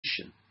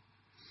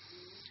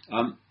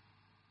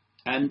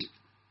And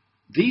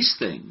these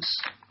things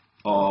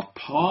are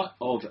part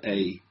of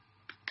a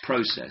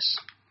process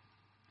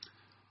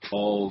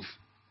of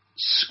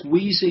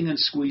squeezing and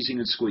squeezing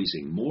and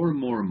squeezing more and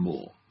more and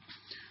more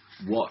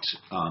what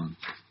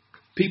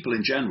people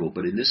in general,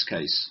 but in this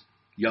case,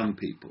 young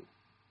people,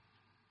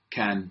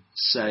 can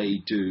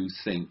say, do,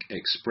 think,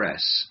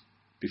 express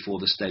before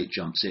the state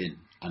jumps in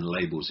and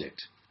labels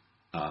it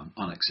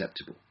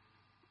unacceptable.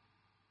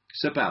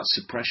 It's about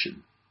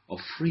suppression of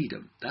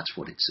freedom. That's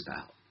what it's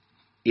about,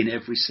 in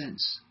every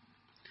sense.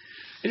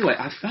 Anyway,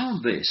 I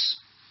found this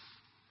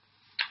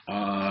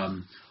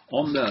on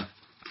the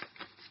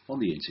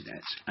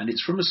internet, and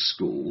it's from a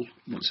school.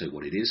 I won't say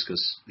what it is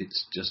because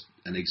it's just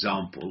an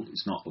example.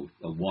 It's not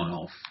a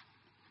one-off.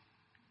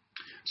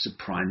 It's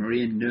a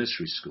primary and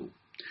nursery school,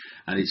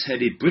 and it's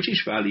headed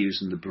British Values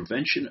and the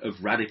Prevention of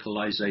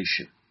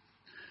Radicalisation.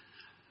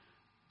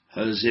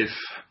 As if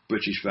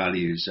British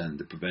values and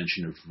the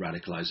prevention of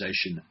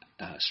radicalisation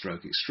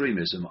stroke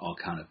extremism are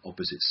kind of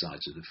opposite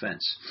sides of the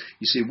fence.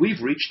 You see,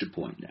 we've reached a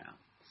point now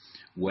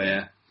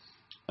where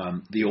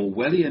the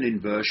Orwellian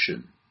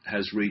inversion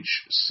has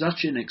reached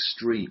such an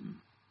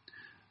extreme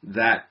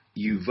that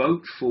you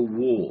vote for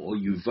war,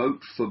 you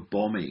vote for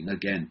bombing,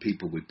 again,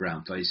 people with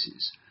brown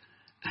faces,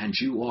 and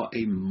you are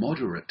a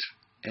moderate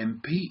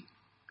MP.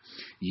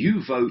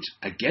 You vote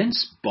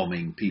against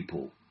bombing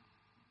people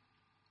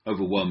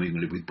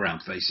overwhelmingly with brown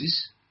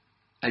faces,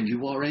 and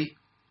you are a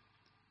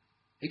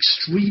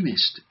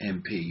extremist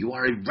MP. You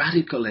are a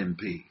radical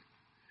MP.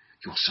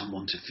 You're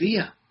someone to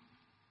fear.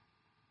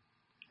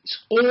 It's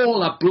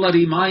all a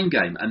bloody mind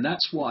game, and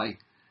that's why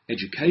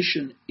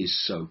education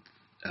is so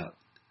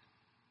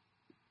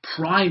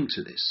prime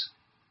to this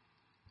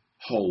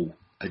whole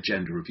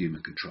agenda of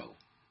human control,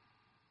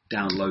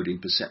 downloading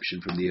perception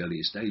from the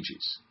earliest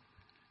ages,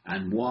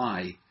 and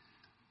why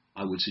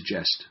I would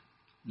suggest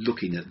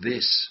looking at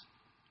this,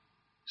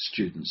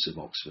 students of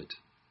Oxford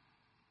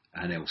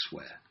and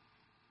elsewhere,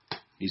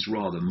 is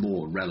rather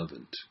more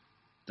relevant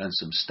than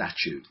some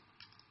statue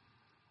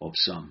of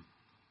some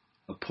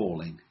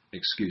appalling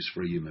excuse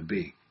for a human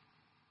being.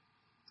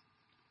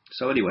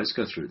 So anyway, let's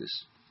go through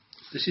this.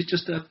 This is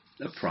just a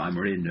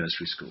primary and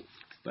nursery school,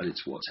 but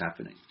it's what's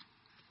happening.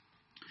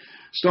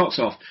 Starts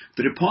off,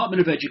 the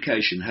Department of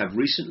Education have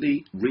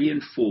recently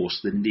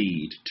reinforced the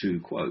need to,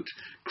 quote,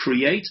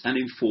 create and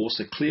enforce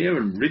a clear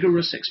and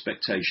rigorous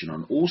expectation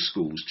on all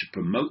schools to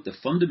promote the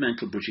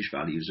fundamental British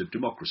values of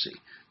democracy.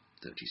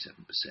 37%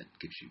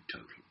 gives you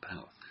total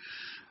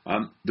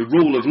power. The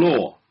rule of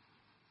law.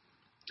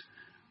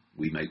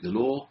 We make the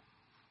law,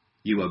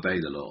 you obey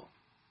the law.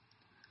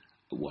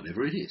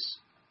 Whatever it is.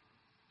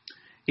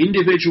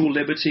 Individual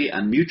liberty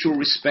and mutual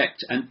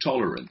respect and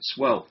tolerance.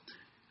 Well,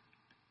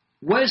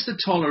 where's the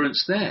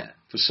tolerance there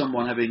for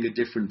someone having a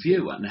different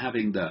view and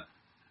having the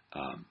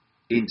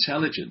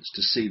intelligence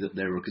to see that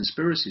there are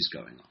conspiracies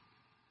going on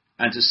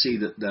and to see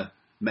that the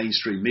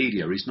mainstream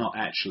media is not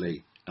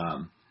actually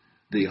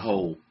the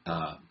whole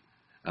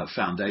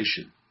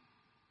foundation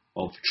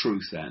of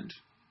truth and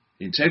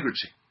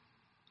integrity?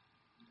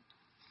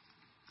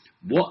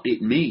 What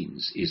it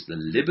means is the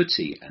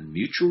liberty and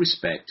mutual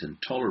respect and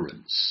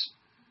tolerance,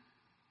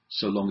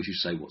 so long as you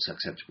say what's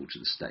acceptable to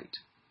the state.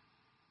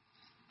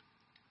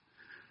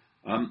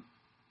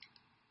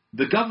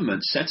 The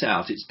government set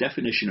out its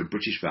definition of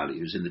British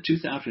values in the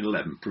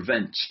 2011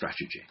 Prevent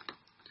strategy.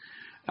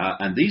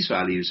 And these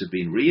values have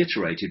been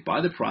reiterated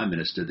by the Prime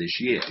Minister this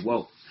year.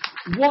 Well,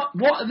 what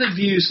are the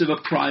views of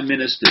a Prime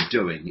Minister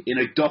doing in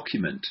a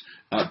document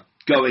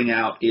going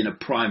out in a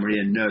primary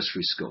and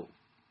nursery school?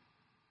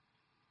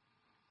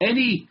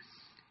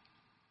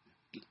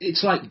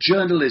 It's like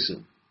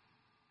journalism.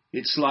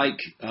 It's like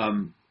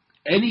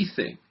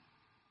anything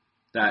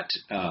that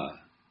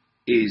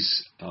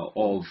is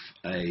of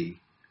a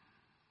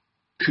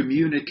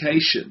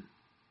communication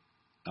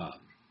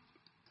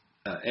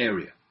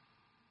area,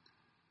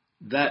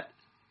 that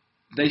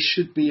they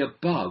should be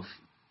above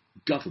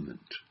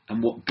government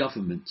and what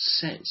government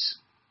says.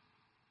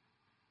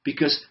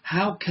 Because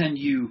how can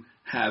you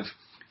have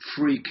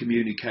free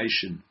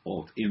communication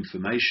of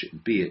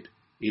information, be it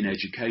in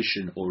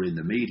education or in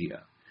the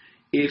media,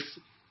 if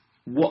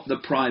what the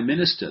Prime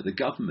Minister, the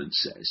government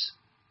says,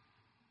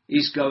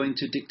 is going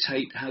to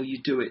dictate how you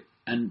do it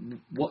and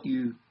what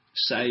you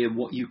say and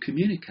what you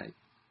communicate?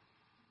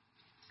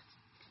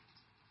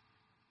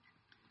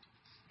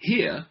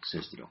 Here,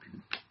 says the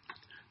document,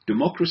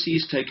 democracy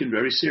is taken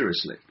very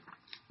seriously.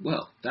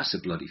 Well, that's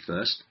a bloody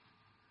first.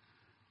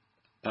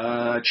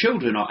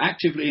 Children are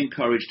actively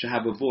encouraged to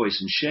have a voice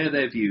and share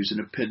their views and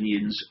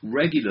opinions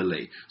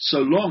regularly, so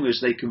long as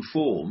they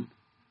conform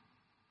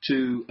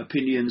to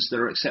opinions that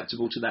are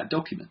acceptable to that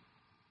document.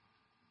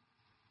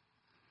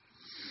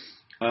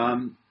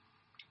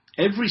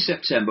 Every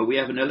September we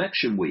have an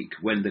election week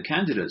when the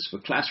candidates for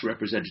class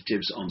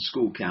representatives on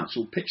school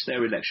council pitch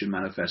their election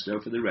manifesto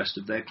for the rest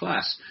of their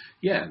class.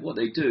 Yeah, what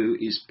they do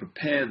is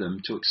prepare them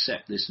to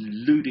accept this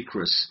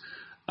ludicrous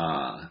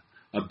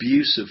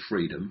abuse of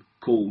freedom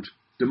called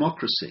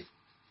democracy.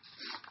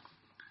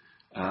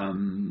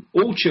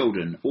 All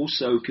children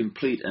also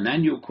complete an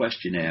annual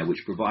questionnaire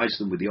which provides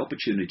them with the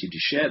opportunity to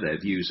share their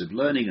views of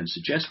learning and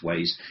suggest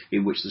ways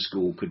in which the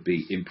school could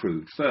be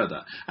improved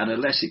further. And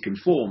unless it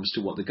conforms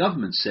to what the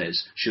government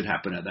says should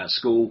happen at that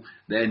school,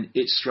 then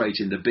it's straight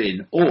in the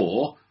bin.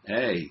 Or,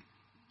 hey,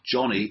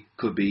 Johnny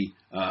could be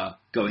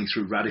going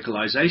through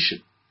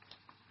radicalisation.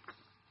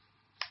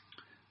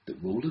 The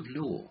rule of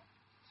law.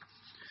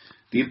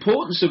 The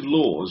importance of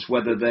laws,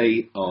 whether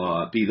they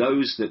be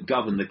those that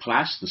govern the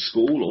class, the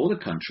school or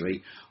the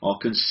country, are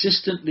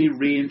consistently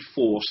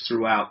reinforced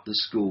throughout the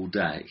school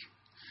day.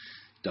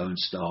 Don't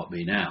start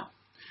me now.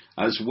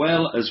 As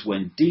well as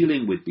when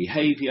dealing with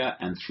behaviour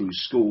and through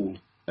school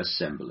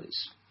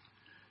assemblies.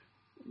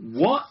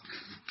 What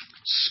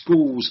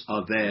schools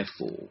are there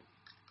for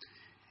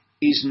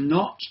is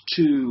not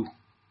to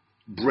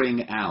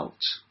bring out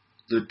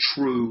the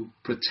true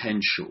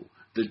potential,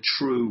 the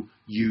true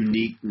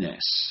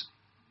uniqueness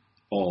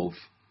of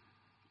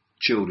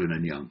children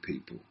and young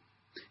people.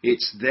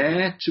 It's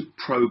there to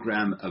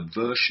program a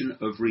version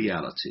of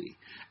reality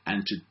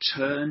and to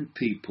turn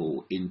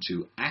people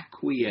into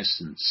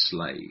acquiescent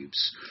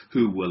slaves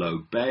who will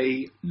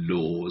obey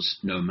laws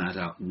no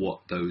matter what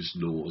those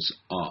laws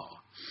are.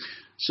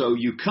 So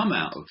you come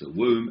out of the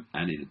womb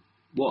and in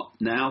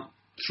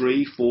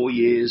 3-4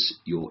 years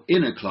you're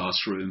in a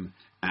classroom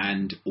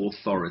and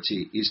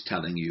authority is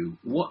telling you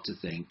what to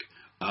think,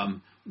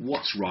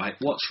 what's right,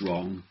 what's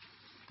wrong,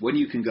 when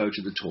you can go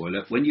to the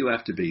toilet, when you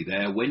have to be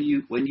there, when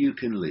you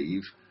can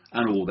leave,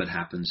 and all that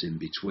happens in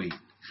between.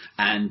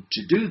 And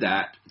to do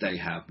that, they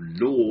have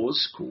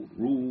laws called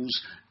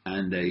rules,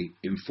 and they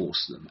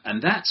enforce them.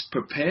 And that's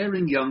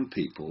preparing young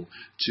people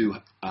to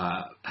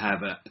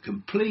have a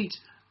complete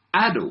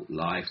adult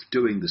life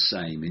doing the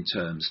same in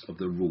terms of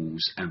the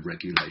rules and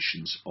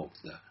regulations of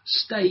the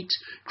state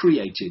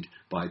created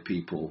by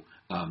people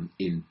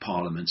in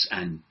parliaments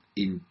and,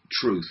 in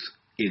truth,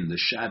 in the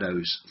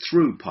shadows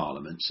through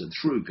parliaments and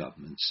through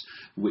governments,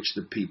 which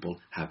the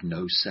people have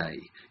no say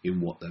in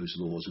what those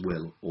laws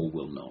will or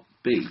will not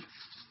be.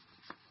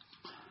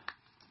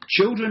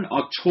 Children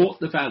are taught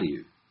the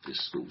value,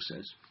 this school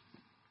says,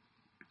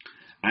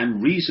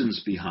 and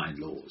reasons behind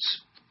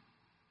laws.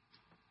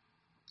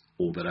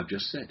 All that I've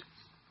just said.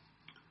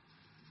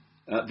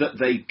 That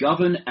they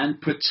govern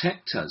and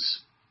protect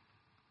us.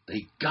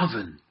 They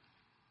govern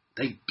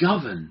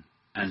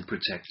and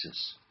protect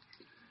us.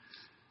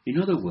 In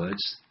other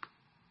words,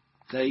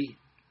 they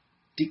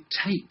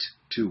dictate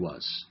to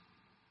us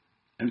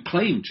and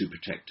claim to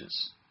protect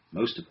us,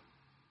 most of them.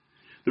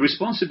 The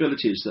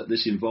responsibilities that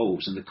this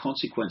involves and the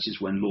consequences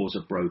when laws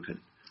are broken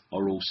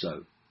are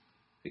also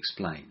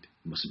explained.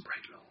 You mustn't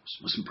break laws,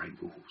 mustn't break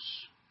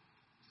rules.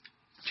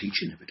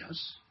 Teacher never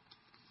does.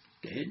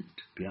 Then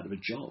be out of a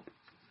job.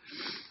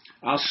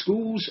 Our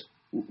schools'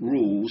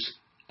 rules,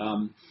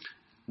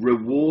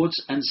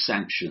 rewards and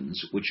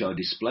sanctions, which are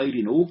displayed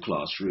in all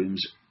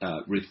classrooms,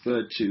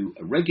 referred to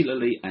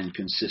regularly and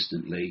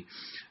consistently,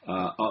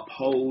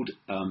 uphold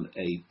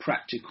a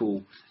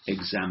practical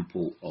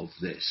example of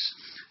this.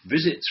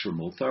 Visits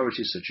from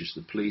authorities such as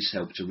the police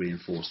help to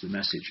reinforce the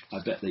message. I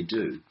bet they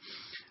do.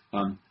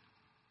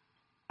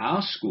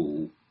 Our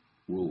school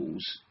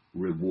rules,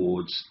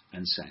 rewards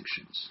and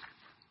sanctions.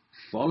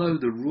 Follow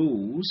the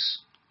rules,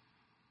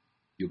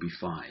 you'll be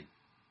fine.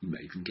 You may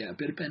even get a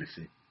bit of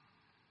benefit.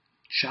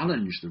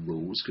 Challenge the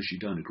rules because you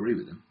don't agree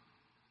with them.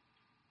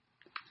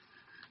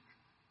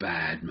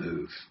 Bad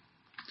move.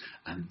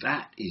 And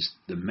that is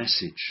the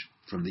message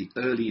from the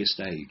earliest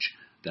age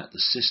that the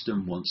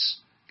system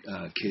wants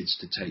kids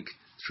to take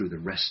through the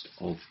rest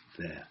of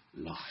their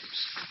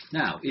lives.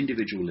 Now,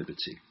 individual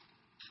liberty.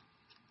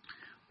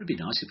 Would it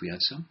be nice if we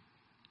had some?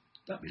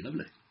 That'd be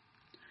lovely.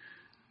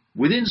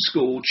 Within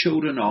school,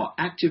 children are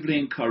actively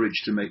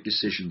encouraged to make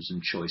decisions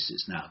and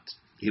choices. Now,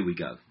 here we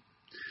go.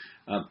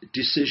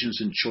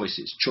 Decisions and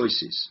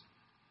choices.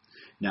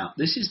 Now,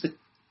 this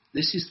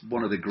is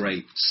one of the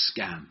great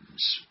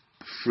scams,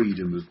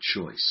 freedom of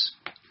choice.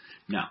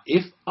 Now,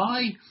 if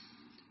I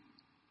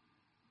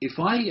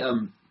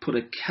put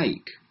a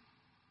cake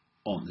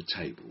on the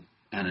table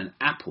and an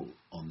apple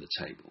on the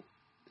table,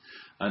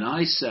 and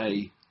I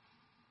say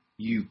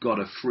you've got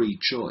a free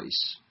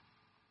choice,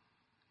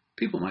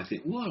 people might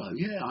think, well,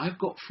 yeah, I've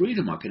got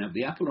freedom. I can have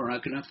the apple or I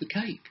can have the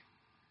cake.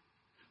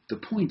 The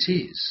point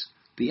is,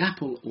 the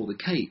apple or the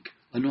cake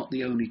are not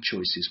the only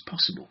choices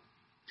possible.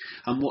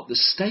 And what the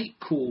state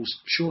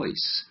calls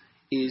choice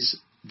is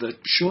the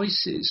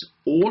choices,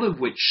 all of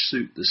which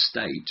suit the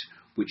state,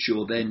 which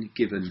you're then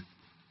given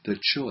the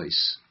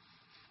choice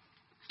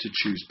to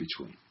choose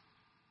between.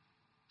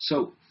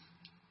 So,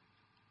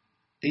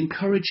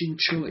 encouraging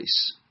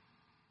choice.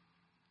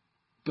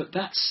 But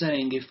that's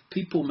saying if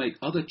people make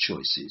other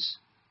choices,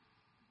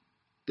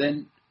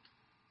 then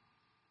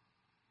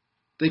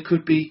they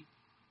could be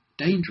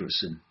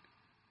dangerous and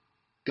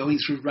going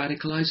through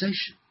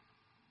radicalisation.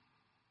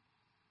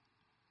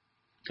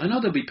 I know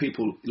there'll be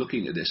people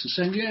looking at this and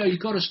saying, yeah,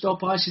 you've got to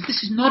stop ISIS.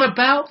 This is not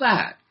about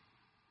that.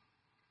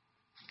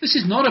 This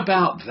is not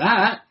about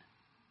that.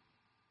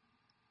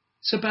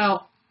 It's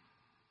about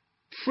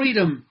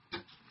freedom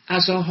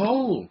as a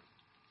whole,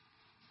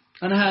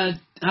 and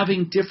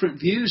having different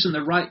views and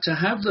the right to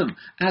have them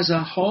as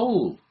a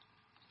whole.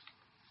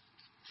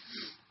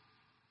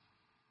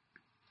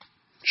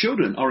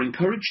 Children are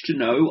encouraged to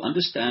know,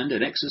 understand,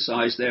 and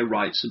exercise their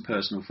rights and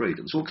personal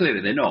freedoms. Well,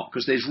 clearly they're not,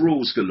 because there's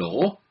rules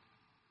galore,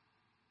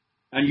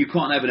 and you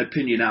can't have an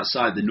opinion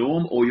outside the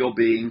norm, or you're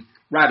being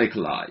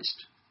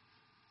radicalized.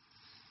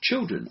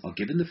 Children are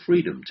given the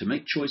freedom to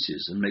make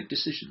choices and make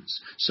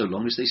decisions, so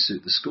long as they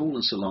suit the school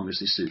and so long as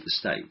they suit the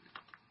state.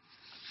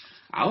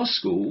 Our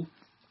school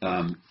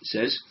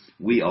says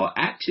we are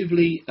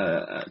actively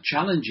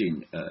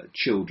challenging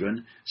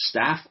children,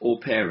 staff or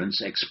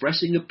parents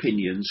expressing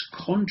opinions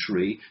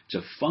contrary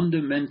to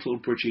fundamental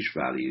British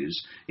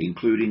values,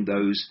 including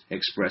those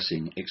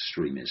expressing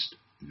extremist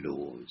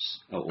laws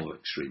or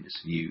extremist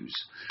views.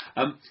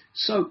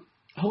 So,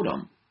 hold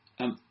on.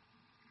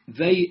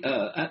 They,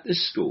 at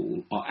this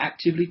school, are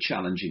actively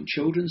challenging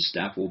children,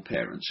 staff or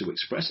parents who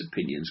express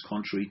opinions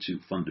contrary to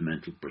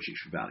fundamental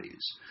British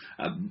values,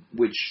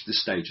 which the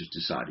state has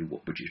decided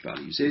what British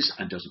values is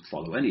and doesn't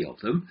follow any of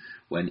them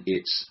when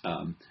it's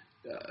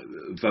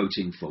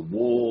voting for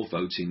war,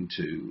 voting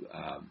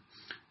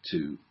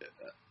to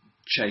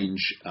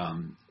change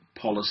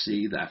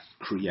policy that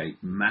create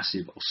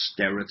massive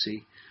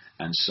austerity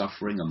and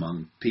suffering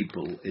among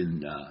people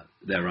in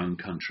their own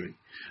country,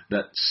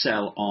 that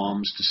sell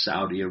arms to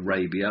Saudi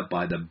Arabia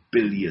by the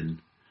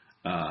billions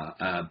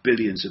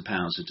of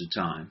pounds at a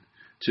time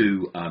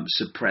to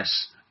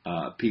suppress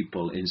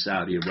people in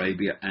Saudi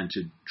Arabia and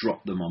to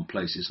drop them on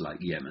places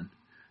like Yemen.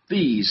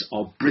 These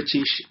are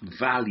British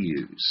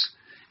values.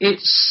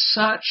 It's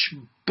such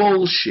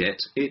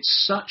bullshit.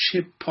 It's such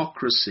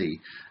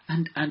hypocrisy.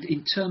 And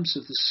in terms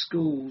of the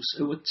schools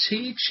who are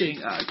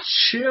teaching our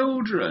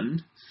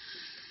children,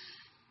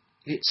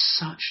 it's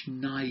such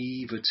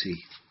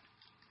naivety,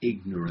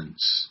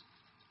 ignorance,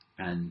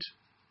 and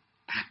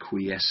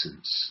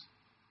acquiescence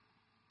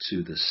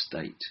to the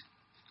state.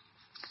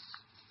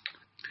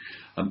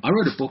 I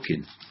wrote a book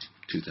in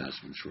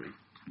 2003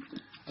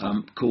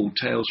 called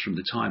Tales from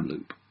the Time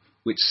Loop,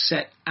 which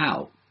set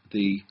out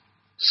the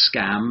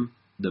scam,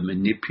 the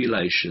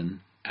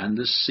manipulation, and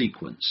the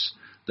sequence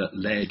that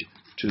led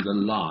to the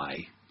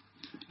lie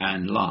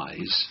and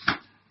lies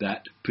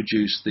that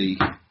produced the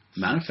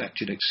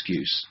manufactured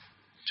excuse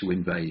to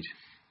invade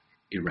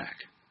Iraq.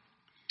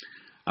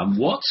 And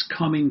what's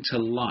coming to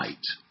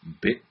light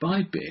bit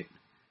by bit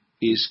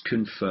is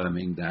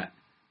confirming that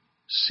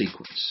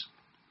sequence.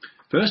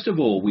 First of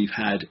all, we've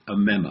had a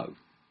memo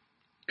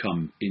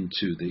come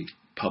into the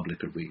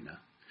public arena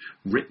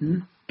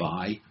written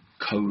by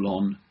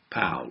Colin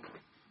Powell,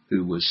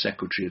 who was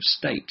Secretary of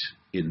State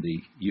in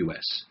the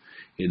US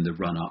in the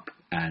run-up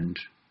and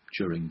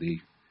during the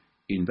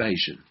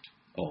invasion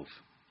of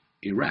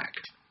Iraq.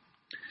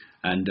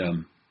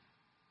 And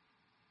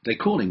they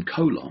call him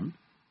Colin,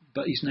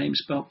 but his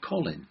name's spelled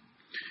Colin.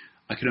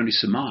 I can only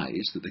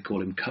surmise that they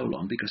call him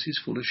Colin because he's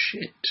full of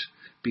shit,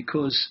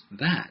 because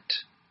that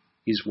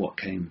is what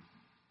came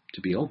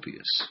to be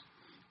obvious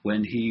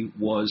when he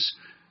was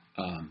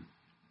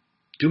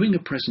doing a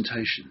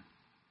presentation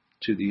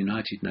to the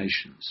United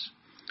Nations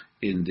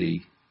in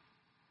the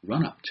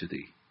run-up to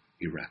the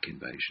Iraq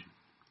invasion,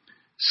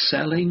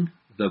 selling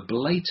the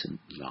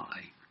blatant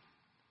lie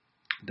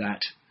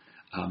that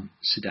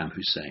Saddam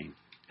Hussein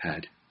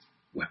had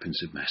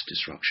weapons of mass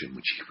destruction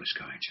which he was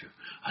going to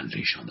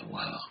unleash on the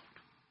world.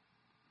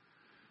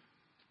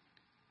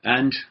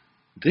 And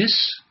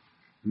this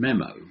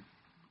memo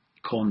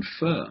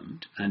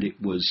confirmed, and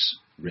it was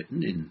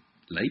written in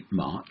late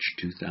March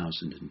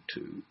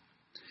 2002,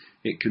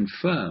 it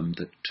confirmed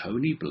that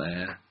Tony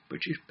Blair,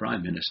 British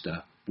Prime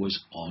Minister,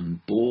 was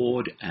on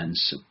board and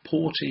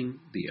supporting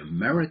the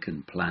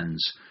American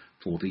plans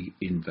for the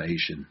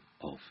invasion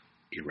of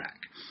Iraq.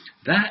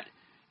 That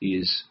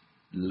is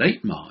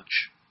late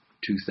March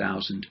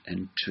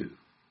 2002.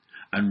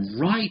 And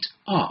right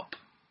up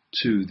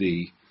to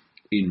the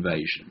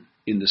invasion,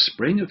 in the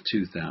spring of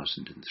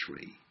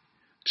 2003,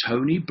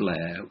 Tony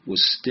Blair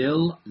was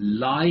still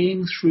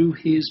lying through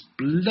his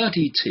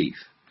bloody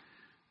teeth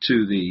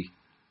to the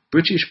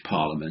British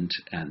Parliament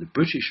and the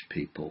British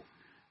people,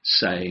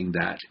 saying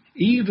that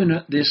even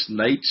at this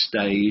late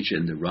stage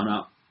in the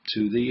run-up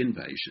to the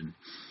invasion,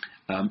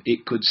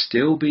 it could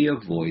still be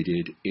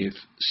avoided if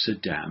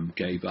Saddam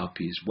gave up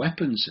his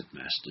weapons of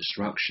mass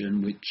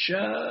destruction, which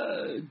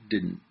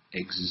didn't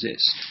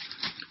exist.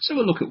 So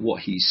we'll look at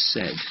what he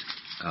said,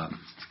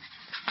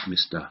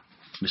 Mr.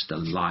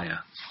 Liar,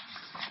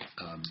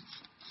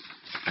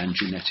 and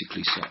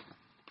genetically so.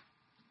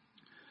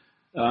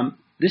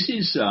 This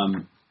is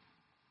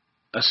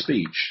a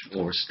speech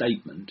or a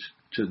statement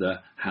to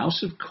the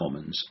House of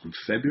Commons on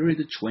February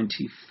the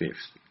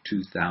 25th,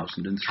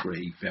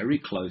 2003, very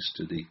close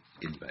to the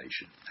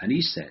invasion. And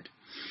he said,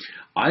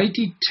 "I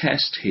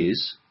detest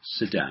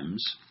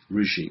Saddam's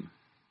regime.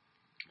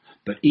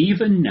 But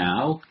even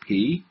now,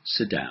 he,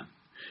 Saddam,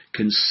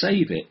 can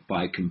save it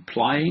by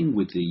complying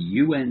with the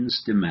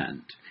UN's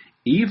demand.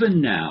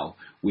 Even now,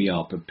 We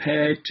are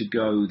prepared to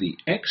go the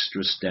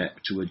extra step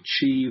to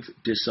achieve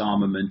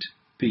disarmament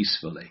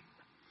peacefully.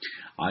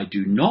 I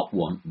do not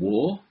want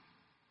war.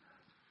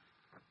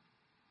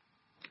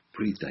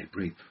 Breathe, Dave,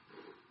 breathe.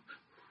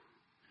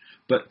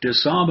 But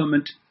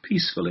disarmament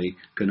peacefully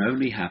can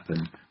only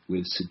happen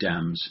with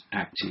Saddam's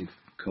active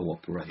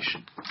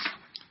cooperation.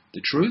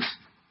 The truth?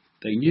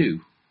 They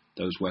knew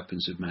those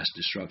weapons of mass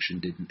destruction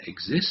didn't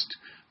exist,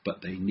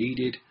 but they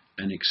needed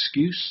an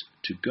excuse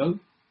to go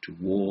to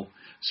war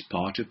as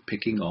part of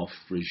picking off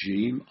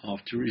regime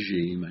after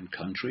regime and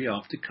country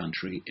after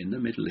country in the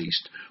Middle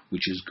East,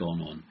 which has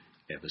gone on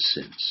ever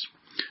since.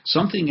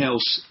 Something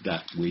else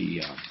that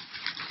we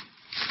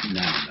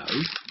now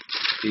know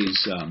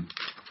is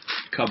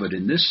covered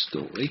in this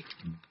story: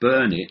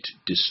 burn it,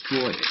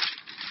 destroy it.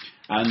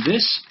 And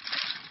this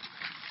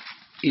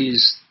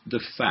is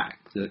the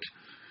fact that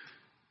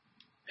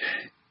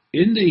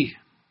in the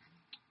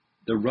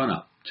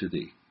run-up to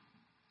the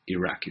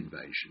Iraq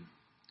invasion,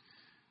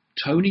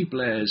 Tony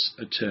Blair's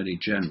Attorney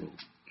General,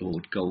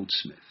 Lord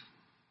Goldsmith,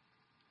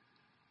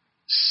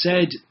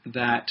 said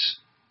that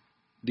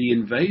the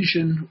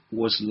invasion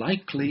was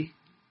likely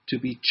to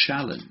be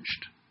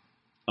challenged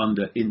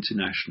under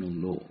international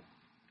law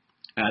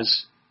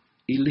as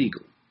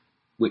illegal,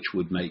 which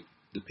would make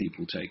the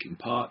people taking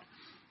part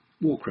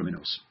war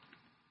criminals.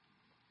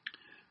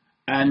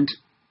 And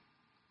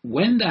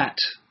when that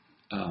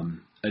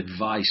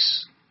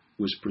advice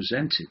was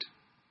presented,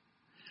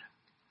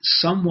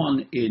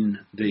 someone in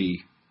the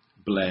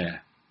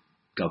Blair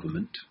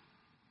government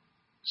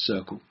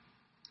circle,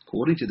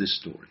 according to this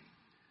story,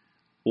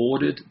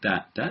 ordered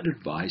that that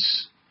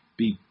advice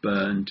be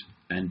burned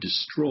and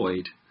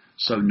destroyed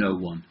so no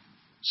one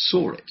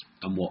saw it.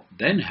 And what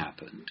then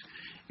happened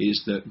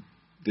is that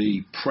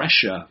the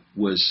pressure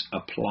was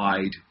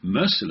applied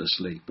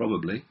mercilessly,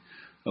 probably,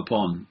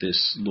 upon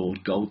this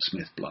Lord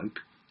Goldsmith bloke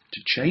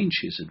to change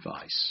his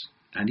advice.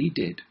 And he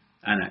did,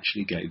 and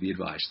actually gave the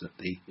advice that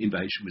the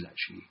invasion was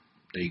actually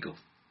legal.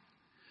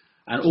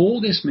 And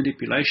all this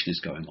manipulation is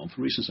going on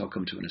for reasons I'll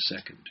come to in a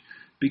second,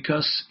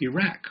 because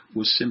Iraq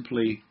was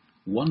simply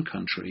one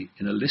country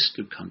in a list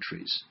of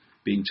countries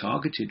being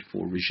targeted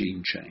for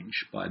regime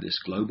change by this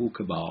global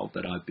cabal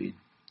that I've been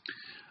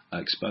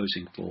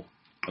exposing for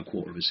a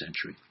quarter of a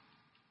century.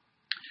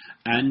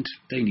 And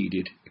they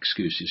needed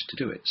excuses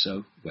to do it.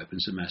 So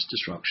weapons of mass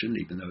destruction,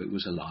 even though it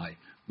was a lie,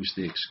 was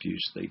the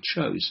excuse they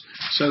chose.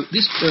 So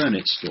this burn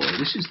it story,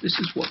 this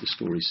is what the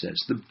story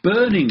says. The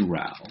burning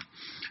row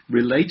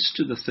relates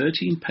to the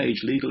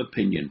 13-page legal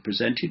opinion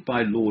presented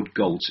by Lord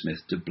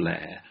Goldsmith to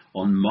Blair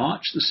on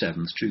March the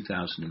 7th,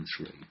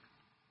 2003,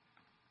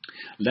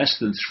 less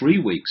than 3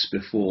 weeks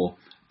before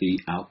the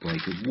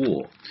outbreak of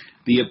war.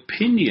 The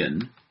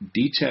opinion,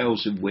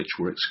 details of which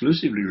were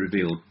exclusively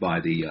revealed by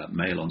the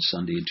Mail on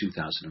Sunday in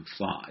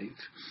 2005,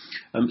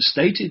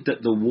 stated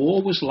that the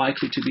war was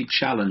likely to be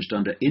challenged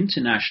under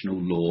international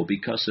law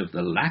because of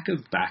the lack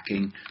of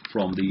backing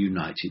from the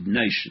United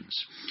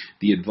Nations.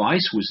 The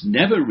advice was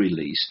never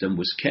released and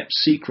was kept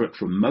secret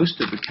from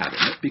most of the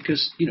cabinet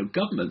because,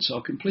 governments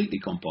are completely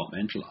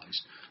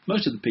compartmentalized.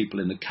 Most of the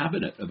people in the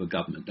cabinet of a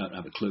government don't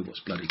have a clue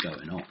what's bloody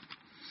going on.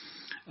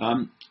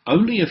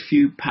 Only a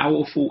few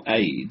powerful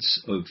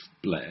aides of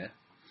Blair,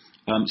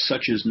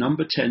 such as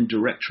Number 10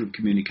 Director of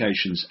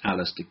Communications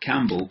Alistair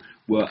Campbell,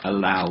 were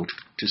allowed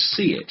to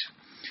see it.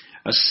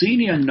 A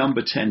senior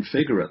Number 10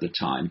 figure at the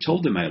time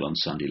told the Mail on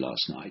Sunday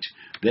last night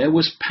there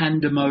was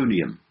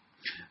pandemonium.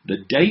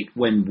 The date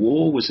when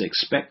war was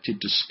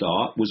expected to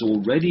start was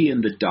already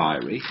in the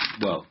diary.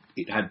 Well,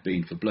 it had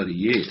been for bloody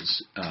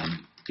years,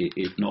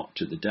 if not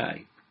to the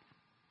day.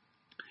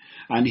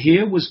 And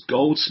here was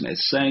Goldsmith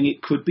saying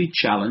it could be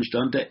challenged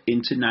under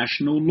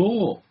international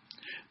law.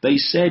 They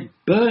said,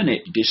 burn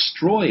it,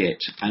 destroy it,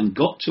 and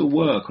got to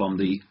work on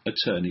the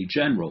Attorney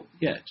General.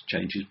 Yeah, to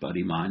change his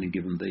bloody mind and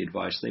give them the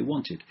advice they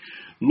wanted.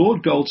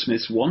 Lord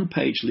Goldsmith's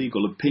one-page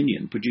legal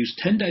opinion, produced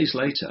 10 days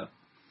later,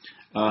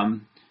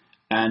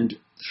 and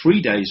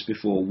 3 days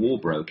before war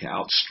broke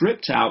out,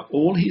 stripped out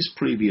all his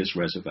previous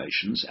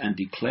reservations and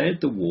declared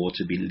the war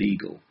to be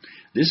legal.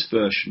 This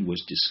version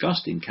was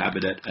discussed in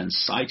Cabinet and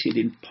cited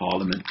in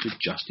Parliament to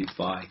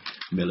justify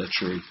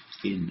military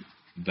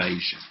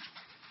invasion.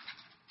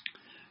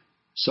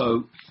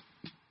 So,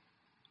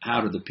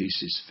 how do the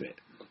pieces fit?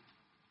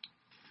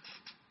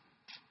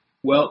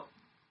 Well,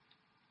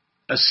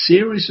 a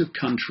series of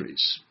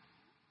countries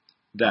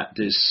that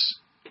this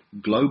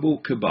global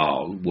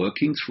cabal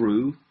working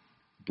through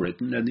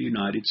Britain and the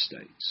United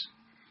States,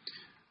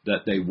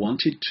 that they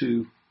wanted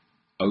to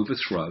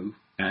overthrow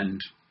and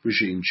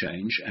regime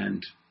change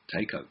and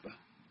take over,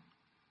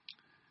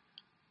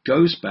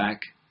 goes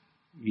back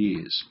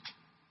years.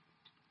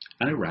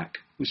 And Iraq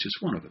was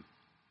just one of them.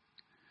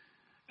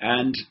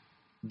 And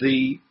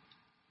the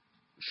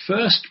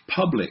first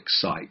public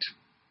sight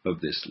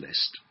of this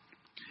list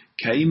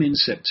came in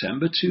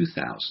September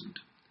 2000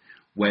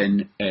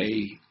 when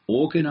an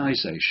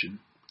organization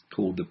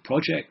called the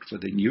Project for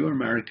the New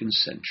American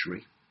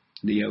Century,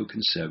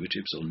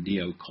 neoconservatives or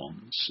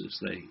neocons as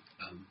they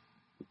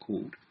were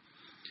called,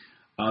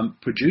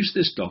 produced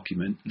this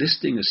document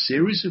listing a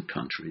series of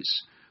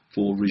countries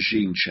for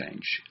regime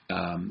change,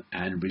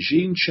 and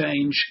regime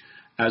change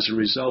as a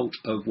result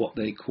of what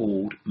they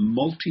called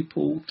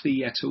multiple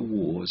theatre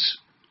wars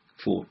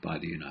fought by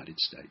the United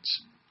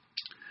States,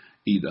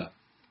 either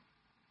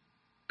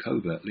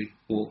covertly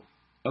or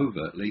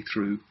overtly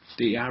through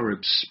the Arab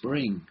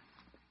Spring.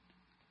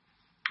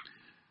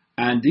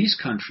 And these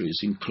countries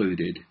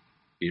included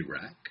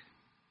Iraq,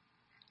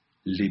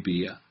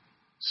 Libya,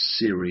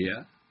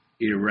 Syria,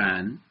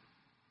 Iran,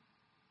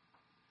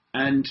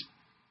 and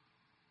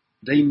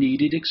they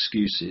needed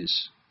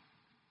excuses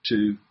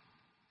to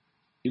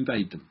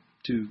invade them,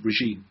 to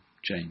regime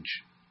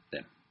change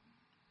them.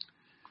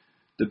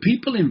 The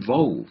people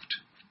involved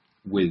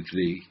with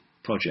the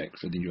project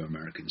for the New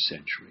American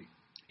Century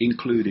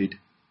included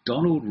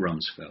Donald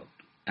Rumsfeld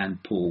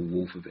and Paul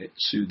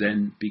Wolfowitz, who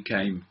then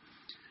became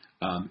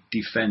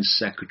Defense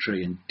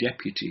Secretary and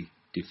Deputy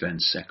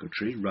Defense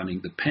Secretary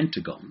running the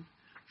Pentagon,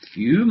 a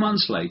few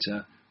months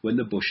later when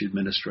the Bush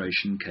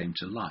administration came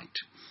to light.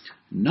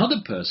 Another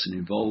person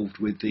involved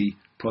with the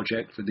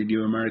project for the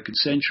New American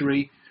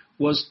Century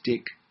was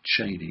Dick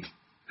Cheney,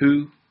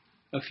 who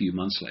a few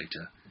months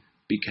later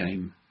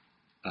became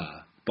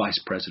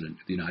Vice President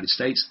of the United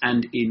States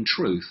and, in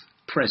truth,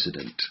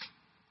 President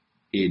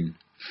in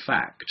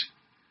fact,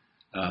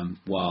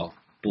 while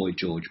Boy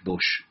George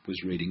Bush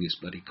was reading his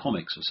bloody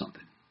comics or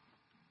something.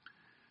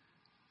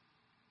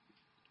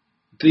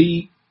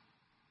 The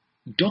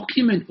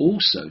document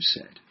also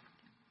said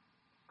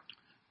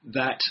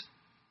that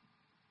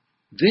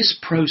this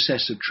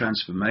process of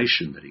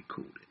transformation, that he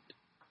called it,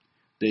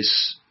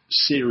 this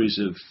series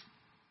of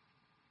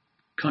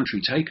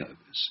country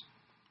takeovers,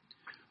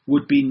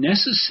 would be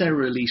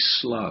necessarily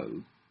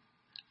slow,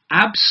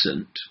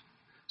 absent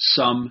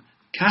some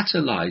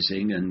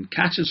catalyzing and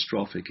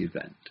catastrophic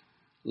event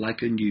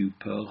like a new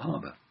Pearl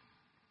Harbor.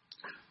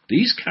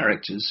 These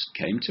characters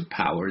came to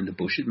power in the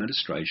Bush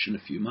administration a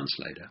few months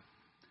later,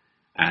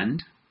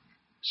 and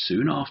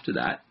soon after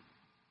that,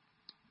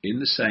 in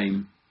the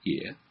same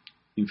year,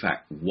 in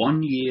fact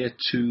 1 year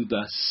to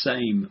the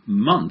same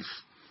month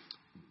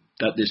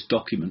that this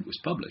document was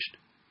published,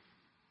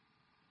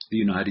 the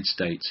United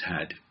States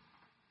had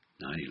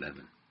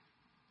 9/11.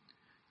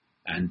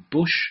 And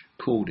Bush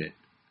called it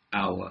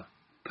our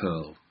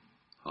Pearl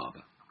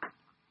Harbor.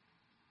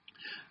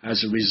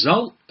 As a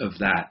result of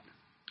that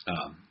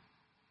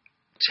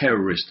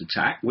terrorist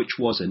attack, which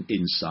was an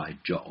inside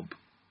job,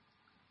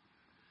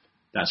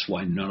 that's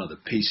why none of the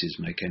pieces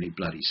make any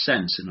bloody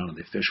sense and none of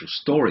the official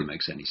story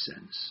makes any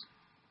sense.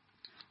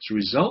 As a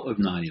result of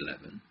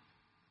 9/11,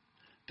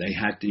 they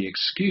had the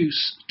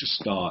excuse to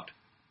start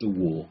the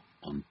war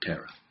on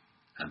terror.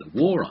 And the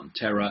war on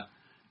terror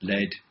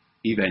led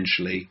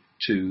eventually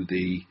to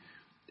the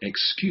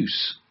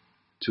excuse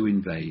to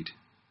invade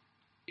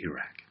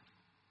Iraq.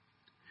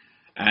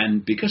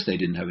 And because they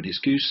didn't have an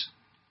excuse,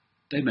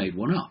 they made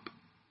one up.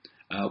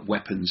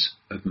 Weapons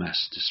of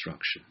mass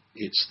destruction.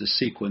 It's the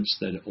sequence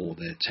that, or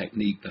the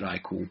technique that I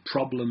call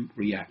problem,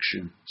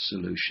 reaction,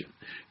 solution.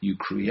 You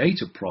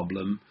create a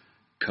problem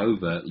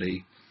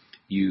covertly,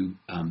 you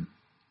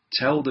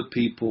tell the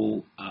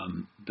people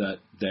that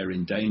they're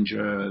in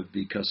danger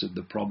because of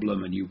the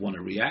problem and you want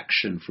a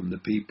reaction from the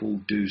people,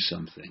 do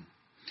something.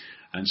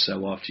 And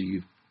so after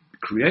you've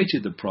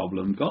created the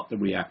problem, got the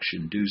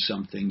reaction, do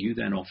something, you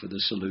then offer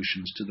the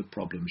solutions to the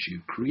problems you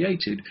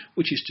created,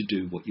 which is to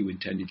do what you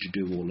intended to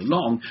do all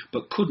along,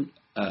 but couldn't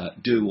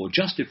do or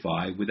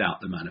justify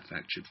without the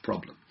manufactured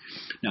problem.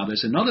 Now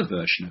there's another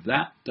version of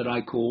that that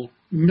I call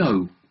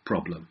no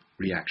problem,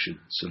 reaction,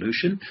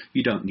 solution.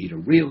 You don't need a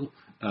real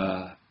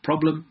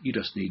problem, you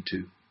just need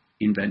to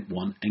invent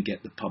one and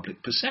get the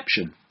public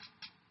perception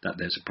that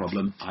there's a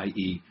problem,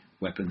 i.e.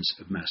 weapons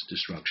of mass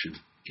destruction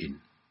in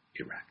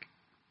Iraq.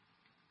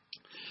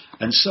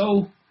 And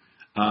so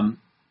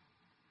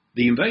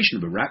the invasion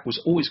of Iraq was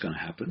always going to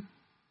happen,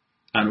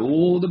 and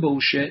all the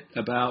bullshit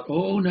about,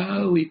 oh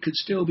no, it could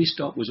still be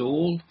stopped, was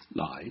all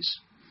lies.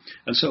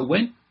 And so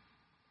when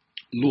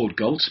Lord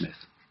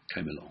Goldsmith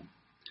came along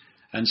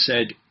and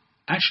said,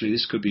 actually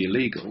this could be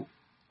illegal,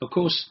 of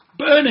course,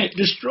 burn it,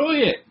 destroy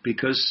it,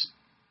 because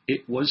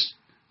it was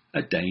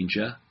a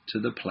danger to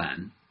the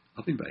plan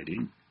of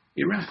invading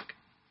Iraq.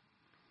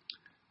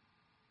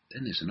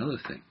 Then there's another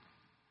thing.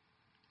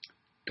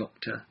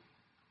 Dr.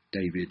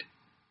 David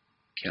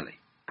Kelly.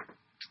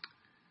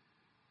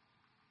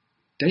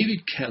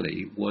 David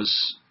Kelly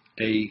was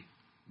a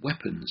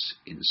weapons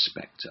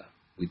inspector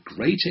with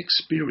great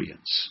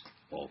experience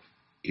of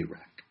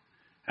Iraq.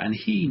 And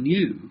he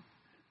knew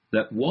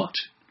that what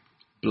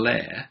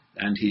Blair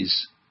and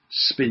his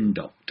spin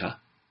doctor,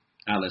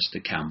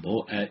 Alistair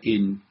Campbell,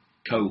 in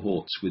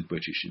cohorts with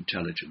British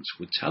intelligence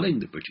were telling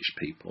the British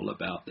people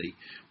about the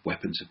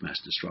weapons of mass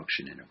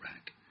destruction in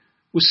Iraq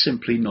was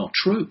simply not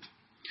true.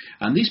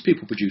 And these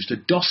people produced a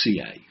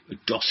dossier,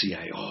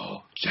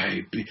 oh,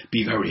 say,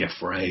 be very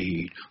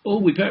afraid. Oh,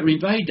 we better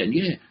invade then,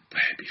 yeah,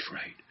 better be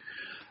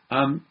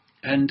afraid.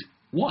 And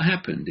what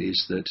happened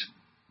is that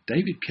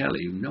David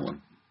Kelly, who no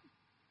one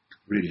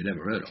really had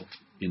ever heard of,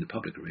 in the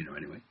public arena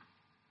anyway,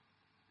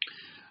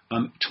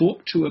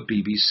 talked to a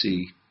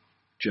BBC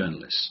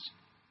journalist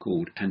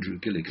called Andrew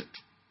Gilligan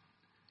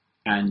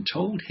and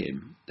told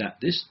him that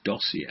this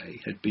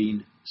dossier had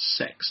been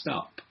sexed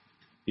up.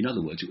 In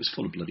other words, it was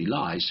full of bloody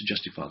lies to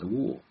justify the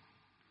war.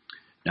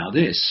 Now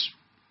this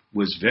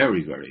was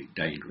very, very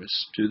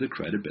dangerous to the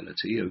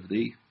credibility of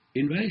the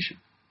invasion.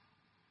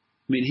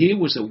 I mean, here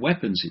was a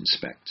weapons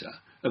inspector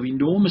of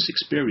enormous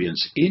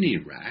experience in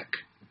Iraq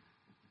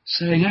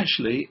saying,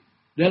 actually,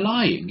 they're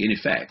lying, in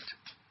effect.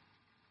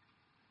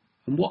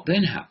 And what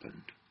then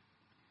happened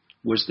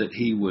was that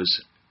he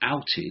was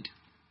outed,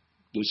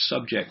 was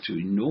subject to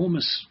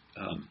enormous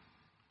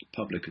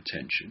public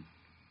attention,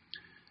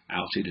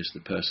 outed as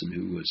the person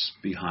who was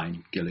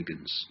behind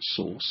Gilligan's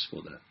source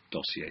for the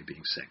dossier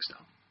being sexed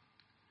up.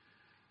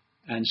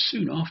 And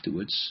soon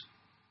afterwards,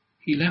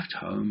 he left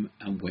home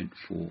and went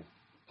for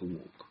a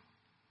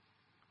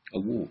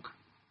walk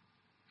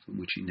from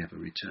which he never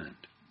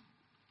returned,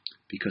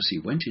 because he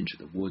went into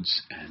the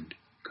woods and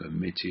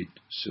committed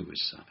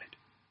suicide.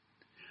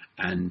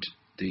 And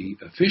the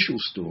official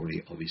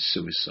story of his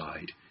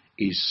suicide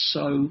is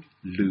so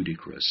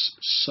ludicrous,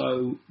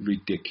 so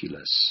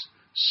ridiculous,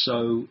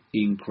 so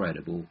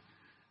incredible,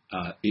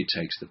 it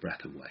takes the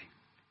breath away.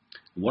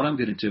 What I'm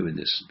going to do in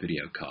this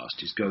video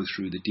cast is go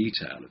through the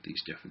detail of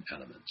these different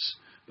elements.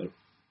 But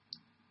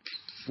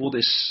for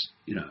this,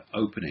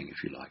 opening,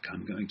 if you like,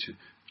 I'm going to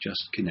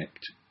just connect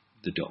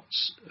the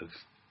dots of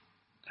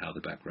how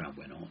the background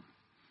went on.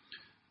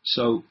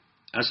 So,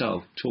 as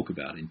I'll talk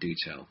about in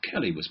detail,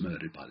 Kelly was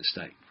murdered by the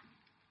state.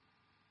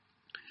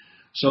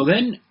 So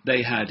then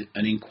they had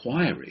an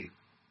inquiry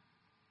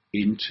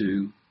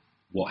into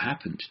what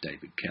happened to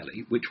David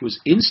Kelly, which was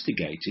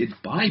instigated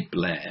by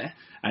Blair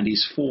and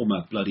his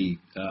former bloody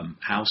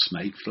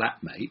housemate,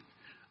 flatmate,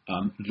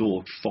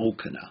 Lord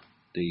Falconer,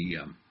 the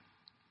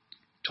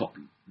top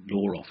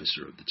law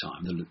officer of the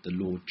time, the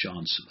Lord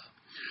Chancellor.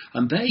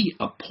 And they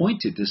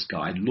appointed this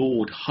guy,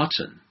 Lord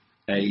Hutton,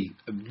 a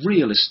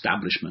real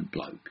establishment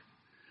bloke,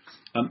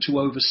 to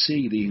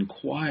oversee the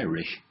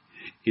inquiry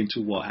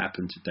into what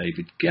happened to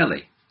David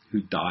Kelly,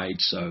 who died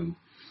so,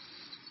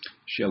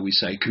 shall we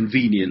say,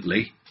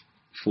 conveniently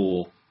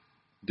for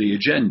the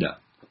agenda.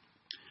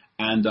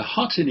 And the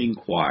Hutton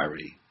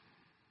inquiry,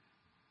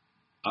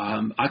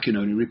 I can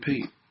only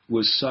repeat,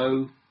 was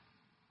so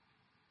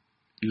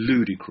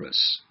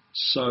ludicrous,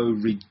 so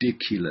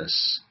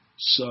ridiculous,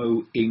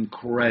 so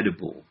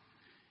incredible,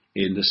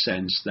 in the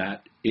sense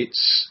that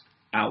its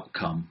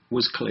outcome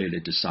was clearly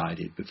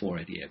decided before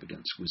any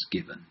evidence was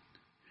given.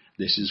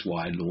 This is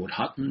why Lord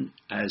Hutton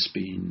has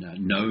been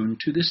known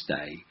to this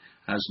day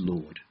as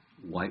Lord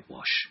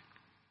Whitewash.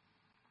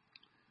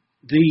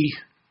 The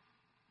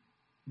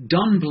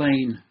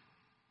Dunblane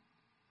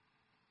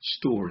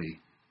story,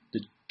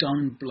 the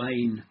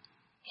Dunblane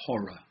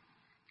horror,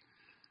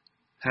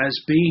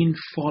 has been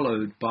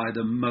followed by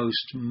the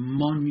most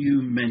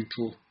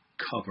monumental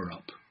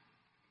cover-up,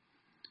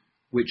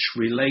 which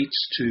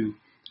relates to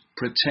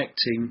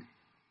protecting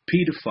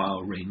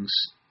paedophile rings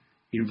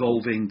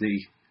involving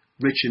the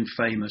rich and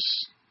famous,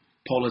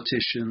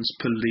 politicians,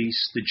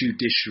 police, the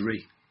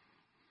judiciary,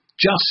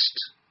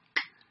 just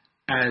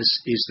as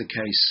is the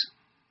case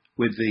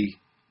with the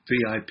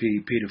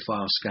VIP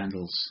paedophile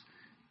scandals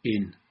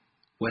in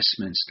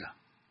Westminster.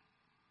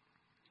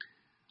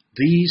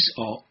 These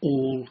are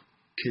all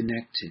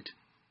connected.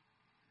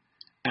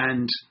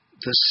 And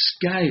the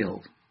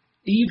scale,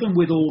 even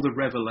with all the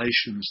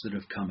revelations that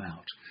have come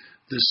out,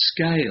 the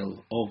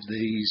scale of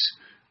these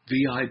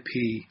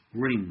VIP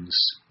rings,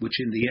 which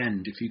in the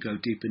end, if you go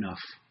deep enough,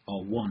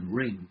 are one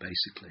ring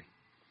basically,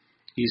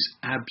 is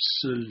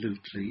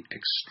absolutely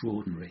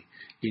extraordinary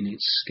in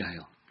its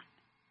scale.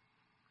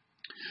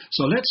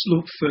 So let's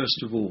look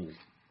first of all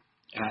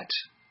at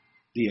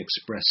the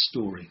Express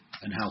story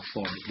and how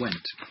far it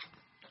went.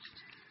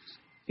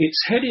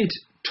 It's headed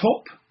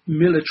Top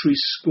Military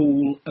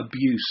School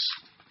Abuse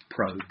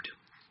Probed.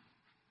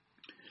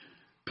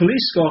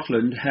 Police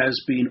Scotland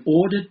has been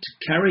ordered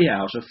to carry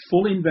out a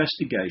full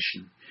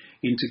investigation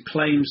into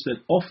claims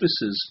that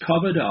officers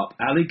covered up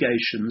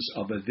allegations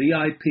of a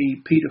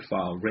VIP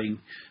paedophile ring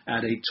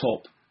at a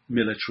top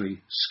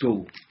military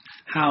school.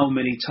 How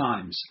many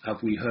times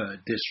have we heard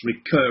this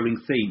recurring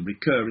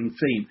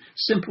theme?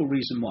 Simple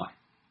reason why.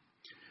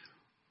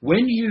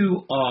 When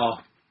you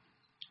are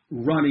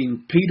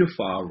running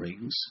paedophile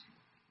rings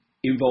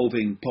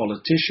involving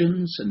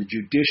politicians and the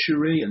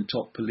judiciary and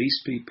top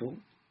police people,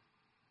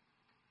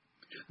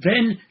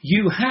 then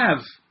you have,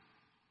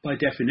 by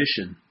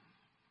definition,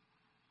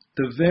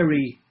 the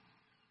very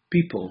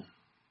people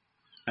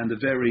and the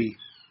very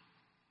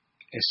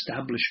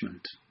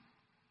establishment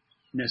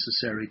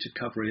necessary to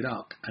cover it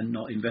up and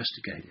not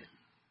investigate it.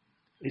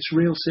 It's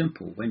real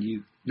simple when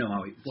you know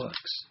how it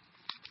works.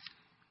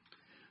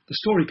 The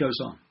story goes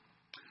on.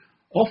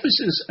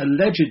 Officers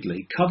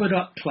allegedly covered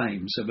up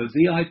claims of a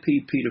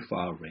VIP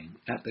paedophile ring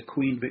at the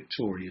Queen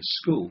Victoria's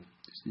School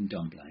in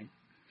Dunblane,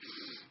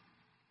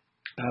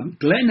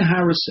 Glenn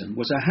Harrison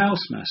was a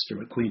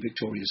housemaster at Queen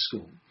Victoria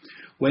School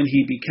when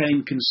he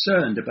became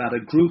concerned about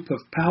a group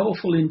of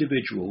powerful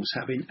individuals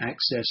having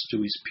access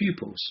to his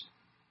pupils.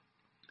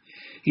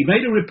 He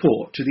made a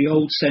report to the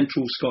old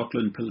Central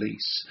Scotland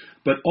Police,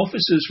 but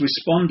officers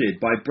responded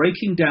by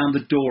breaking down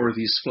the door of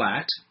his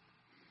flat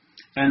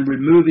and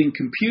removing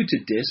computer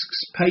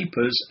disks,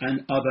 papers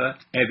and other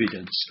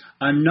evidence.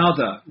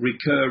 Another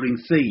recurring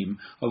theme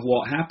of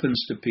what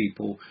happens to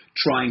people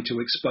trying to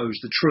expose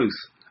the truth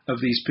of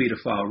these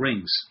paedophile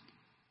rings.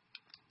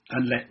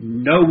 And let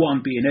no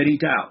one be in any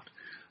doubt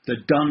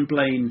that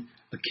Dunblane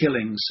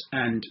killings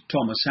and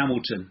Thomas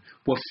Hamilton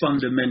were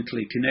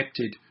fundamentally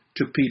connected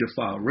to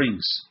paedophile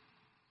rings.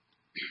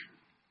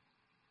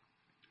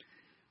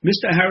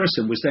 Mr.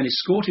 Harrison was then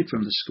escorted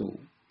from the school,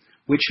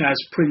 which has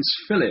Prince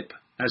Philip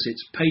as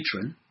its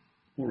patron,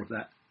 more of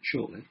that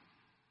shortly,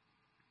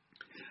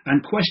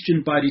 and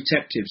questioned by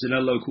detectives in a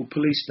local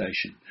police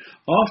station.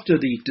 After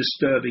the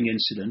disturbing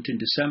incident in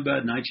December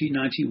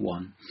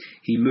 1991,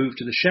 he moved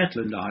to the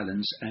Shetland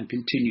Islands and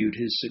continued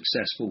his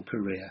successful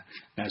career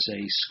as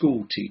a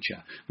school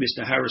teacher.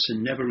 Mr.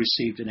 Harrison never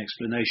received an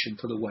explanation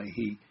for the way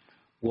he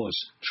was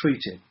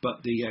treated,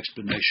 but the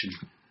explanation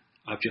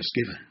I've just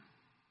given.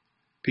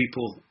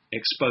 People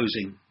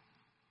exposing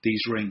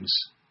these rings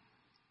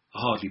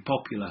are hardly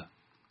popular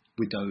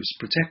with those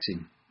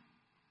protecting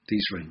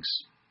these rings.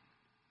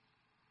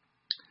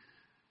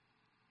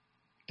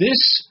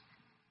 This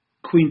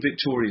Queen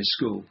Victoria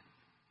School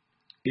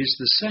is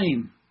the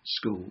same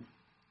school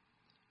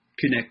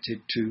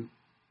connected to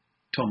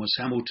Thomas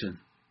Hamilton,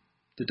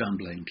 the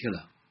Dunblane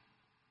killer,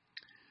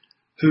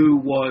 who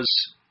was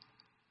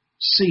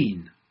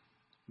seen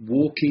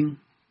walking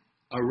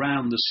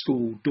around the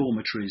school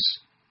dormitories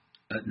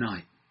at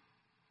night.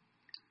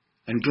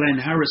 And Glenn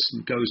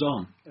Harrison goes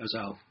on, as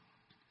I'll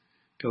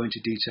go into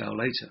detail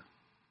later,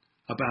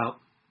 about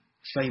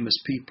famous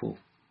people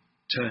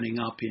turning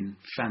up in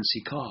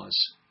fancy cars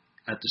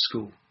at the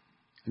school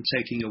and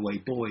taking away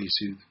boys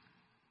who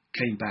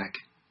came back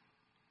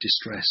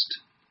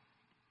distressed.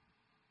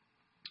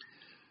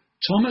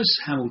 Thomas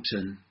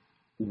Hamilton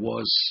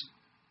was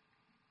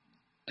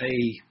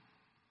a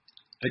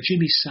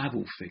Jimmy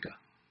Savile figure.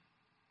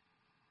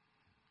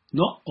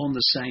 Not on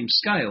the same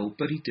scale,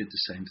 but he did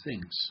the same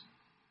things.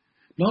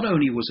 Not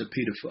only was a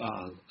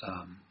paedophile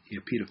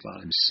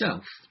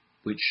himself,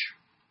 which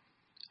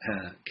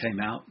came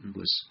out and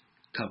was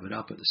covered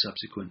up at the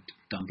subsequent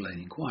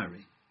Dunblane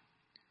inquiry,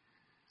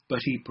 but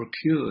he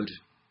procured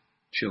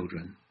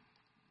children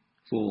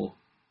for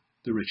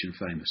the rich and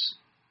famous.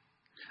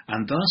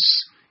 And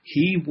thus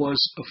he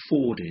was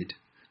afforded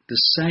the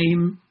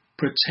same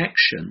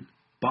protection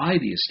by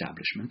the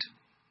establishment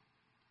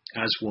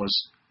as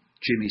was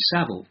Jimmy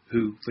Savile,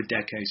 who for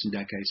decades and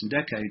decades and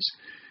decades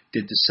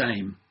did the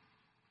same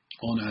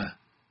on a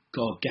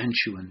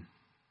gargantuan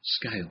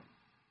scale.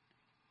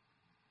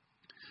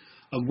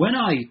 And when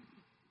I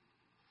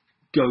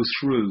go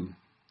through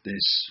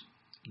this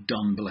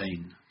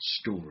Dunblane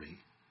story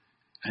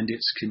and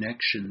its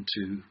connection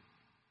to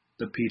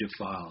the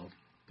paedophile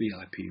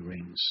VIP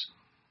rings,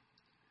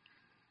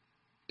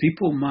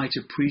 people might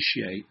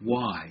appreciate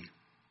why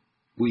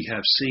we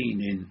have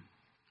seen in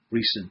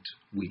recent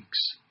weeks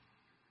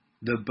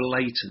the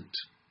blatant,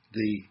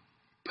 the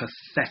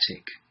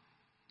pathetic,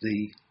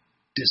 the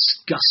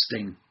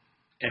disgusting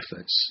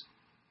efforts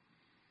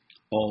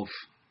of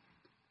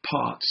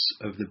parts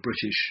of the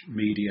British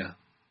media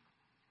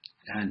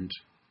and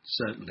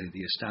certainly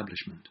the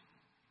establishment.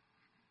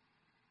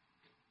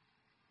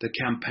 The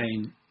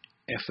campaign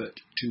effort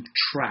to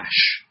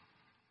trash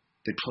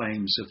the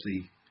claims of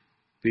the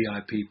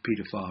VIP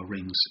paedophile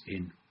rings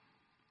in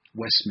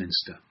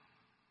Westminster,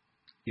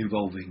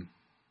 involving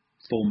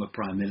former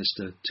Prime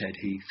Minister Ted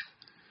Heath,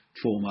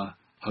 former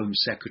Home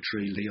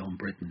Secretary Leon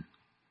Britton,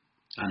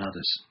 and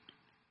others.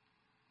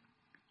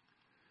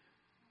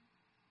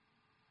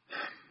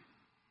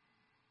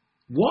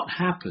 What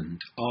happened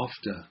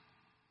after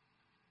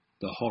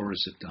the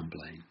horrors of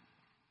Dunblane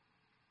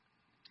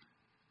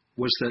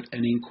was that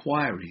an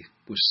inquiry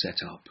was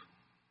set up,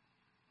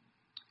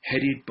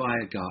 headed by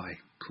a guy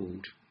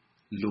called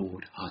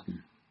Lord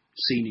Hutton,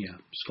 senior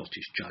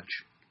Scottish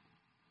judge,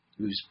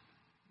 who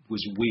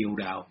was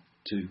wheeled out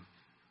to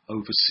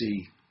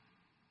oversee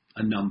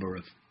a number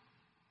of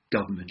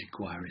government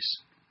inquiries.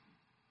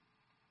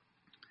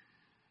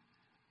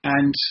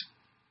 And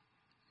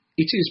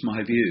it is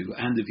my view,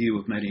 and the view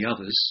of many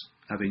others,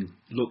 having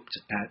looked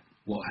at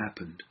what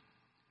happened,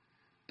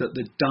 that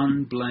the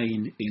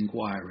Dunblane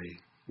inquiry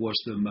was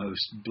the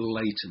most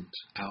blatant,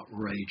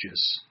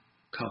 outrageous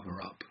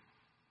cover-up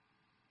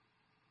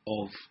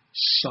of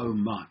so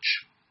much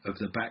of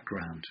the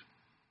background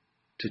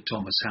to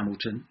Thomas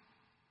Hamilton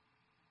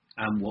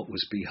and what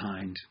was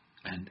behind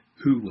and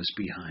who was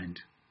behind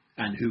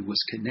and who was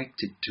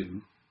connected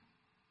to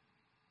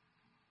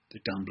the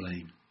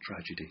Dunblane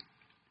tragedy.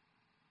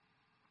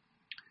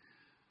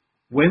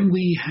 When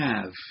we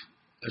have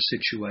a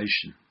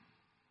situation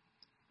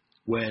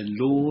where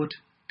Lord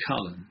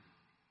Cullen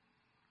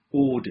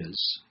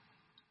orders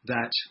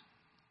that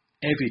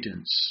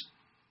evidence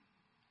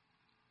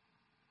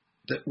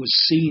that was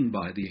seen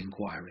by the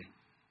inquiry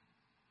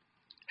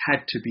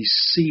had to be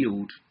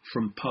sealed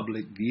from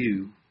public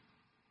view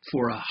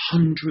for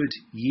 100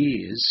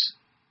 years,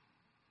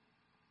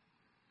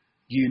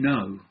 you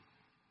know,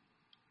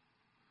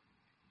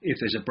 if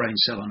there's a brain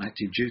cell on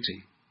active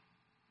duty,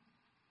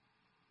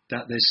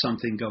 that there's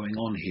something going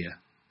on here,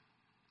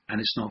 and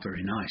it's not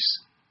very nice.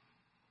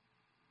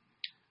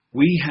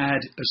 We had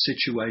a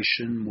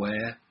situation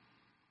where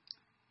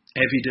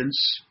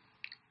evidence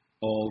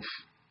of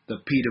the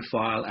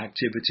paedophile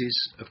activities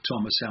of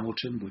Thomas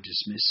Hamilton were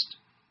dismissed,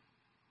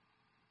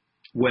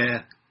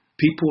 where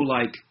people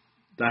like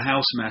the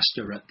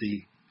housemaster at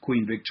the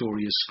Queen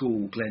Victoria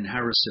School, Glenn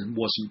Harrison,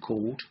 wasn't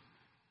called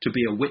to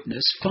be a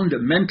witness.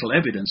 Fundamental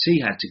evidence he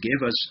had to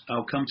give, as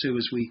I'll come to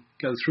as we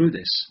go through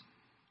this.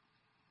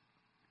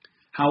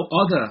 How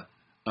other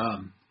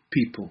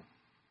people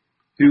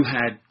who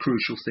had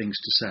crucial things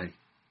to say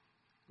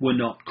were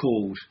not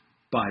called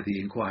by the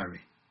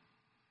inquiry.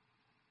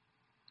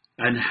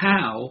 And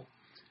how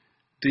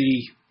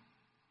the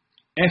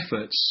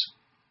efforts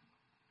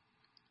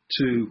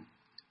to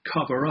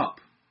cover up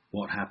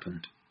what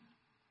happened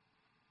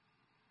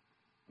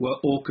were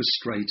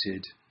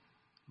orchestrated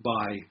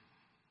by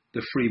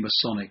the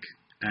Freemasonic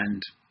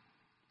and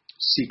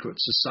secret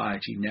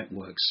society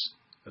networks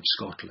of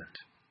Scotland,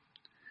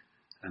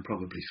 and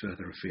probably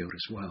further afield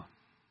as well.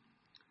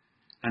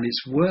 And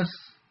it's worth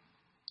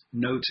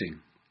noting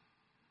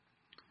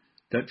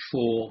that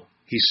for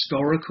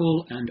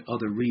historical and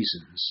other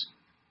reasons,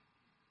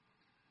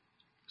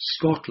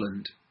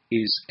 Scotland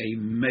is a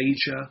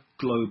major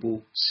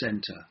global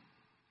centre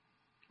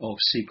of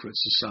secret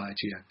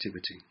society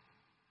activity.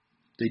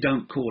 They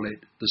don't call it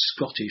the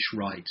Scottish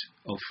Rite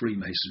of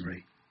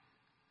Freemasonry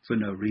for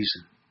no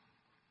reason.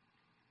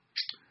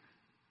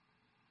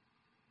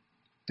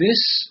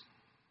 This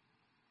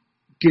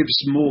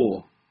gives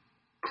more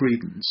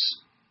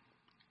credence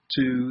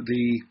to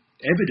the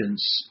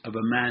evidence of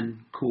a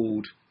man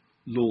called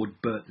Lord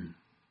Burton,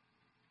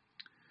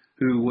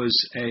 who was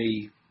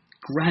a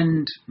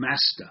Grand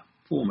Master,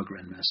 former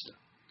Grand Master,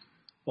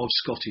 of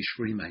Scottish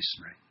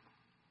Freemasonry.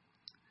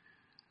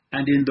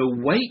 And in the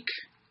wake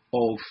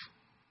of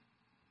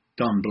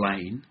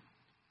Dunblane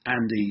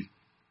and the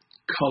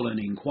Cullen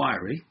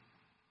Inquiry,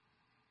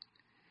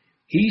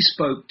 he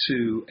spoke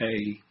to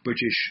a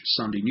British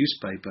Sunday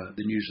newspaper,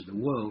 the News of the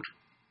World,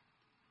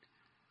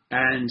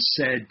 and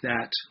said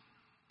that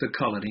the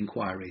Cullen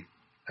Inquiry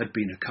had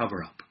been a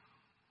cover-up.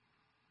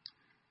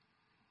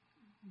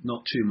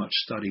 Not too much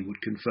study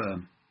would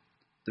confirm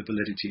the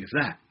validity of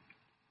that.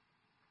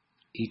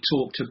 He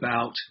talked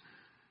about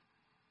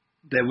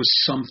there was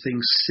something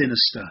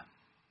sinister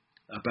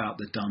about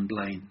the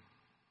Dunblane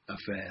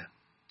affair,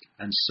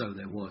 and so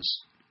there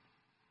was.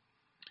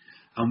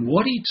 And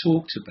what he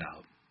talked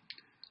about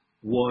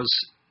was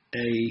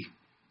a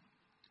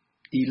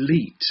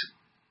elite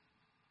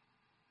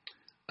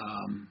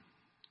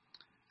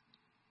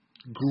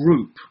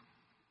group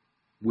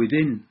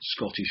within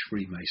Scottish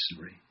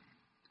Freemasonry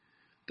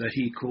that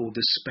he called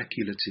the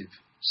Speculative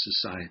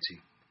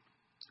Society.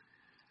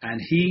 And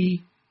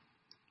he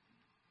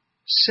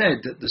said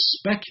that the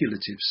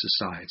Speculative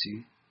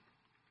Society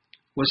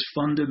was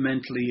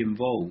fundamentally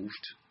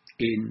involved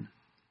in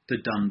the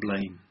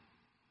Dunblane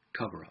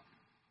cover-up.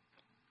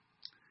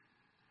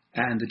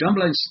 And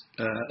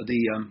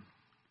the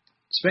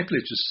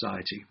Speculative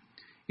Society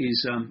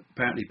is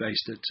apparently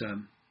based at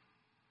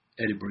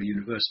Edinburgh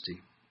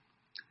University,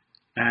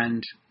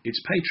 and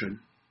its patron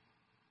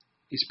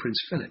is Prince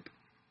Philip,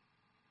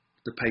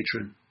 the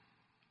patron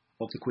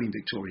of the Queen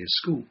Victoria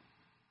School.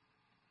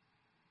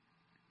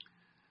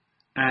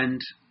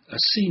 And a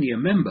senior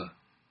member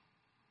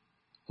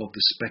of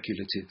the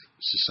Speculative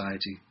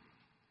Society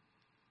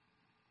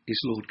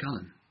is Lord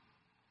Cullen,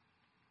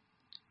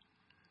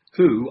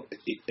 who,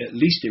 at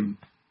least in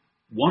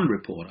one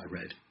report I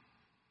read,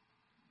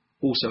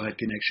 also had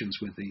connections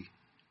with the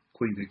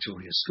Queen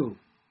Victoria School.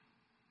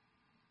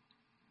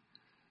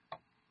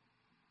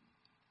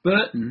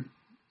 Burton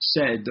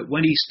said that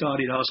when he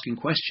started asking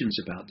questions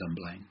about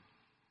Dunblane,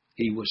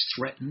 he was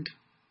threatened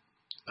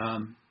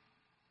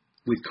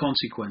with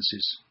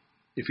consequences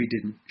if he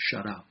didn't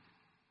shut up.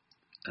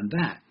 And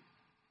that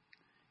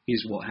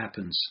is what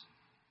happens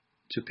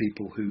to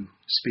people who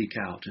speak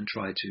out and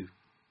try to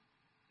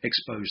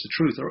expose the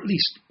truth, or at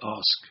least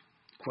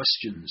ask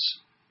questions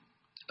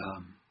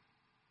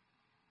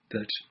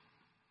that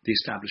the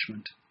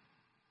establishment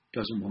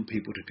doesn't want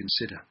people to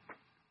consider.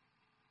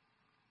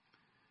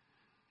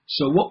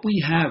 So what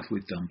we have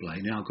with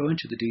Dunblane, and I'll go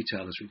into the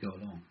detail as we go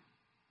along,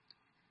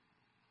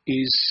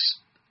 is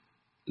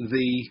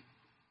the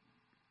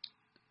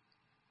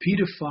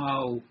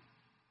paedophile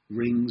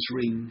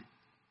ring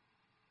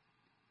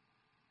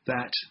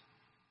that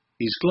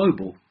is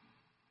global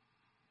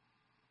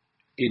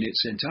in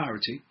its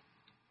entirety.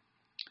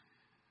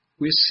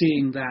 We're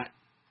seeing that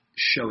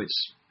show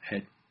its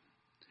head.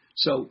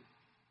 So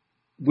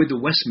with the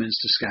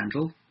Westminster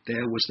scandal,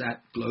 there was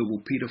that global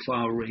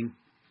paedophile ring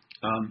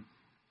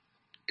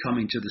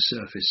coming to the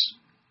surface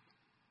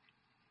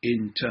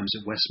in terms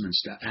of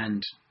Westminster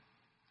and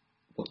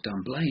what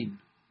Dunblane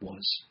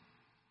was.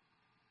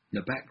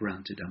 The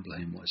background to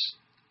Dunblane was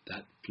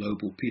that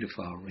global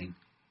paedophile ring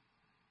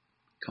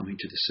coming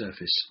to the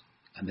surface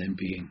and then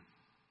being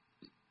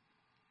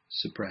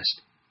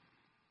suppressed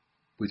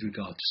with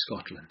regard to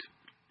Scotland.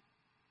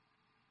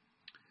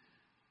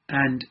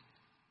 And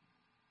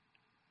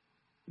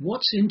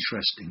what's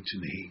interesting to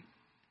me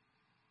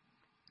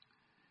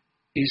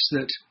is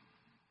that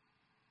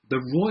the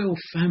royal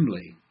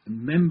family, the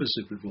members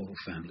of the royal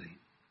family,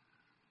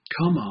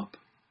 come up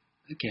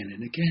again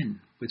and again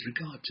with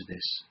regard to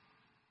this.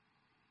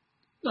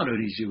 Not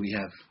only do we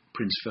have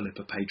Prince Philip,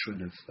 a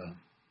patron of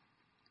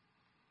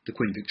the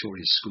Queen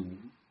Victoria's School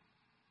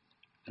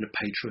and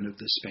a patron of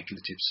the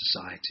Speculative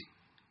Society,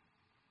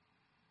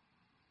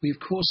 we of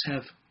course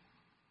have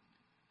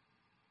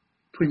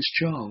Prince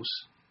Charles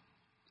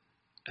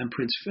and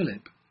Prince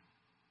Philip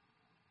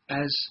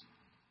as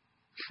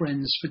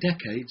friends for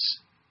decades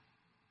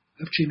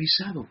of Jimmy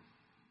Savile.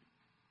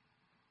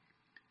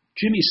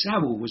 Jimmy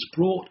Savile was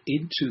brought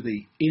into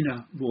the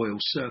inner royal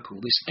circle,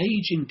 this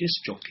ageing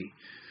disc jockey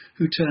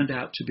who turned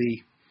out to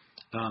be,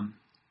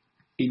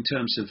 in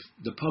terms of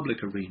the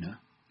public arena,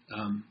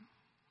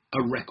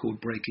 a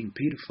record-breaking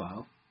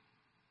paedophile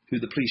who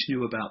the police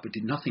knew about but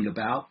did nothing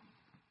about.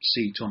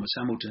 See Thomas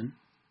Hamilton.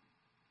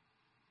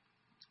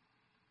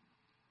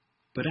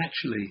 But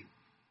actually,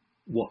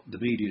 what the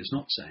media is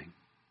not saying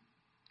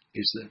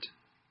is that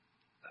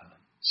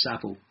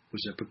Savile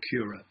was a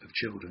procurer of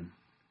children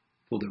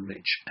for the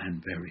rich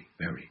and very,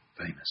 very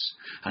famous.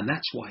 And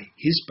that's why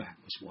his back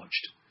was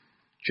watched,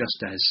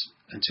 just as,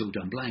 until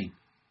Dunblane,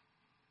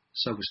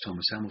 so was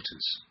Thomas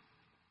Hamilton's.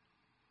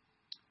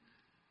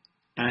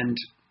 And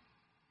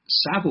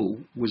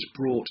Savile was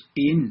brought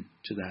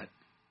into that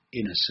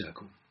inner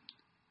circle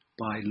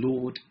by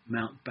Lord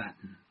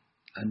Mountbatten,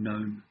 a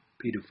known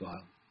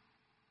paedophile,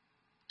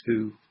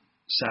 who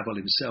Savile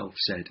himself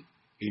said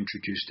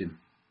introduced him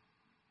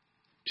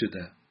to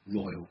the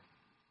royal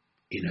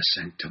inner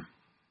sanctum.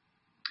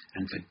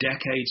 And for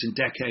decades and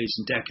decades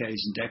and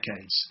decades and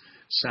decades,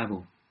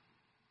 Savile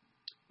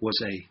was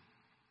a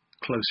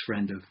close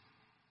friend of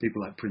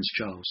people like Prince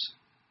Charles.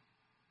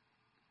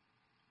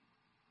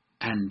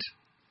 And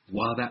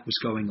while that was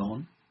going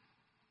on,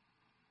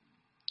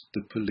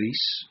 the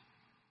police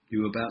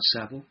knew about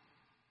Savile.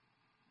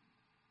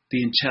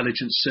 The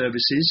intelligence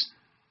services,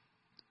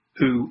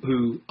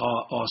 who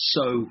are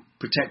so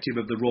protective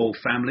of the royal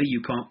family,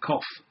 you can't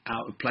cough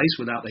out of place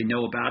without they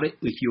know about it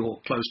if you're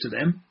close to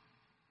them.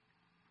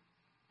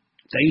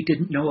 They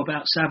didn't know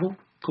about Savile?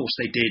 Of course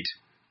they did.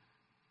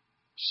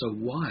 So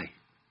why?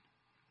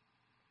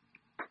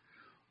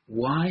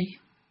 Why,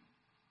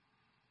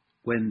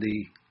 when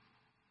the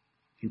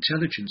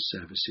intelligence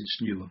services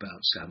knew about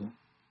Savile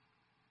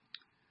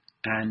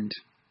and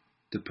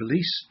the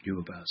police knew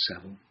about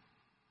Savile,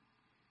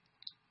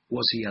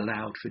 was he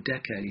allowed for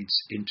decades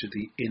into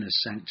the inner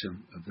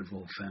sanctum of the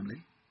royal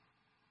family?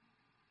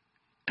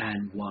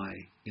 And why,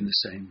 in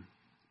the same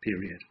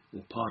period,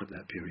 or part of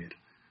that period,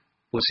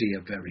 was he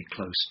a very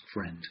close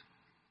friend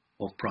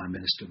of Prime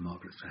Minister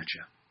Margaret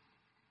Thatcher?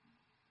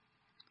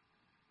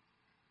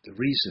 The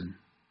reason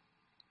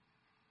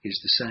is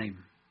the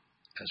same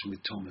as with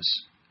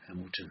Thomas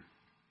Hamilton.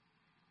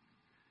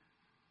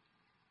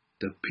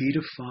 The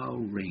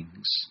paedophile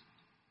rings,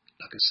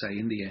 like I say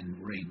in the end,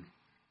 ring,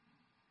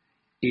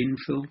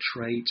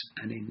 infiltrate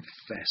and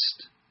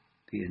infest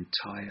the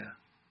entire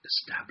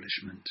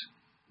establishment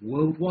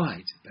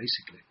worldwide,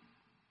 basically.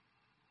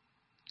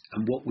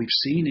 And what we've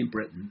seen in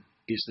Britain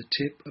is the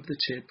tip of the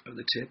tip of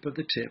the tip of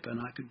the tip, and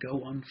I could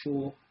go on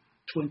for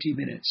 20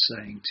 minutes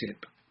saying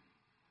tip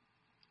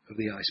of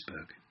the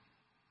iceberg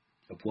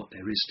of what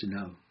there is to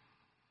know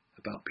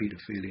about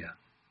paedophilia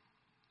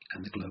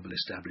and the global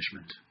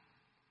establishment.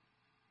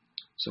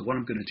 So what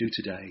I'm going to do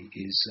today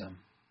is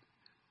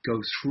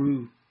go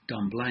through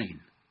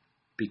Dunblane,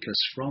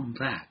 because from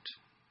that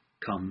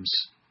comes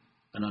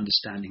an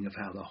understanding of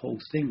how the whole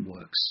thing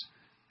works,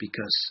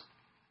 because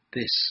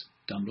this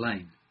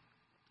Dunblane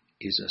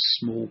is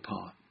a small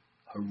part,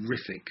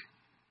 horrific,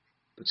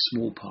 but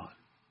small part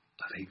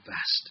of a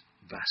vast,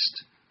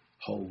 vast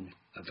whole,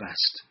 a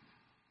vast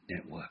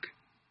network.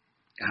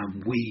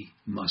 And we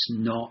must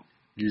not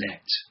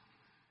let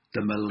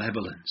the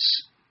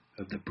malevolence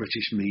of the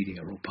British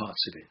media or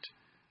parts of it,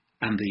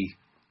 and the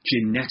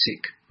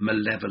genetic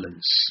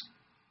malevolence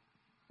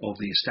of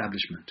the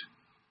establishment,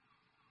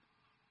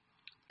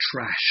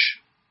 trash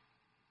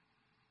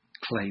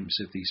claims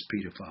of these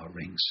paedophile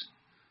rings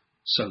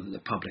so that the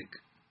public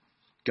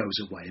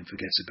goes away and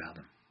forgets about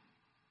them.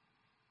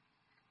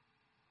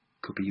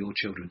 Could be your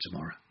children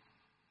tomorrow.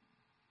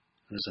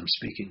 And as I'm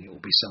speaking, it will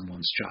be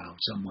someone's child,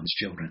 someone's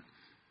children.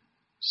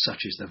 Such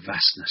is the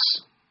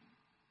vastness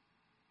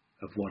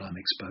of what I'm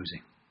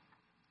exposing.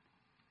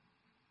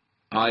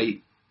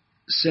 I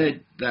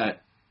said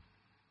that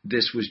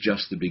this was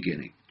just the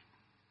beginning,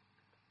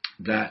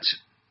 that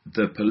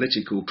the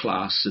political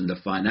class and the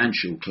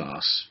financial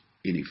class,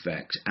 in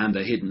effect, and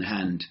the hidden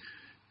hand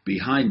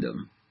behind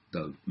them,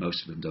 though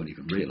most of them don't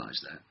even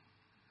realise that,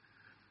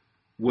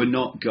 were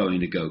not going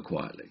to go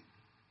quietly.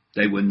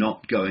 They were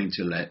not going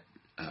to let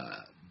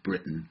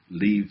Britain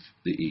leave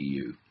the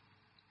EU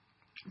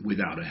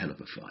without a hell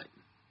of a fight.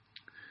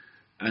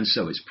 And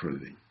so it's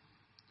proving.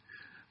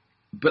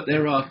 But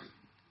there are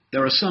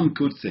some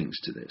good things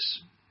to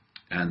this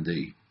and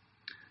the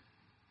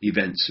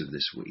events of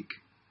this week.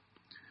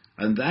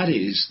 And that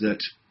is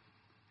that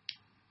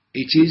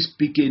it is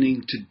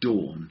beginning to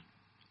dawn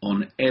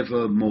on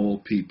ever more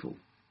people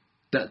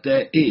that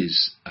there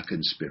is a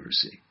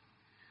conspiracy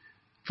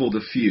for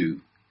the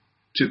few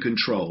to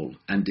control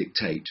and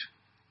dictate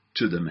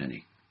to the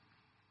many.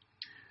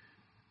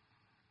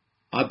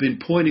 I've been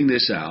pointing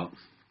this out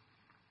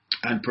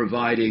and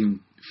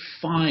providing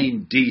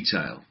fine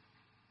detail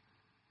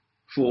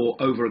for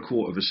over a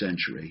quarter of a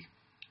century,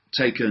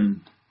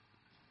 taken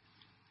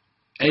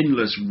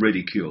endless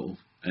ridicule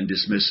and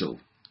dismissal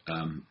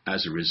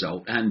as a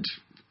result, and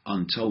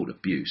untold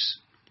abuse.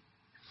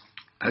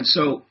 And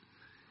so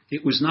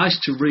it was nice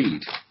to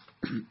read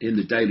in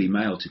the Daily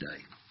Mail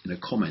today, in a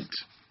comment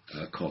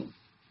column,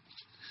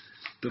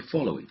 the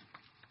following.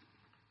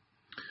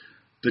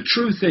 The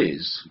truth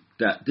is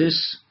that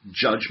this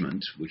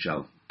judgment, which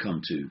I'll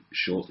come to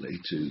shortly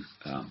to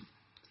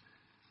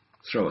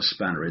throw a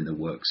spanner in the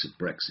works of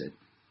Brexit,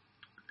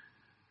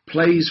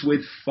 plays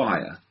with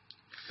fire,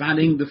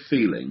 fanning the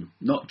feeling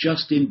not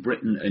just in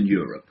Britain and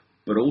Europe,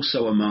 but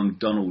also among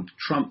Donald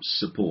Trump's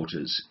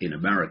supporters in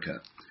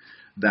America,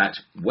 that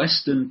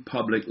Western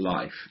public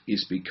life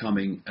is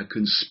becoming a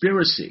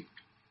conspiracy.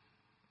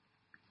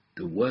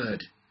 The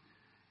word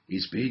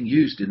is being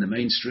used in the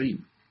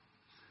mainstream.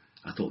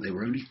 I thought they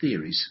were only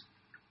theories.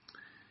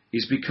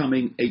 Is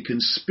becoming a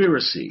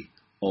conspiracy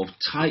of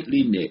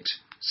tightly knit,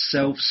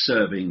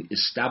 self-serving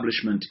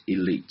establishment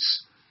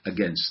elites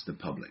against the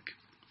public.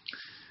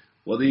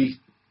 Well, the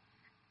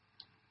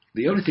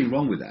only thing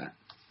wrong with that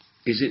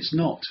is it's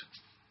not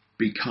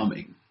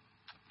becoming.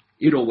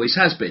 It always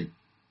has been.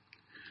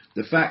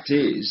 The fact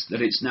is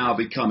that it's now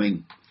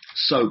becoming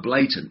so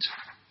blatant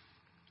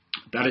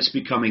that it's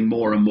becoming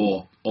more and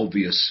more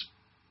obvious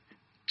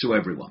to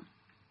everyone.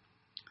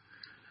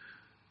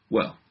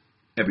 Well,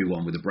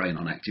 everyone with a brain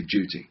on active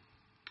duty.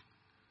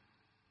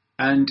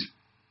 And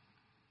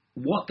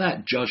what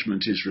that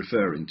judgment is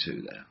referring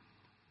to there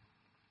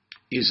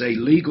is a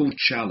legal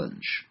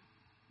challenge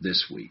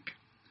this week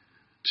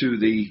to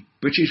the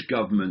British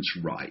government's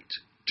right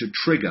to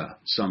trigger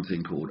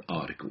something called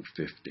Article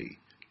 50,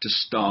 to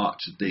start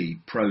the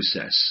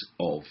process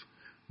of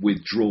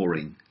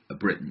withdrawing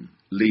Britain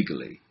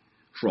legally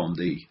from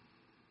the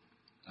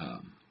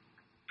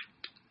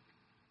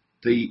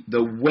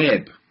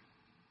web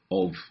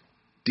of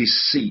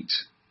deceit,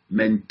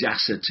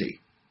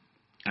 mendacity,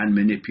 and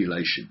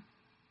manipulation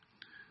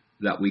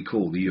that we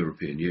call the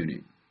European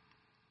Union.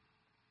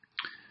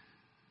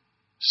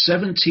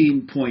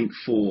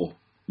 17.4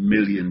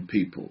 million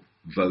people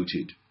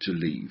voted to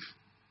leave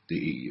the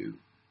EU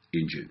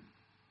in June.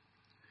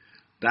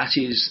 That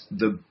is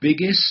the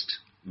biggest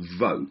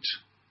vote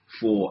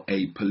for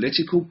a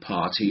political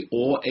party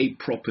or a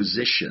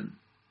proposition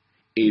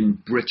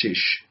in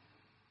British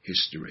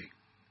history.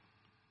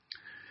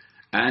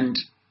 And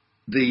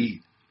the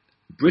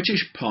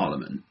British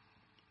Parliament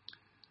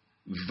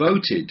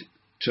voted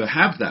to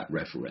have that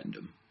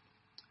referendum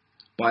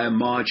by a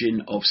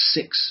margin of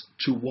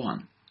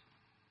 6-1.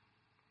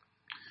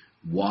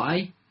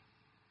 Why?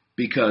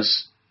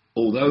 Because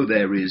although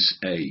there is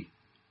a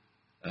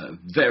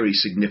very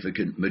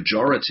significant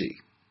majority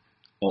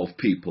of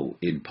people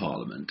in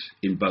Parliament,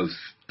 in both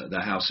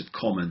the House of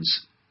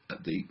Commons,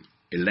 the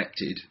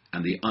elected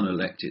and the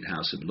unelected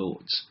House of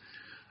Lords,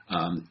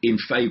 in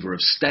favour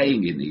of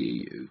staying in the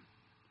EU,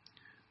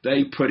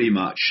 they pretty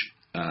much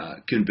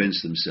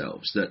convinced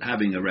themselves that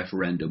having a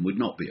referendum would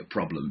not be a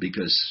problem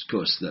because, of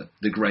course,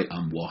 the great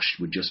unwashed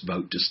would just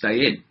vote to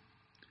stay in.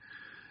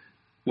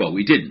 Well,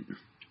 we didn't.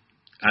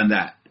 And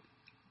that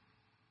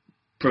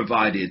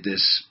provided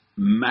this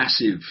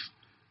massive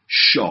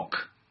shock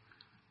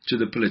to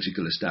the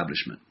political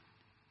establishment.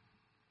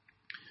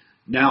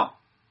 Now,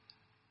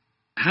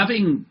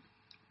 having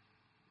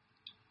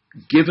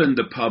given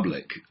the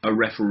public a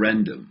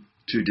referendum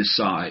to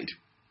decide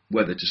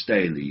whether to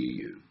stay in the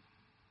EU,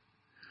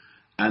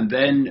 and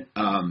then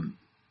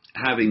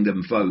having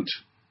them vote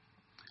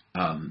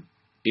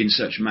in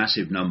such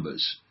massive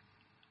numbers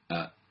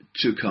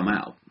to come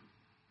out,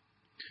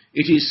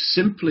 it is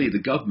simply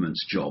the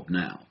government's job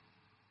now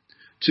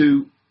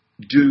to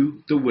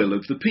do the will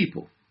of the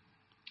people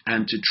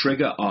and to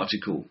trigger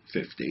Article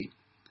 50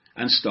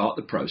 and start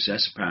the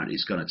process. Apparently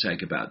it's going to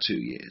take about 2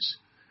 years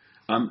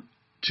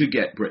to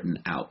get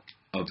Britain out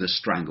of the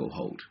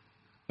stranglehold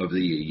of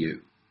the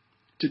EU,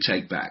 to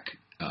take back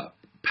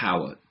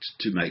power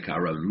to make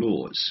our own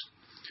laws,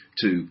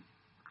 to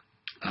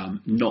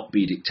not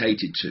be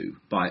dictated to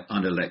by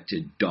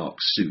unelected dark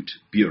suit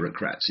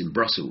bureaucrats in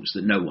Brussels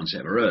that no one's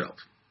ever heard of.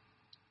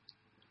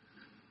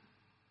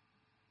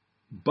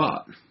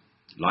 But,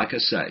 like I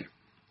say,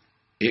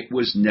 it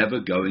was never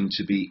going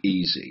to be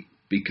easy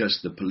because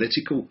the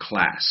political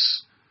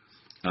class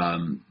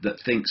that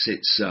thinks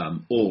it's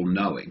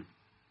all-knowing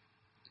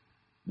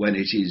when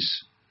it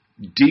is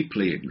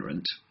deeply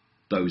ignorant,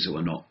 those who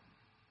are not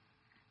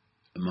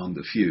among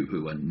the few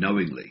who are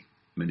knowingly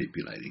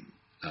manipulating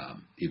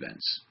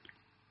events.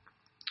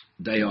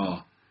 They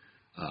are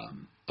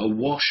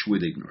awash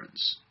with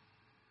ignorance,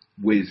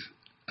 with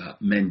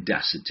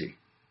mendacity,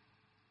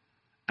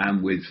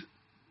 and with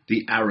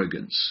the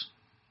arrogance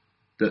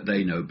that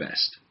they know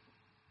best,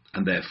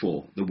 and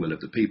therefore the will of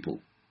the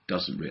people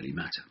doesn't really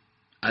matter.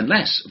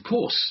 Unless, of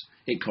course,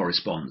 it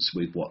corresponds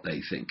with what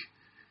they think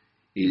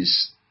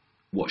is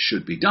what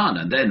should be done,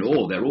 and then,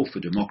 they're all for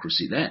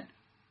democracy then.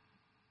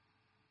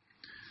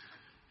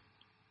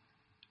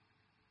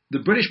 The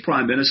British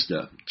Prime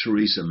Minister,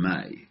 Theresa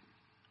May,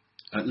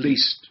 at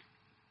least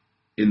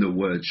in the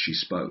words she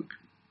spoke,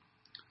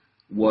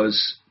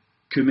 was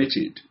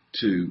committed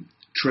to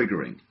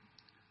triggering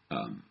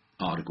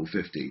Article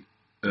 50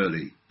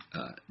 early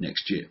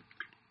next year.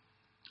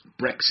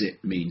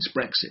 Brexit means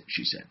Brexit,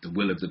 she said. The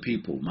will of the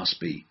people must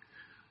be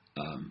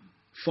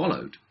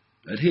followed,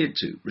 adhered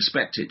to,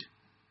 respected.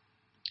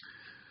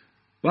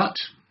 But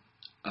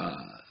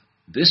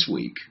this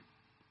week,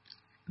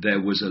 there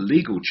was a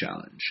legal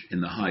challenge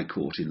in the High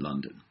Court in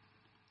London,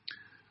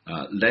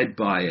 led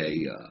by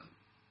a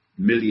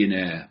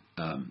millionaire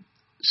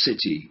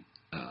City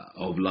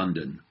of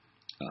London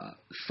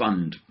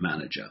fund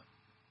manager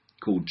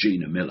called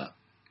Gina Miller,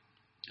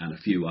 and a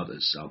few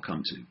others I'll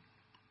come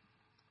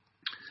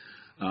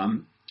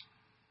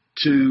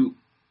to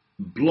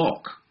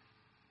block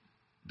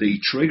the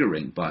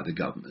triggering by the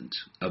government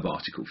of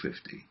Article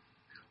 50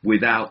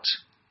 without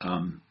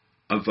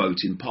a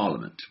vote in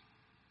Parliament.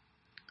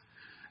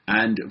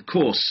 And of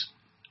course,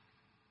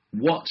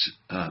 what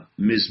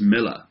Ms.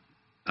 Miller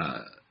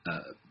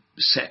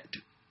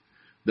said,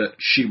 that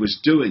she was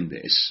doing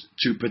this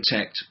to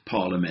protect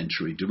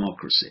parliamentary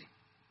democracy.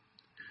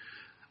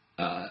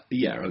 That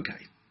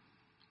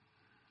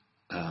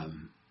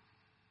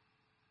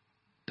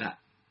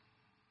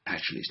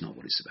actually is not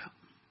what it's about.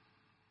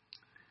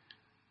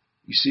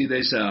 You see,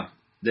 there's a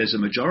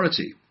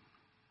majority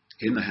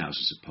in the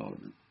Houses of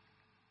Parliament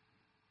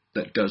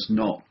that does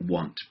not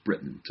want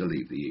Britain to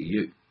leave the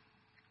EU.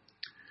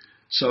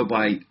 So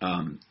by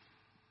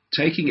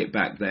taking it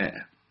back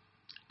there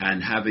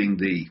and having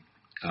the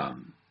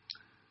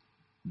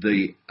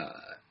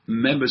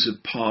members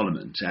of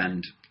Parliament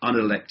and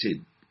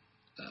unelected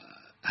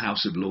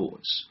House of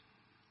Lords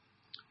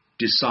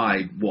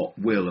decide what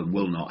will and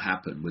will not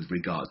happen with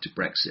regard to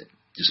Brexit,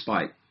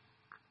 despite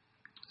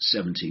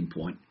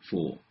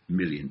 17.4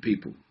 million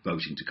people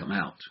voting to come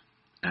out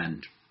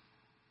and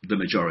the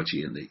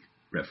majority in the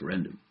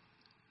referendum.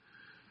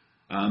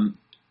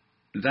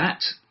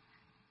 That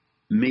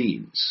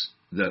means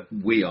that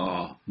we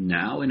are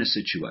now in a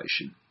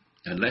situation,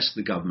 unless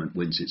the government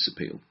wins its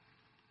appeal,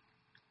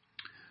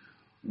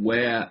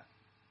 where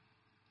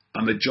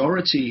a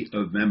majority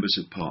of members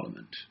of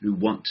Parliament who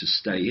want to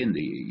stay in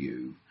the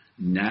EU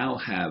now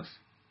have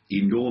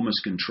enormous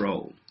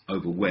control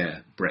over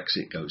where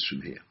Brexit goes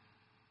from here.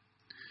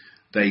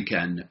 They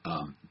can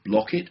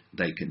block it,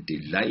 they can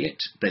delay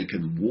it, they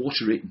can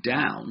water it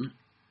down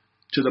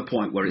to the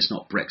point where it's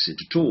not Brexit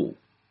at all,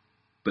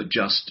 but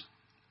just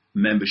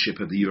membership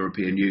of the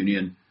European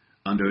Union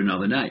under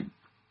another name.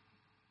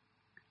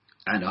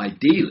 And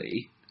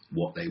ideally,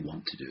 what they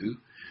want to do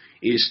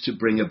is to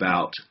bring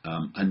about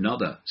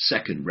another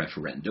second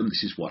referendum.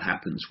 This is what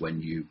happens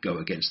when you go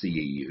against the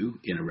EU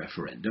in a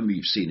referendum.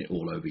 You've seen it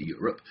all over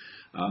Europe.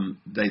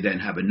 They then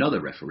have another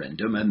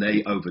referendum and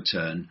they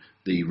overturn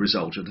the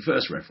result of the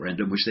first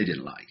referendum, which they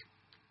didn't like.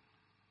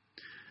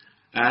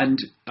 And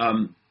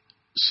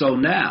so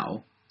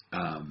now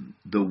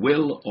the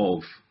will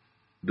of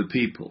the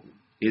people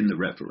in the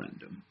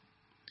referendum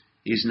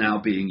is now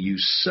being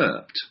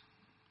usurped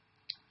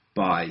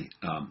by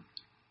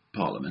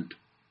Parliament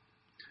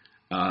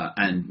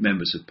and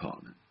members of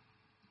Parliament.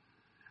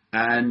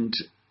 And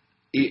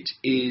it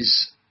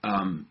is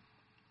a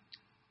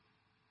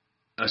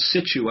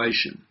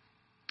situation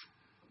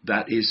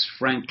that is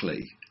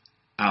frankly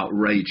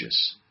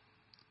outrageous,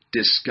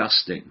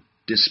 disgusting,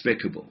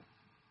 despicable,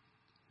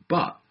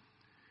 but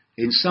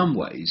in some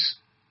ways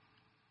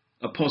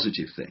a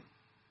positive thing,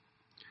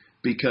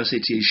 because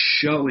it is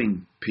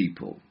showing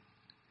people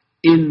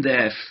in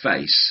their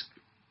face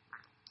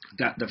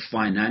that the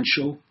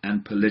financial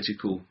and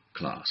political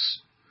class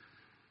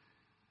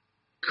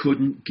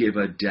couldn't give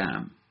a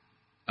damn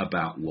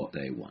about what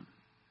they want.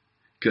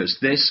 Because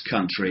this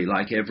country,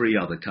 like every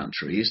other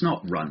country, is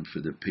not run for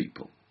the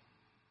people.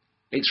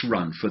 It's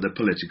run for the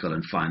political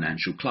and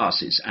financial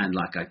classes, and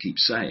like I keep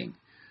saying,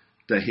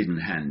 the hidden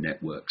hand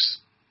networks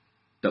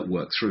that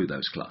work through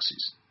those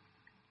classes.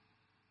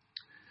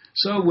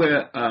 So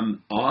we're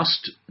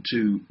asked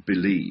to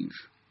believe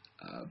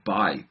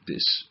by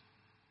this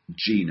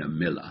Gina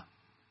Miller,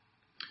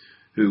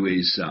 who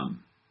is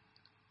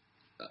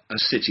a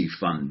city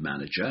fund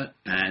manager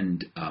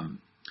and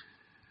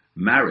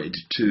married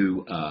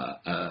to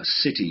a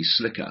city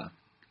slicker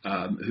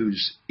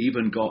who's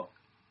even got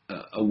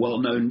a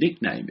well-known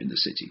nickname in the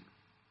city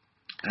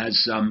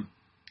as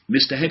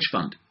Mr. Hedge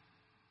Fund.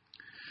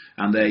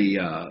 and they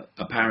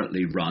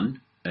apparently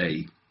run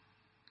an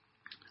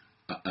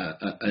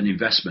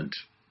investment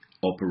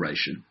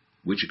operation,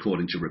 which,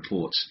 according to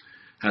reports,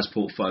 has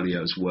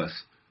portfolios worth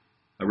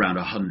around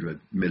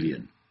 £100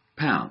 million.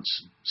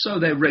 So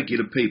they're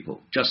regular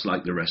people, just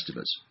like the rest of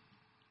us.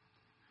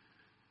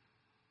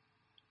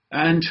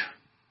 And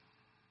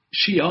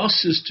she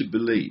asks us to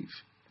believe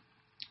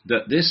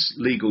that this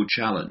legal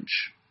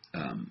challenge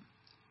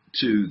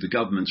to the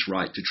government's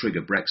right to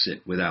trigger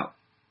Brexit without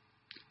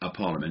a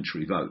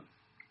parliamentary vote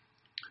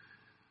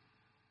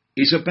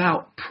is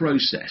about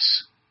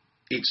process.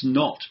 It's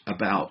not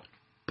about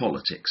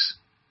politics.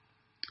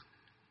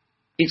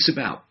 It's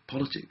about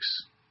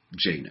politics,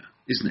 Gina,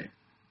 isn't it?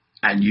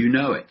 And you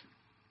know it.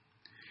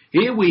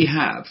 Here we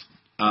have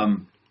a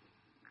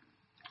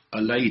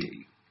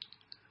lady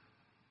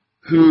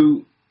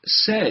who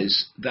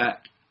says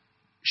that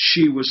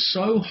she was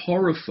so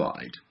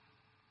horrified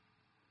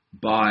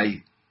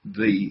by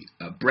the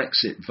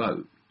Brexit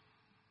vote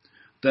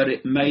that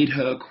it made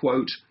her,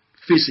 quote,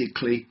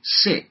 physically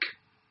sick.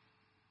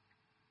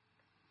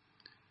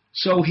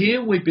 So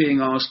here we're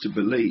being asked to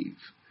believe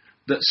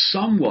that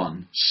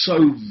someone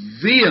so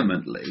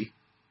vehemently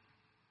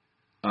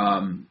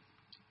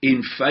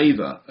in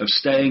favour of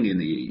staying in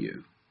the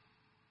EU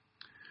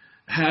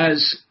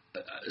has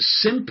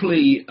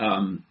simply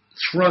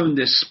thrown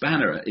this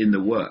spanner in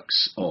the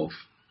works of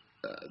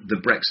the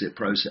Brexit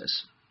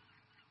process,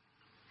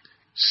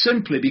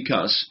 simply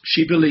because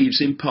she believes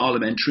in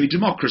parliamentary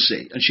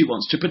democracy and she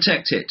wants to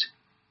protect it.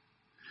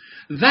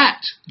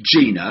 That,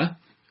 Gina,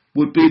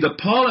 would be the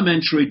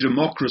parliamentary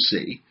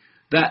democracy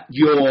that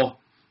your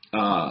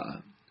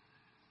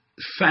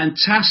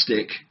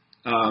fantastic,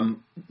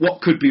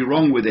 what could be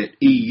wrong with it,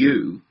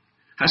 EU,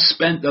 has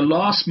spent the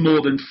last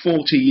more than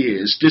 40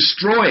 years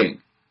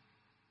destroying,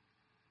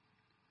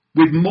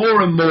 with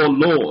more and more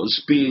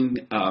laws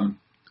being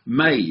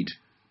made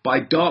by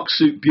dark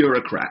suit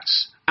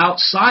bureaucrats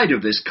outside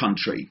of this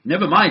country,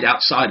 never mind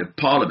outside of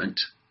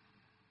Parliament.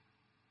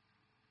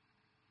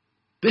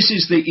 This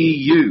is the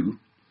EU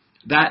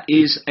that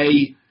is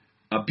a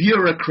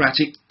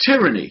bureaucratic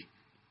tyranny,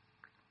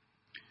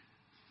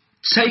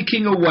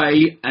 taking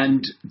away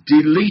and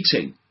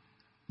deleting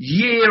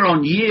year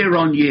on year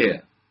on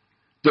year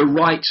the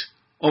right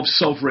of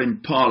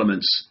sovereign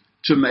parliaments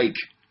to make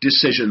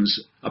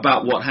decisions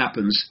about what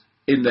happens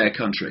in their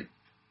country.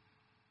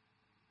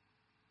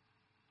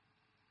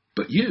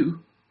 But you,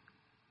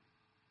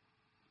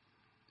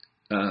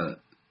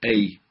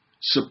 a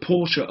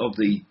supporter of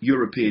the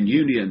European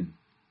Union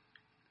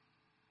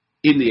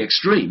in the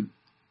extreme,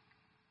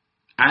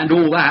 and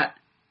all that,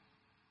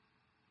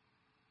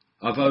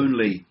 I've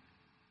only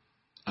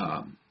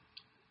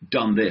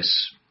done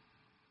this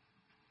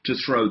to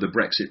throw the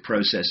Brexit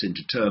process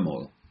into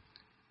turmoil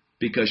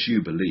because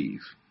you believe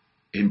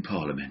in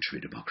parliamentary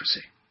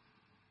democracy.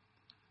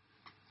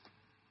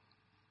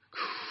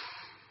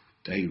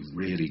 They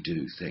really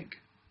do think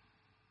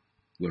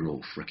we're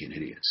all frickin'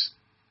 idiots.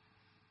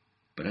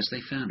 But as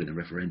they found in the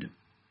referendum,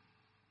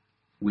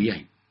 we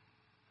ain't.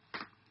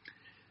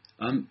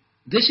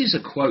 This is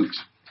a quote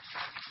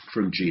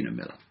from Gina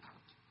Miller,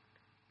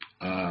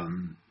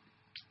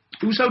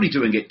 who's only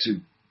doing it to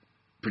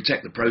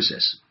protect the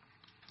process.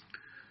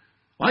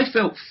 I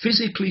felt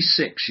physically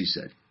sick, she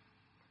said,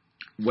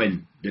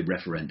 when the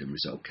referendum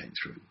result came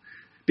through,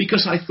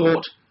 because I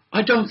thought,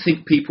 I don't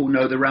think people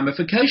know the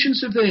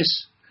ramifications of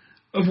this,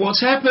 of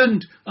what's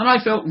happened, and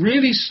I felt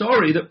really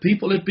sorry that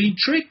people had been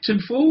tricked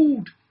and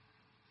fooled.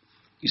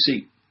 You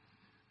see,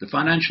 the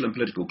financial and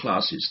political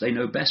classes, they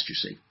know best, you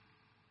see.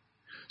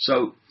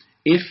 So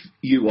if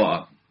you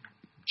are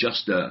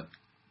just an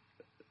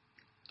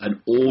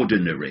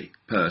ordinary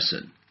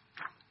person,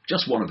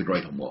 just one of the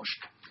great unwashed,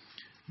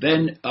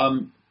 then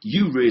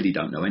you really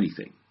don't know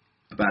anything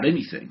about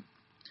anything.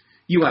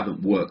 You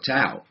haven't worked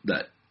out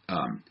that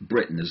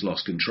Britain has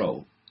lost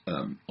control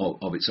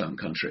of its own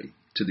country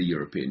to the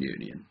European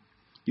Union.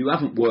 You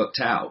haven't worked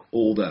out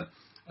all the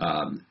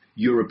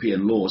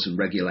European laws and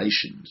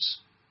regulations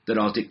that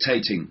are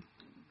dictating,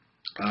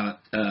 like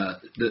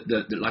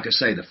I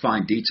say, the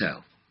fine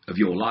detail of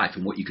your life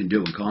and what you can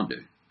do and can't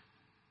do.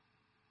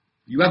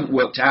 You haven't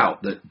worked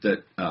out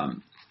that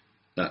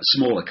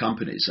smaller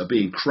companies are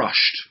being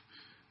crushed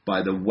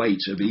by the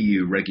weight of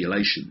EU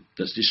regulation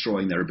that's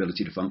destroying their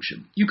ability to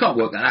function. You can't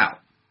work that out.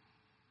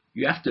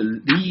 You have to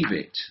leave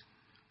it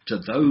to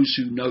those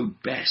who know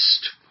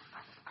best,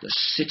 the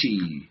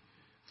city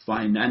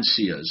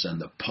financiers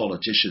and the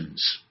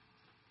politicians.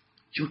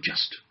 You're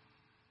just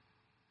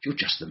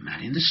the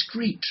man in the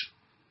street,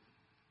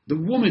 the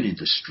woman in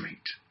the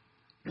street.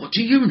 What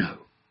do you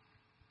know?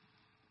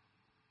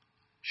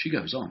 She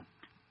goes on.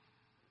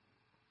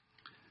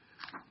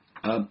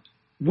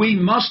 We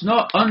must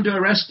not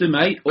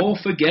underestimate or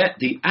forget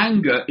the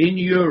anger in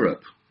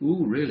Europe.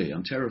 Ooh, really,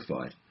 I'm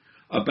terrified.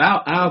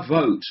 About our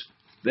vote.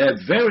 They're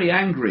very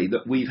angry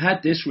that we've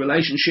had this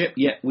relationship,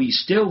 yet we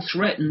still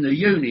threaten the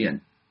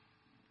Union.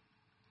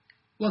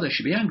 Well, they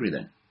should be angry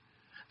then.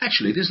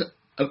 Actually, there's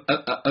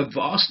a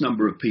vast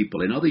number of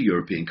people in other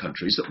European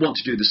countries that want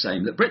to do the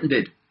same that Britain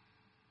did.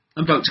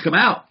 and vote to come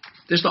out.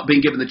 They're not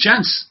being given the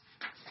chance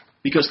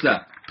because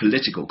the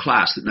political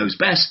class that knows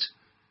best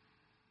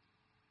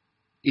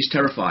is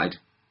terrified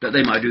that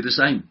they might do the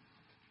same.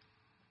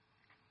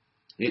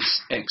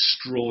 It's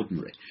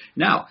extraordinary.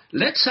 Now,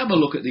 let's have a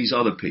look at these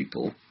other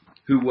people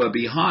who were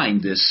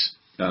behind this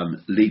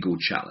legal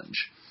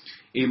challenge,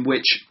 in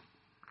which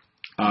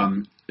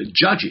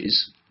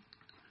judges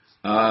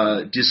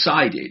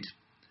decided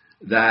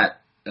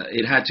that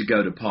it had to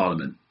go to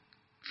Parliament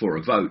for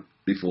a vote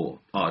before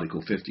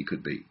Article 50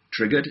 could be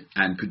triggered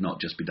and could not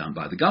just be done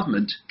by the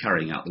government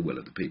carrying out the will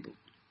of the people.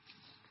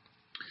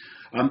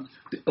 The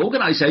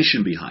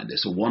organisation behind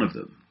this, or one of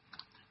them,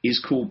 is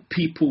called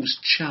People's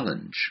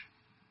Challenge.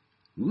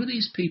 Who are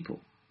these people?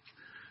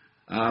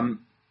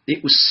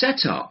 It was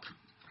set up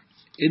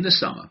in the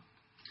summer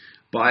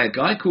by a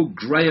guy called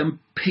Graham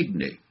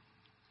Pigney,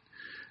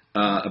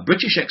 a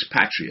British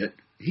expatriate.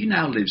 He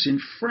now lives in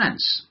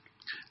France.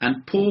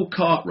 And Paul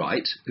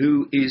Cartwright,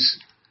 who is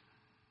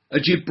a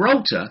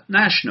Gibraltar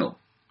national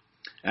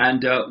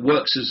and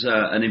works as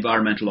an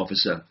environmental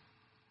officer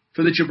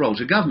for the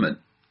Gibraltar government.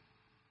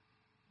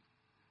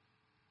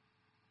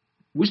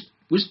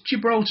 Was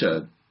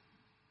Gibraltar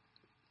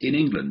in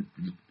England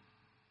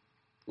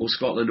or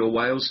Scotland or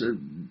Wales,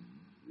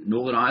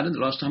 Northern Ireland, the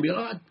last time you...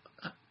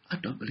 I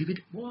don't believe it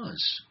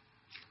was.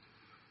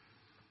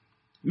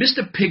 Mr.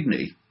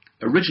 Pigney,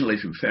 originally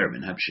from Fareham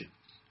in Hampshire,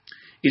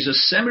 is a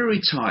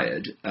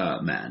semi-retired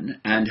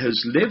man and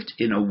has lived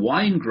in a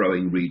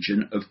wine-growing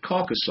region of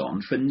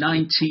Carcassonne for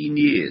 19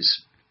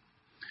 years.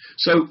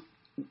 So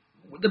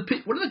one of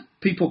the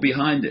people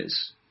behind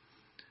this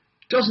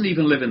doesn't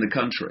even live in the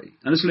country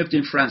and has lived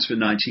in France for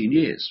 19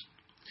 years.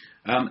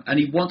 And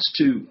he wants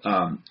to,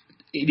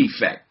 in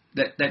effect,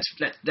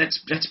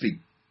 let's be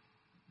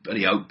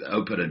very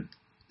open and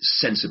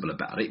sensible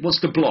about it. He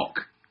wants to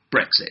block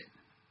Brexit.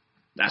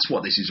 That's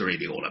what this is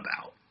really all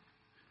about.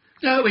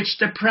 No, it's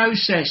the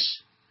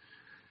process.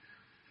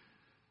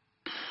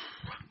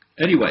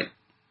 Anyway,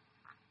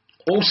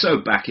 also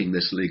backing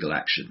this legal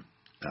action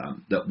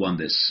that won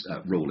this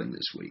ruling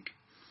this week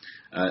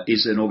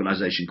is an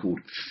organisation called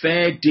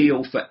Fair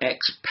Deal for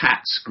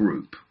Expats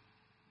Group.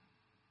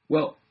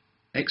 Well,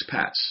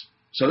 expats.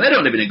 So they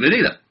don't live in England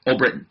either, or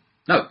Britain.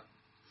 No.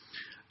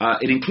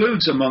 It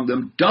includes among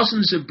them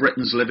dozens of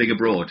Britons living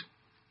abroad.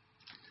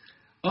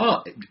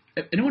 Oh,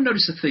 anyone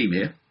notice the theme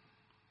here?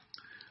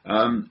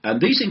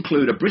 And these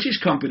include a British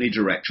company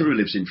director who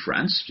lives in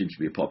France, seems to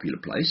be a popular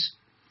place,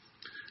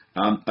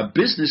 a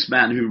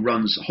businessman who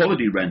runs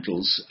holiday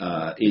rentals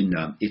in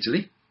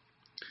Italy,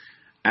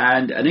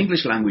 and an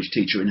English language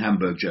teacher in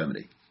Hamburg,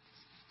 Germany.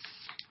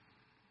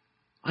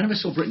 I never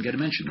saw Britain get a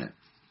mention there.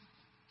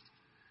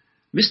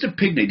 Mr.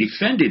 Pigney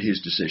defended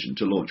his decision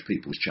to launch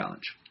People's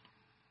Challenge.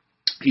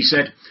 He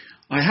said,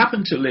 I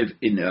happen to live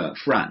in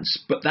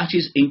France, but that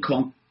is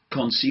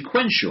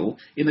inconsequential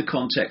in the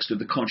context of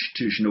the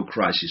constitutional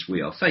crisis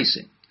we are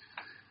facing.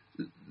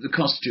 The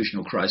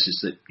constitutional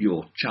crisis that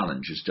your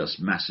challenge has just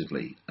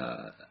massively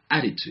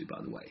added to,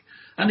 by the way.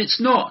 And it's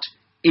not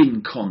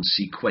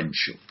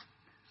inconsequential.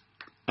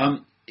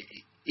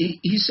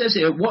 He says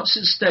here, what's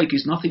at stake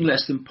is nothing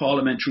less than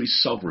parliamentary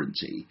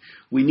sovereignty.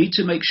 We need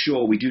to make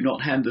sure we do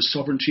not hand the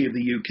sovereignty of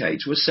the UK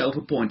to a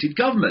self-appointed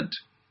government.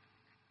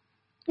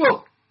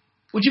 Well,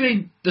 what do you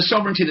mean the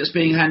sovereignty that's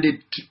being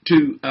handed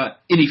to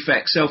in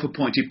effect,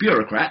 self-appointed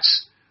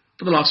bureaucrats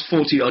for the last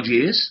 40-odd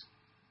years?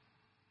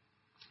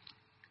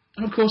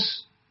 And of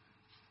course,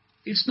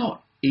 it's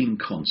not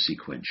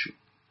inconsequential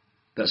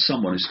that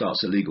someone who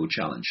starts a legal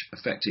challenge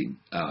affecting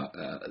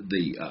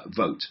the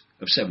vote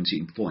of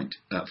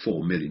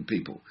 17.4 million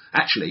people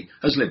actually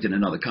has lived in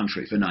another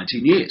country for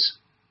 19 years.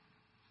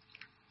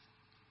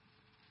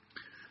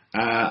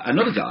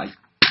 Another guy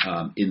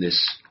in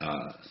this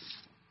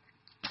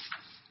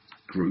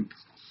group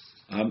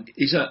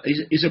is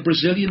a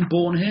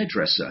Brazilian-born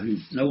hairdresser who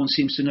no one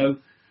seems to know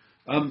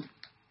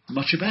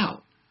much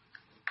about.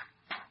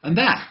 And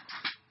that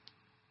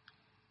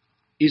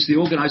is the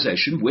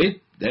organisation with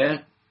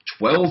their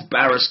 12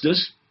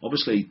 barristers,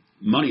 obviously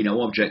money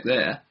no object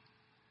there,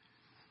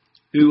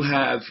 who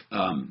have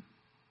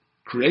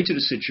created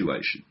a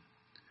situation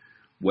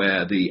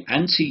where the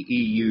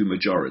anti-EU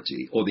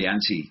majority, or the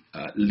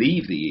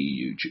anti-leave the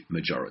EU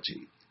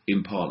majority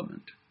in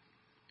Parliament,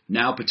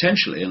 now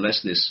potentially,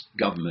 unless this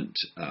government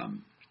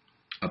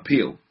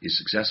appeal is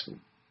successful,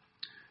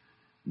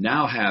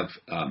 now have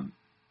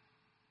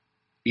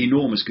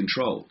enormous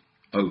control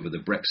over the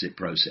Brexit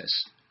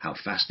process, how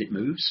fast it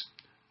moves,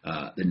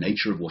 the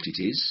nature of what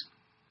it is,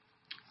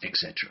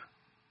 etc.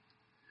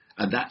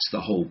 And that's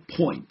the whole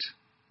point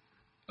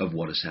of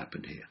what has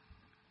happened here.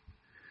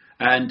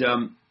 And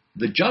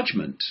the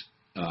judgment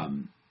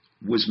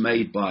was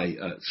made by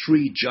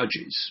 3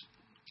 judges,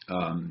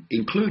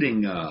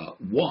 including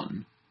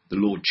one, the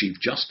Lord Chief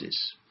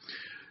Justice,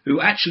 who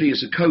actually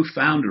is a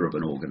co-founder of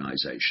an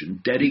organisation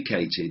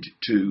dedicated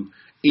to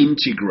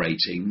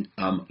integrating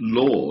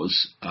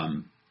laws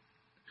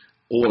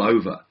all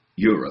over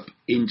Europe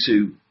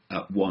into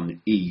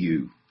one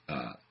EU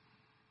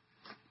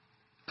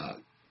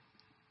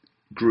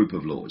group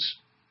of laws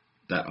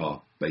that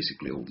are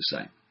basically all the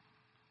same.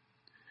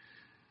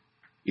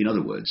 In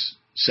other words,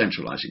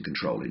 centralizing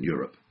control in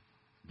Europe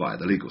via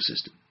the legal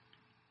system.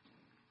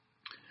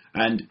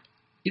 And,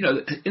 you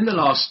know, in the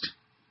last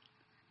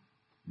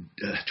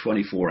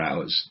 24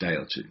 hours, day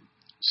or two,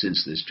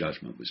 since this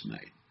judgment was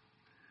made,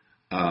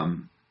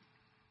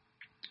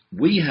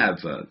 we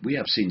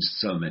have seen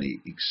so many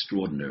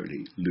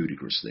extraordinarily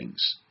ludicrous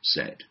things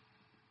said,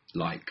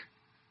 like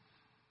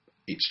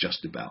it's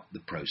just about the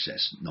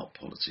process, not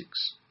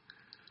politics.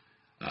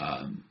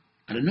 And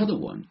another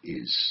one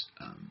is,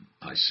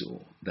 I saw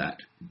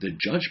that the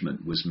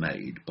judgment was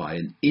made by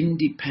an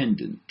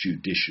independent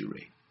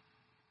judiciary,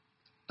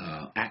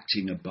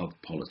 acting above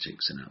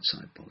politics and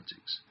outside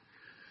politics.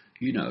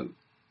 You know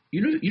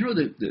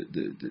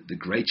the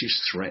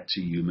greatest threat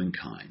to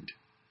humankind.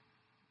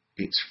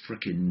 It's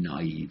frickin'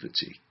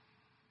 naivety.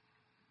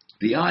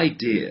 The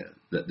idea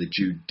that the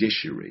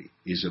judiciary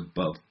is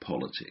above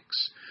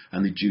politics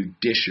and the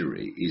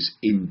judiciary is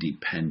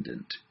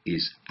independent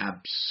is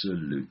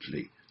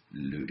absolutely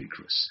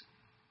ludicrous.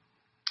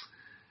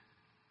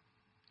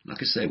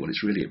 Like I say, what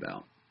it's really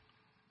about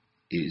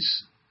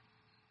is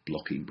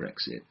blocking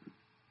Brexit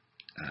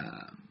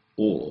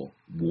or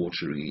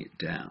watering it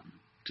down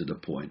to the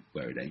point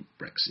where it ain't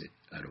Brexit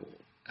at all.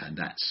 And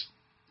that's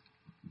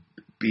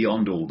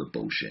beyond all the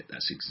bullshit.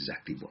 That's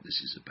exactly what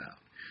this is about.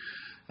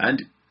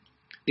 And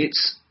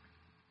it's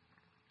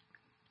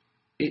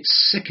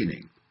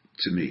sickening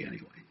to me,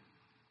 anyway,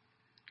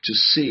 to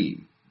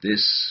see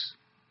this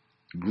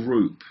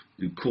group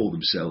who call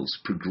themselves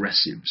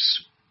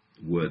progressives,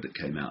 word that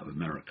came out of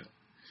America,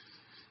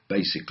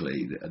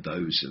 basically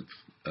those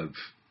of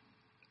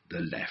the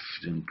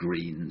left and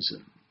Greens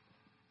and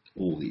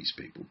all these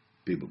people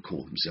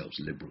call themselves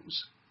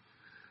liberals,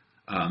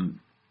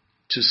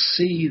 to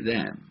see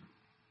them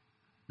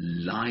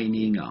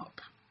lining up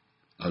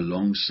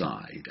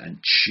alongside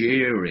and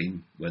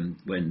cheering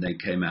when they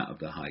came out of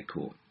the High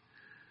Court,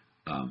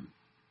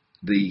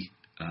 the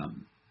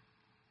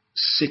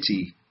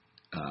city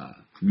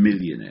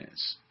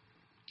millionaires,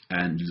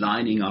 and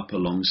lining up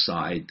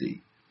alongside the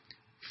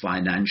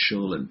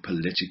financial and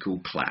political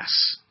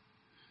class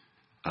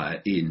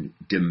in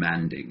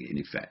demanding, in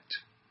effect,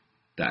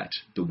 that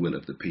the will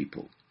of the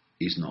people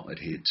is not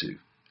adhered to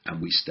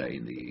and we stay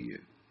in the EU.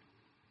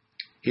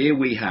 Here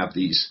we have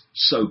these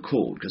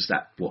so-called, because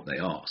that's what they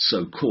are,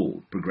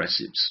 so-called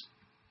progressives,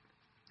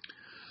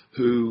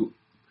 who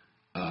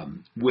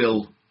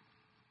will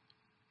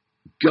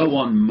go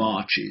on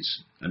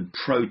marches and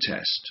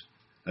protest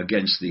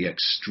against the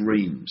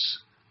extremes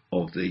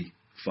of the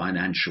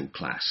financial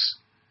class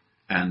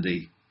and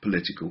the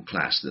political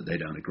class that they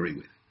don't agree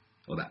with,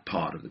 or that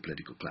part of the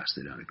political class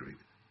they don't agree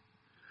with,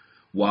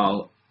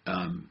 while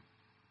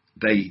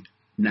they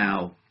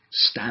now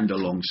stand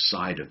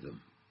alongside of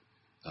them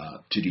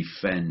to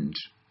defend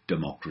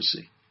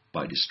democracy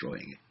by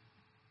destroying it.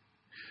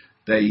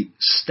 They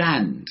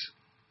stand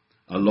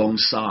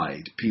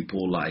alongside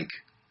people like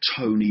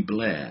Tony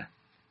Blair,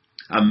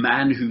 a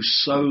man who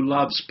so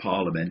loves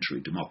parliamentary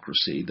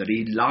democracy that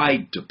he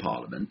lied to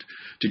Parliament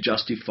to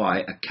justify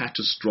a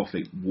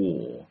catastrophic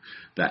war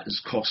that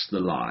has cost the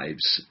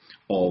lives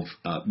of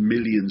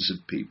millions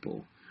of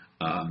people,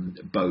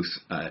 both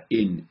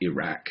in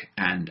Iraq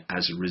and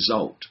as a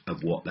result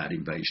of what that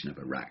invasion of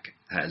Iraq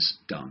has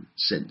done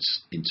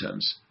since in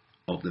terms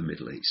of the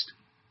Middle East.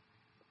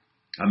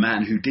 A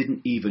man who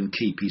didn't even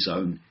keep his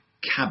own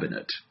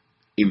cabinet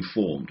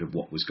informed of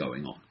what was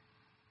going on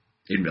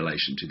in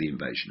relation to the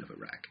invasion of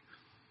Iraq.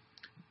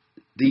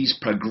 These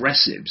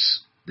progressives,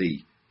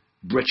 the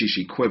British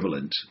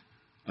equivalent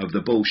of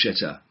the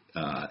bullshitter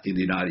in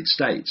the United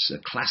States,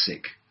 a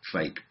classic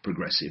fake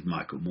progressive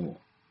Michael Moore,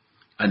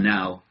 are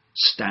now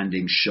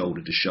standing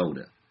shoulder to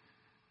shoulder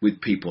with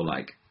people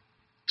like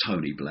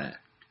Tony Blair.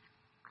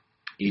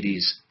 It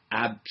is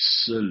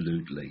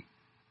absolutely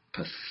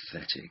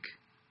pathetic.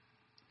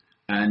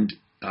 And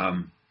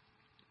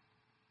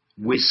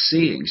we're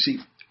seeing,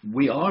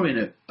 we are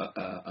in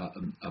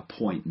a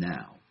point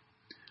now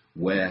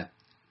where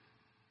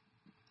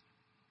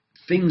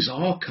things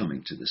are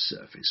coming to the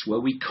surface, where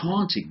we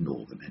can't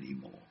ignore them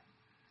anymore.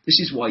 This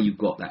is why you've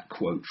got that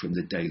quote from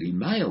the Daily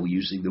Mail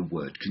using the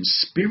word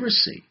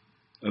conspiracy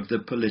of the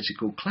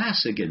political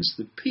class against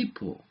the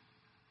people.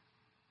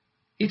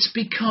 It's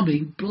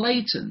becoming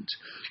blatant.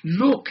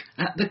 Look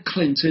at the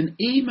Clinton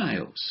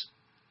emails,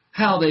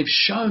 how they've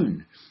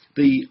shown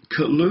the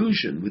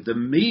collusion with the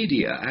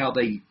media, how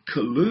they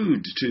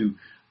collude to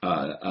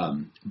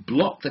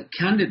block the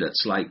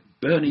candidates like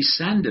Bernie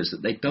Sanders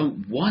that they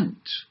don't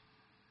want.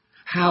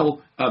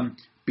 How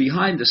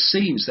behind the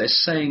scenes they're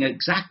saying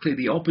exactly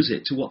the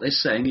opposite to what they're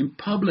saying in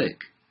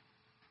public.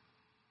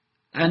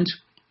 And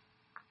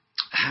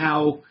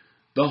how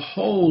the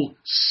whole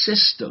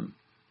system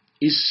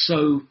is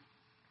so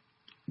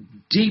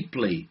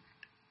deeply,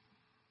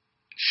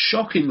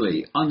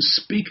 shockingly,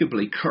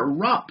 unspeakably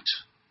corrupt.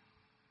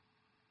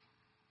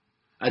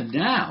 And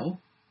now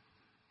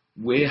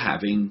we're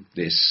having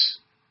this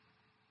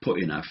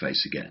put in our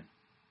face again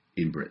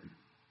in Britain.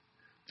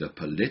 the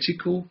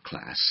political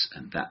class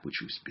and that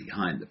which was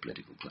behind the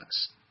political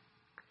class,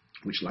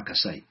 which, like I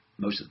say,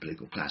 most of the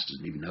political class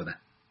doesn't even know that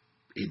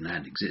hidden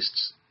hand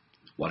exists.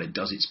 While it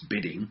does its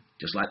bidding,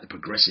 just like the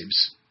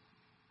progressives,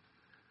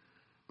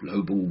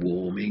 global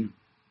warming,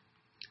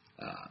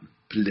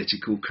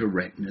 political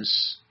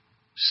correctness,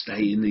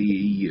 stay in the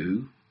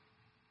EU,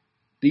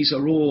 these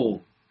are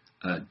all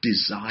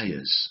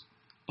desires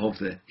of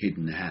the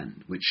hidden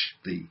hand, which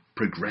the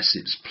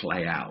progressives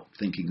play out,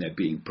 thinking they're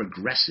being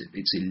progressive.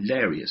 It's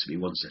hilarious, if you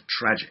want to,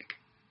 tragic.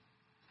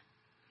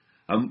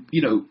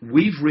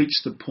 We've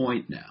reached the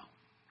point now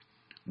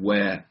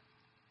where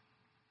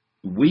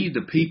we,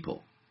 the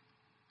people,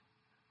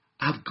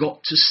 have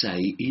got to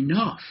say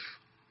enough.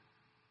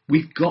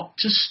 We've got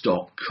to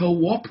stop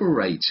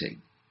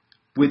cooperating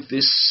with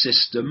this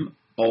system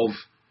of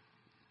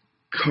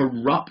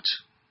corrupt,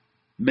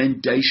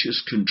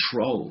 mendacious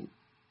control,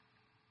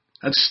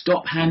 and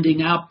stop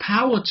handing our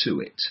power to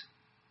it.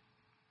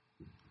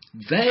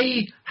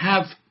 They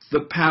have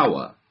the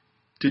power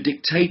to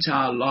dictate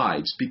our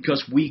lives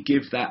because we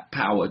give that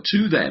power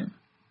to them.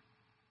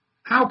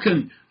 How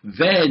can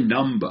their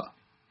number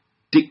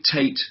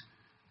dictate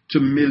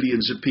to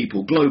millions of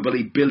people,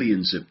 globally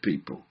billions of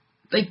people?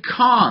 They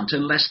can't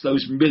unless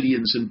those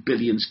millions and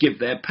billions give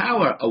their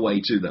power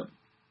away to them.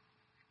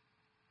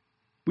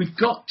 We've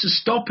got to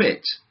stop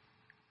it,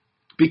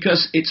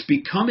 because it's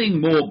becoming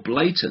more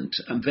blatant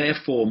and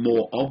therefore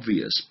more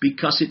obvious,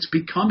 because it's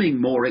becoming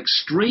more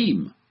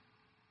extreme.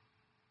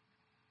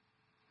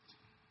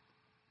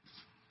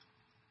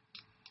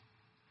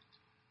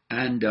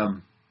 And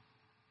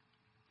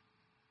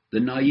the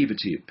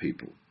naivety of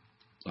people,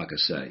 like I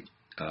say,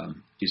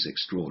 is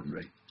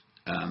extraordinary,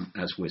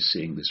 as we're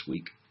seeing this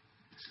week.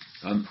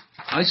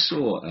 I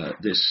saw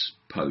this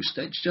post.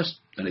 It's just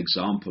an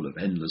example of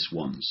endless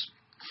ones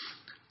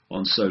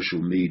on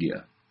social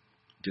media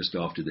just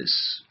after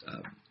this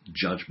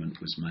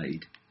judgment was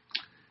made,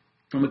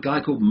 from a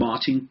guy called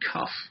Martin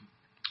Cuff,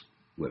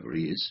 whoever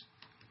he is.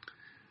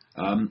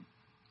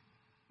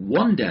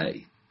 One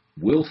day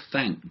we'll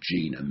thank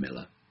Gina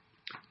Miller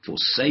for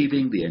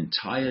saving the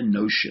entire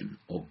notion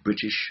of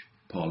British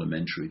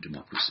parliamentary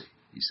democracy,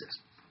 he says.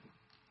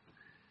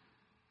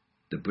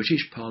 The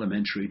British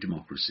parliamentary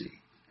democracy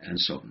and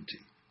sovereignty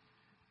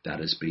that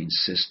has been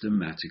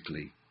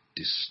systematically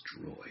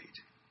destroyed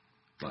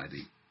by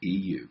the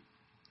EU,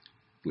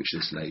 which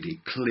this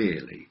lady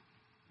clearly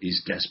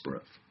is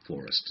desperate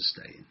for us to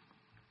stay in.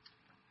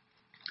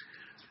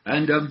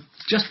 And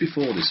just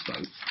before this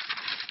vote,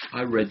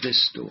 I read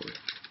this story.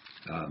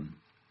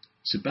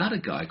 It's about a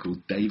guy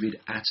called David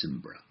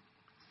Attenborough,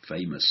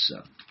 famous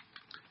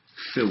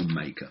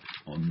filmmaker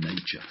on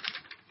nature.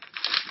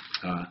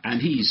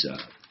 And he's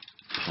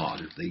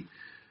part of the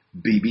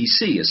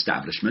BBC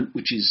establishment,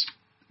 which is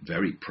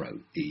very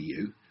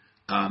pro-EU,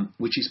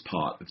 which is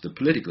part of the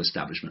political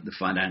establishment, the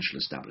financial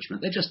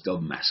establishment. They're just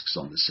dumb masks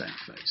on the same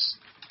face.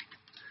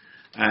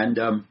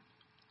 And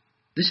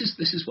this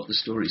is what the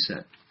story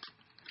said.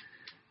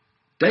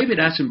 David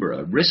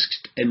Attenborough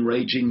risked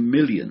enraging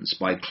millions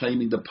by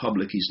claiming the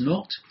public is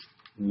not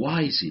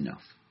wise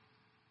enough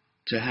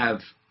to have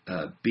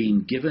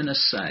been given a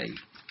say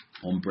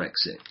on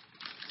Brexit.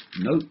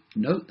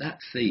 Note that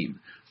theme.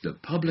 The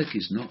public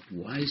is not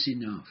wise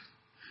enough.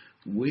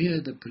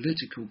 We're the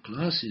political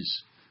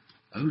classes.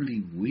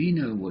 Only we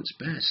know what's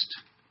best.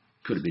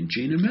 Could have been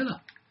Gina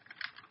Miller.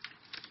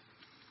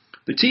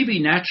 The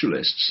TV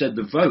naturalist said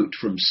the vote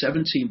from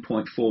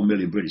 17.4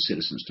 million British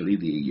citizens to leave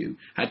the EU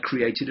had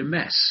created a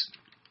mess.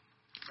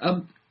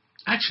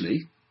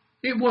 Actually,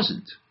 it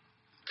wasn't.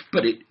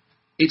 But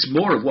it's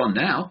more of one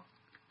now,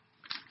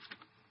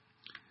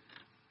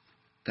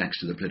 thanks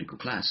to the political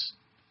class.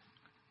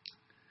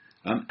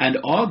 And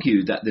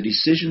argued that the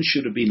decision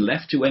should have been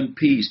left to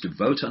MPs to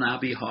vote on our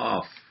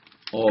behalf.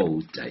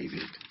 Oh,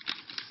 David.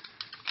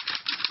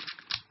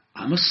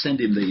 I must send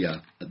him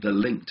the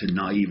link to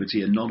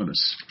Naivety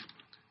Anonymous.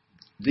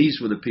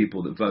 These were the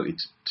people that voted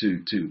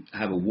to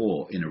have a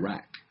war in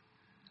Iraq.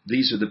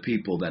 These are the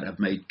people that have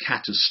made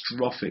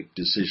catastrophic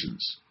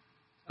decisions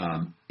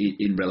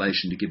in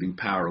relation to giving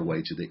power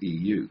away to the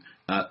EU,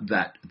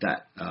 that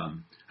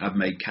have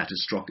made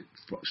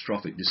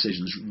catastrophic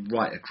decisions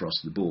right across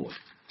the board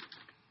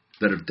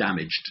that have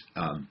damaged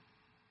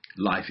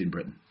life in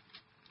Britain.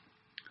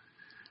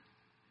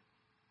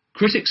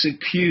 Critics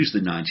accuse the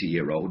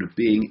 90-year-old of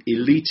being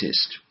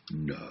elitist.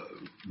 No,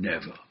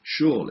 never,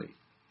 surely.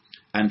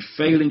 And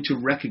failing to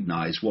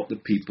recognise what the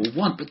people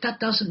want. But that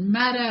doesn't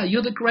matter.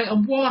 You're the great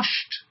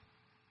unwashed.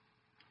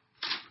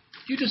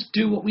 You just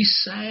do what we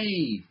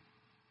say.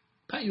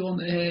 Pat you on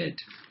the head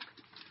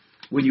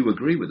when you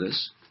agree with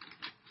us.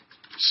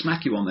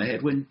 Smack you on the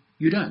head when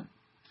you don't.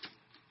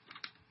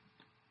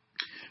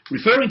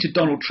 Referring to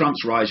Donald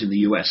Trump's rise in the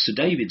US, Sir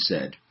David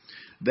said,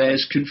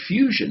 "There's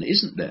confusion,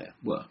 isn't there?"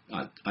 Well,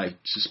 I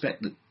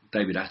suspect that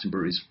David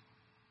Attenborough is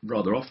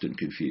rather often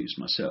confused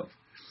myself.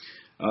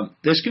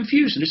 There's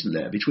confusion, isn't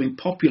there, between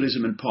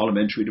populism and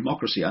parliamentary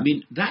democracy. I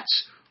mean,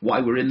 that's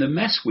why we're in the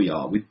mess we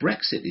are with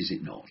Brexit, is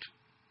it not?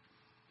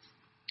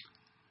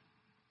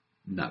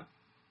 No.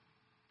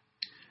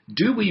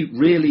 Do we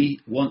really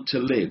want to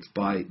live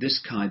by this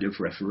kind of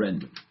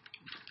referendum?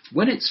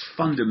 When it's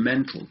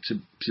fundamental to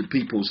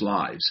people's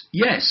lives,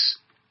 yes.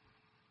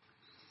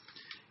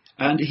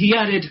 And he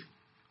added,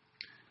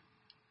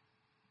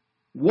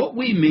 what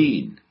we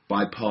mean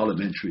by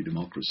parliamentary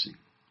democracy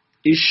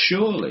is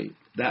surely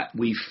that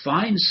we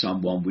find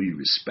someone we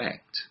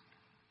respect.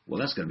 Well,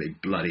 that's going to be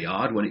bloody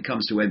hard when it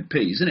comes to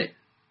MPs, isn't it?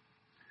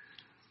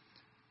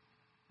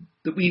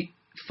 That we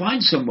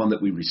find someone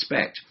that we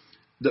respect,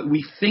 that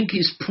we think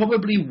is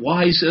probably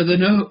wiser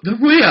than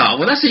we are.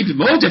 Well, that's even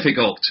more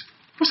difficult.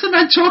 What's the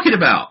man talking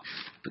about?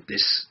 But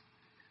this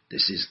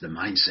is the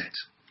mindset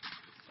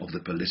of the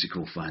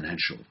political,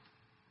 financial,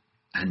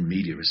 and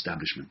media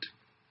establishment.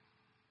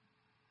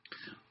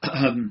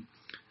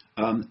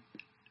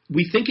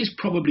 We think is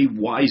probably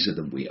wiser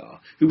than we are,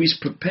 who is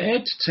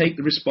prepared to take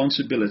the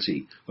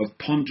responsibility of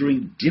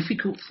pondering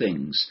difficult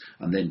things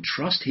and then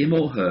trust him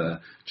or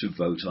her to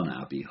vote on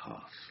our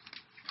behalf.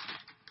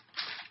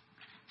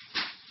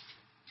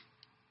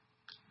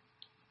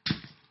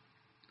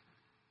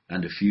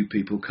 And a few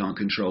people can't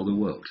control the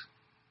world.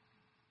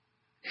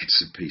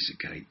 It's a piece of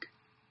cake.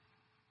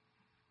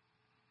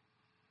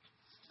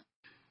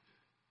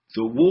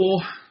 The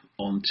war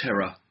on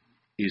terror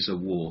is a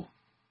war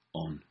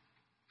on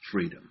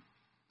freedom.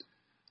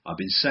 I've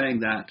been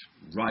saying that,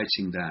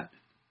 writing that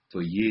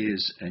for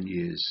years and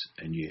years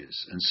and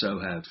years, and so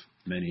have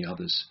many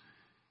others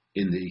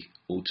in the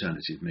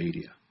alternative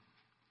media.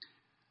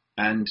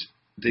 And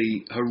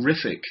the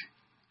horrific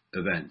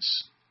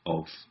events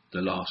of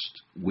the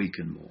last week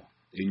and more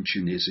in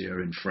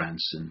Tunisia, in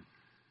France, and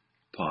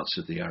parts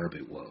of the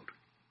Arabic world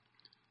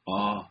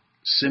are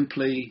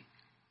simply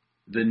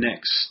the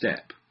next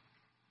step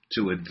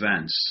to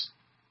advance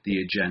the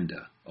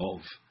agenda of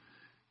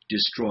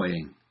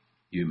destroying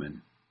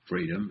human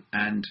freedom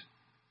and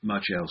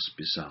much else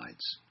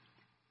besides.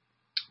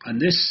 And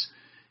this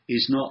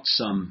is not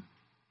some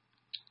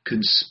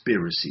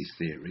conspiracy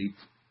theory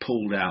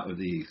pulled out of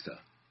the ether.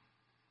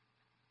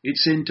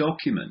 It's in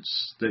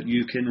documents that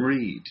you can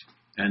read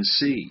and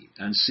see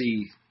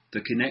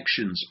the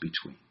connections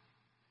between.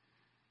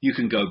 You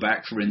can go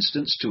back, for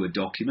instance, to a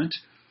document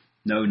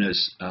known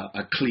as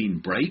a clean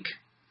break,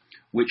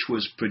 which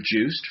was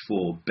produced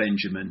for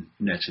Benjamin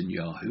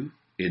Netanyahu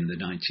in the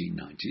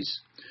 1990s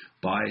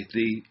by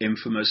the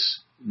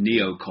infamous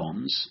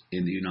neocons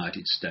in the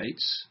United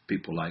States,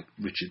 people like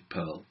Richard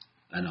Perle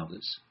and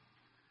others.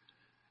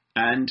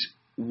 And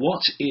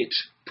what it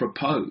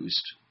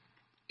proposed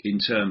in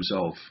terms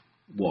of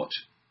what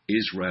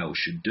Israel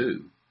should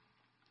do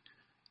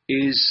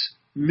is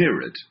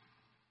mirrored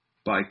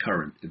by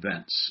current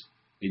events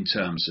in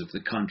terms of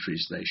the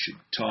countries they should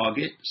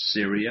target: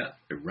 Syria,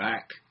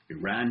 Iraq,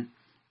 Iran,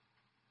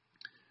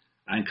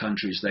 and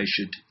countries they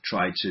should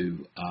try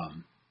to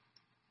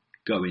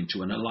go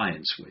into an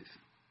alliance with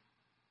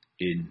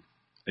in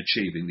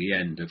achieving the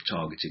end of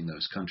targeting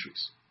those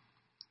countries.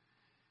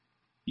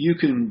 You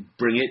can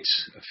bring it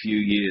a few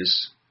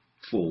years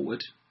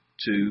forward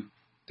to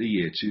the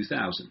year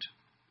 2000,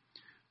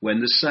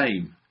 when the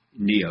same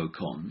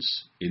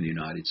neocons in the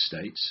United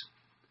States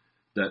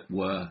that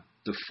were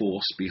the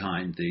force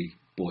behind the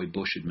Boy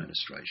Bush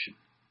administration,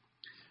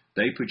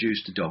 they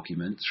produced a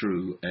document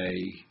through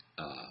a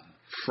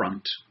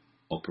front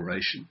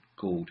operation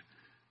called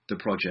the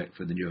Project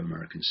for the New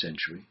American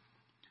Century,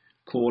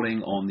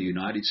 calling on the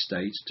United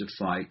States to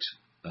fight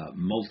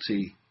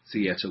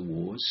multi-theater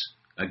wars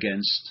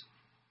against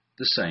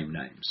the same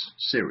names: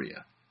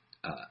 Syria,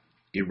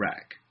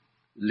 Iraq,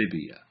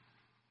 Libya,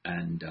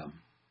 and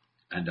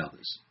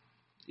others,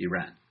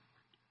 Iran.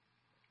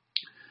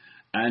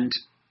 And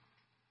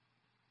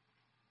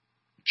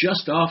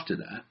just after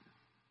that,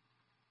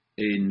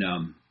 in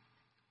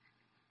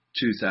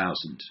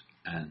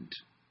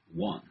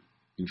 2001,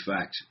 in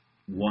fact,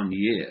 1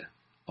 year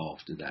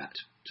after that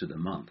to the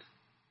month,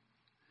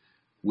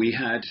 we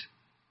had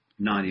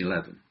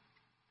 9/11,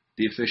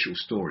 the official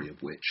story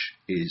of which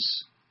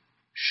is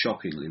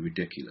shockingly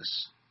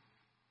ridiculous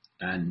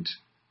and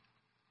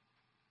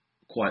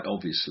quite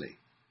obviously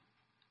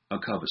a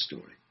cover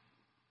story.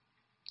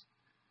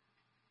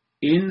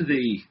 In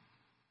the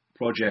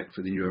Project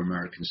for the New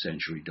American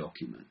Century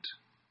document,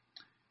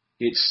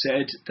 it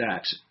said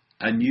that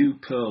a new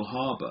Pearl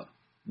Harbor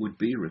would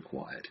be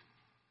required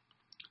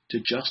to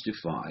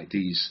justify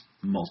these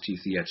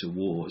multi-theater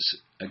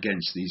wars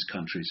against these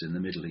countries in the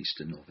Middle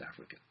East and North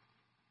Africa.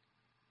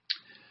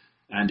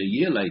 And a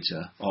year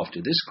later,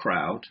 after this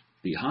crowd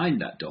behind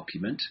that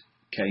document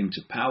came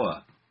to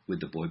power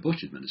with the Boy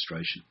Bush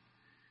administration,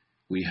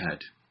 we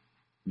had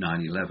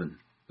 9/11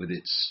 with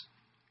its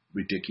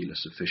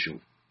ridiculous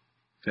official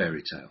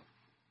fairy tale.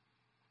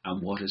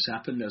 And what has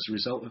happened as a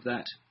result of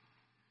that?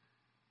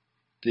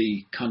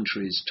 The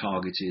countries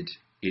targeted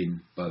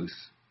in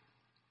both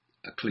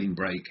a clean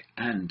break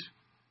and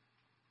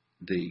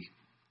the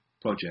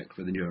Project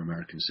for the New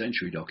American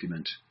Century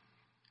document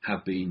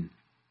have been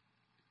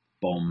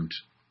bombed,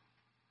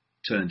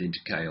 turned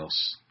into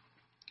chaos,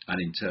 and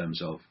in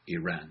terms of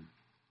Iran,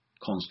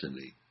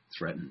 constantly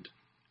threatened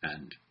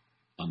and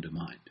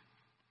undermined.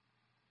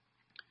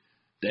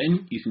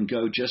 Then you can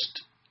go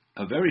just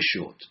a very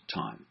short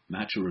time,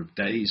 matter of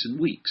days and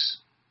weeks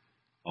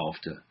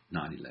after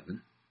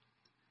 9/11,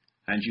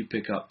 and you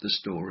pick up the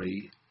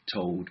story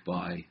told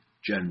by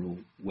General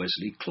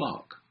Wesley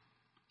Clark,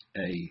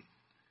 a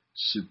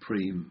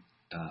supreme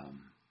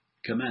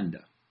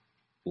commander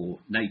for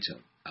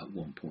NATO at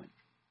one point,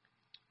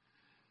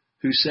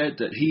 who said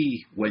that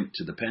he went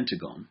to the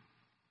Pentagon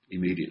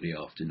immediately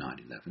after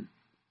 9/11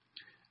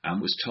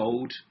 and was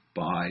told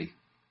by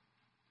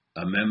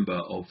a member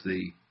of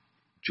the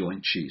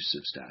Joint Chiefs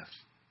of Staff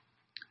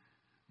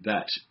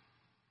that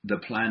the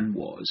plan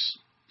was,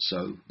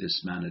 so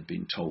this man had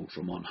been told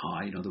from on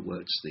high, in other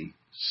words, the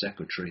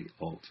Secretary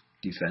of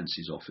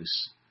Defense's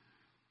office,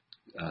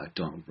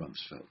 Donald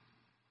Rumsfeld,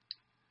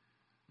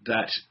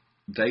 that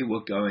they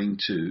were going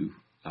to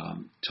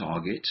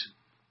target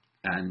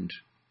and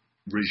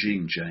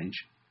regime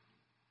change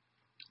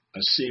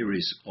a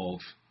series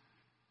of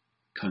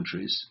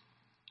countries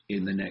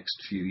in the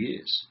next few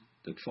years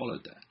that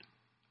followed that.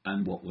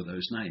 And what were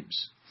those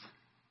names?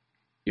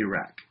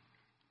 Iraq,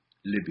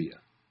 Libya,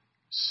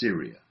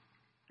 Syria,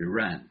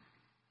 Iran.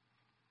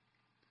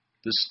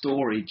 The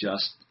story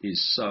just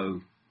is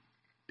so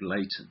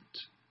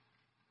blatant.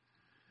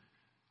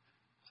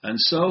 And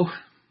so,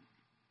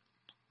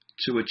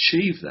 to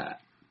achieve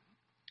that,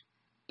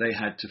 they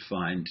had to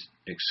find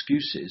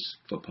excuses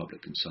for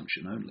public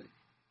consumption only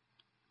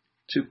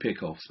to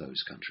pick off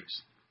those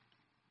countries.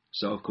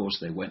 So, of course,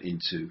 they went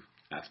into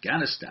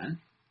Afghanistan,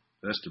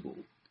 first of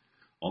all,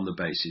 on the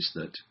basis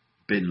that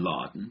bin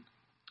Laden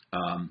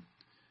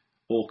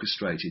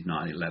orchestrated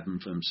 9/11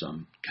 from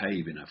some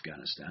cave in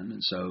Afghanistan,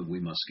 and so we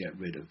must get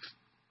rid of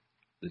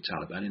the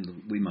Taliban,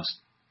 and we must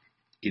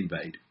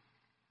invade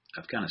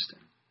Afghanistan.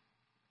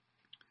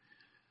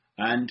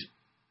 And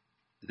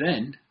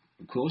then,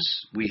 of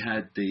course, we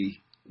had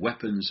the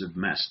weapons of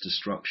mass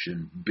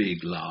destruction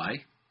big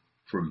lie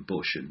from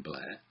Bush and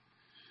Blair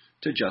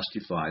to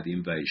justify the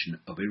invasion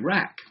of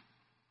Iraq.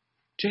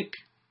 Tick,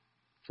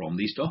 from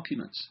these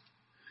documents.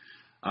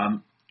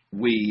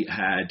 We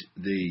had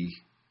the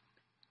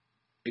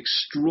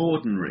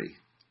extraordinary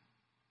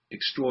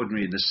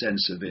in the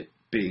sense of it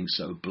being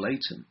so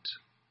blatant,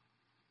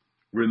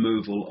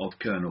 removal of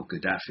Colonel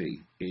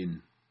Gaddafi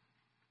in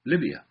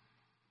Libya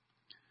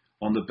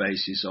on the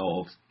basis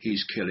of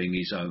he's killing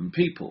his own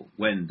people,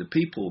 when the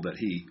people that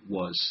he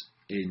was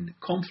in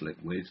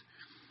conflict with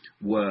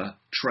were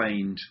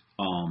trained,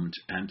 armed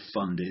and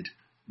funded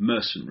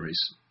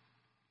mercenaries,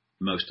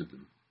 most of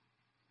them.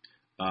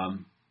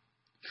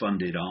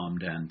 Funded,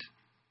 armed and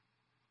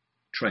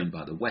trained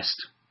by the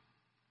West.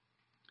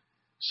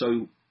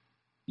 So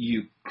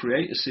you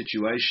create a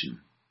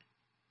situation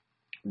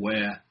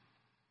where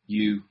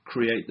you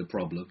create the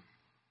problem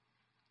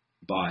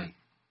by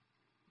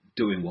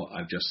doing what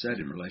I've just said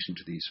in relation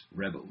to these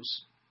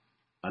rebels,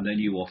 and then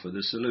you offer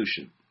the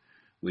solution,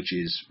 which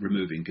is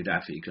removing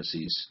Gaddafi because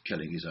he's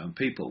killing his own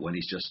people when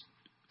he's just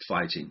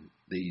fighting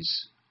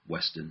these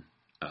Western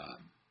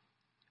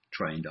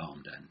trained,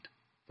 armed and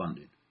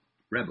funded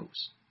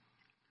rebels.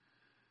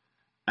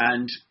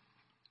 And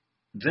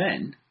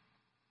then,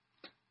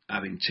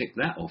 having ticked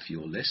that off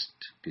your list,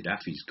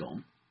 Gaddafi's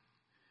gone,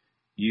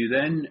 you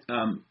then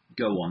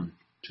go on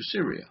to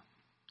Syria.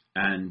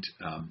 And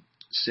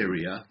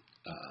Syria,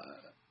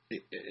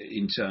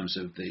 in terms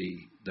of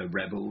the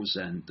rebels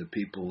and the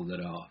people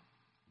that are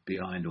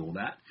behind all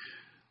that,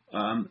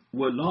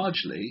 were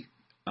largely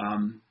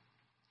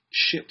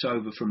shipped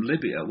over from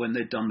Libya when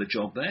they'd done the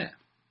job there.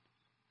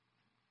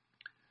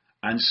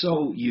 And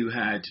so you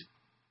had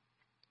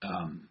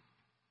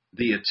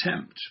the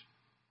attempt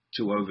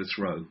to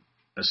overthrow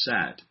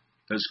Assad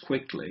as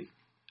quickly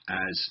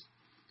as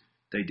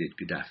they did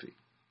Gaddafi.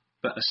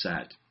 But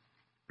Assad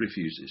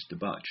refuses to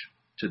budge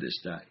to this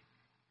day.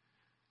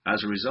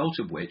 As a result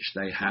of which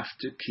they have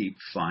to keep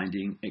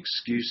finding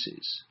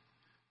excuses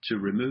to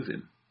remove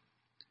him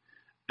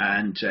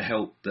and to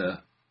help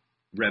the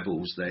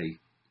rebels they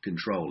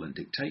control and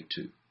dictate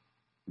to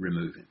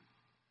remove him.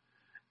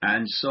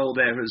 And so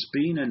there has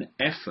been an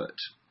effort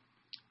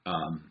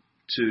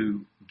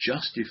to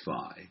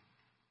justify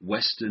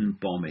Western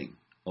bombing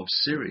of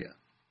Syria.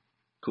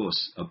 Of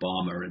course,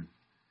 Obama and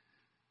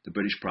the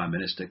British Prime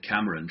Minister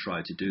Cameron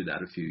tried to do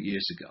that a few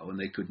years ago, and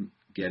they couldn't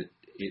get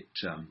it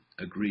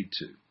agreed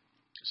to.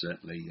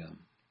 Certainly,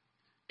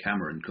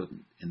 Cameron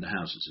couldn't in the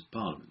Houses of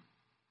Parliament.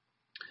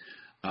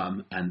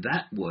 And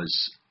that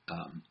was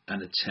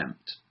an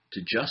attempt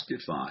to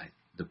justify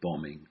the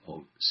bombing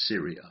of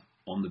Syria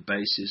on the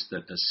basis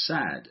that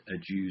Assad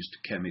had used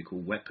chemical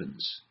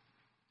weapons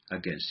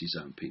against his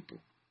own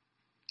people.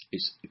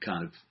 It's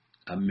kind of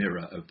a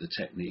mirror of the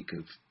technique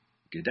of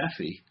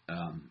Gaddafi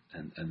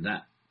and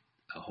that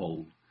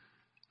whole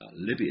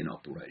Libyan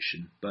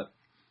operation, but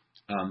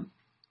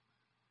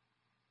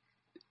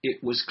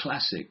it was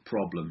classic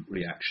problem,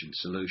 reaction,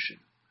 solution,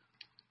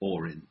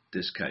 or in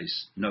this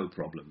case, no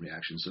problem,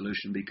 reaction,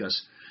 solution,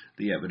 because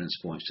the evidence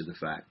points to the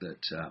fact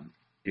that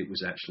it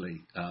was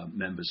actually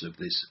members of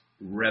this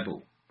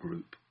rebel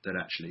group that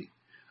actually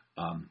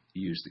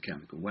use the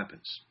chemical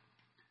weapons.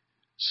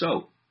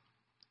 So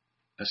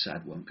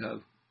Assad won't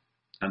go,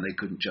 and they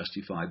couldn't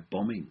justify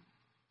bombing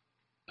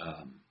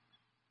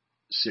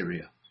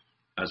Syria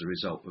as a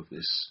result of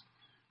this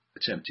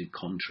attempted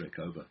con-trick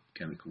over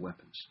chemical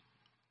weapons.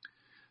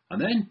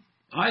 And then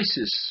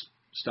ISIS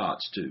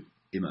starts to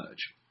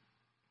emerge.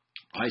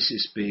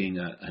 ISIS being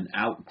an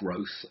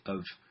outgrowth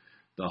of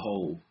the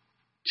whole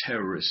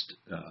terrorist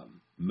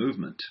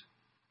movement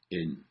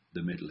in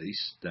the Middle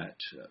East that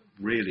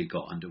really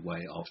got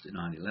underway after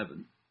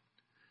 9/11,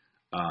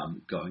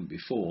 going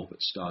before,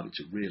 but started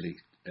to really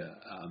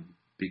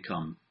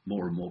become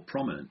more and more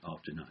prominent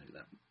after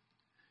 9/11,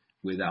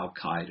 with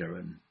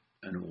Al-Qaeda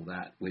and all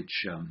that,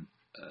 which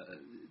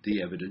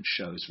the evidence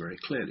shows very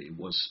clearly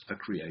was a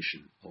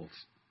creation of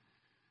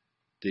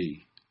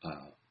the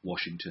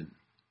Washington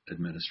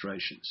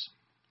administrations.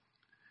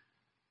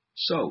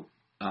 So,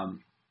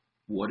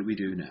 what do we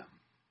do now?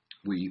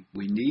 We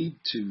need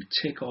to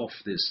tick off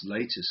this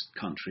latest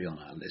country on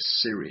our list,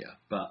 Syria,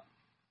 but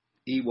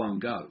he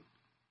won't go.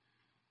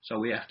 So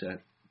we have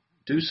to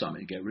do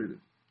something to get rid of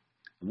him.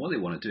 And what they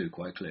want to do,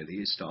 quite clearly,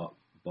 is start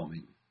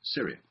bombing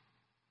Syria.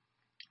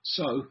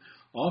 So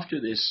after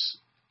this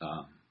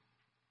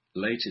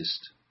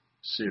latest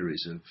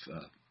series of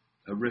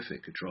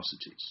horrific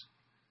atrocities,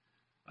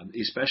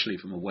 especially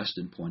from a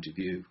Western point of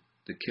view,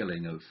 the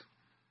killing of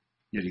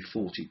nearly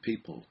 40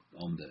 people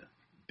on the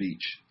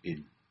beach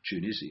in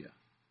Tunisia,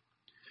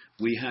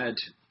 we had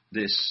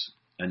this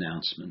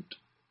announcement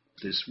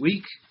this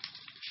week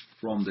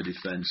from the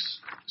Defence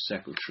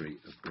Secretary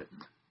of Britain.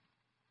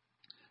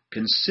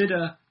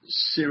 Consider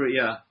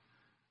Syria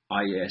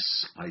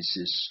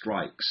ISIS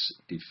strikes,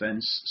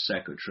 Defence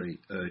Secretary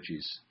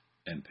urges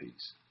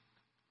MPs.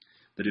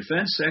 The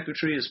Defence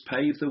Secretary has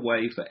paved the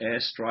way for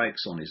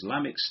airstrikes on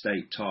Islamic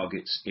State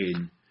targets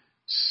in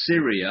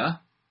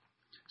Syria,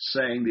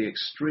 saying the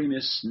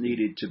extremists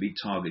needed to be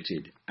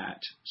targeted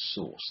at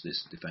source.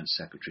 This Defence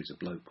Secretary is a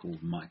bloke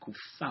called Michael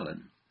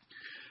Fallon.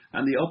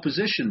 And the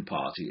opposition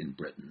party in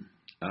Britain,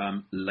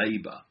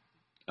 Labour,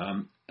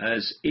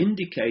 has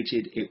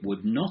indicated it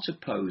would not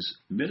oppose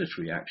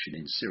military action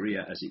in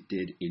Syria as it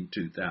did in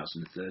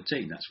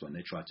 2013. That's when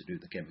they tried to do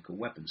the chemical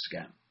weapons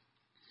scam.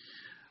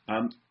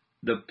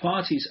 The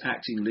party's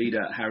acting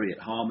leader, Harriet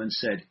Harman,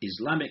 said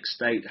Islamic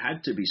State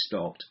had to be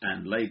stopped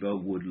and Labour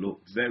would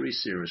look very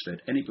seriously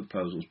at any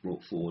proposals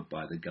brought forward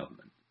by the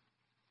government.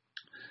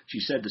 She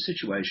said the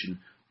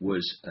situation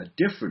was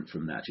different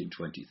from that in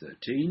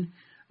 2013,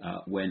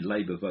 when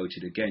Labour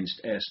voted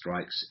against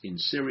airstrikes in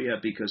Syria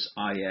because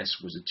IS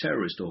was a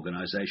terrorist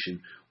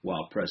organisation,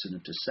 while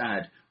President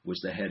Assad was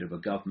the head of a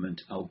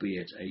government,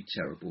 albeit a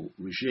terrible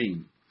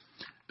regime.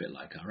 A bit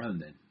like our own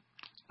then.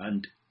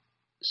 And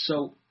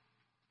so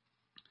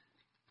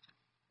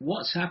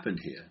what's happened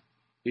here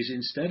is,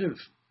 instead of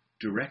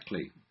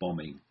directly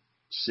bombing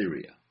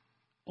Syria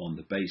on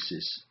the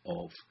basis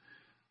of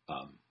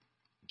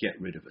get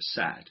rid of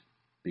Assad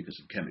because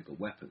of chemical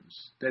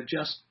weapons, they've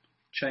just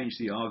changed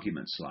the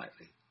argument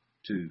slightly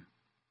to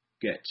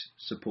get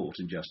support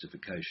and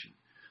justification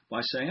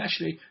by saying,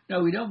 actually,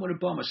 no, we don't want to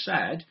bomb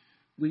Assad,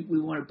 we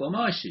want to bomb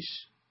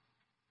ISIS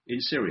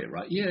in Syria,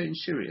 right? Yeah, in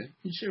Syria,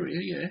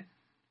 yeah.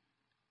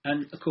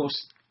 And of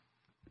course,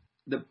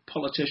 the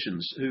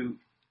politicians who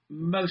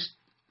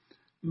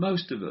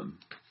most of them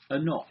are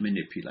not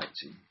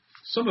manipulating.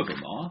 Some of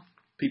them are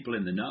people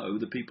in the know,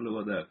 the people who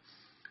are the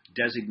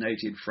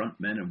designated front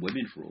men and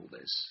women for all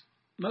this.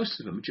 Most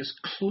of them are just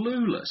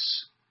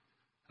clueless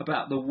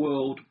about the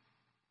world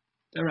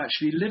they're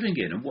actually living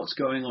in and what's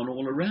going on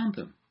all around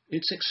them.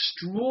 It's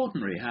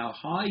extraordinary how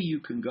high you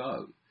can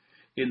go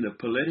in the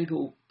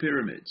political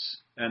pyramids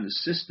and the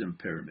system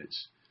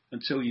pyramids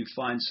until you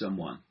find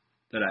someone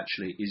that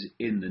actually is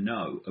in the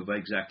know of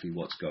exactly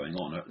what's going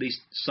on, or at least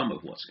some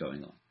of what's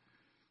going on.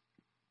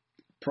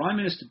 Prime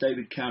Minister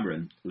David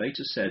Cameron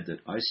later said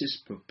that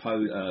ISIS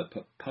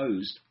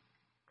posed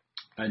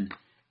an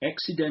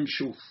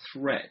existential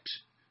threat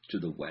to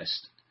the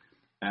West,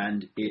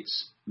 and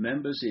its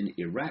members in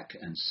Iraq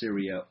and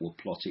Syria were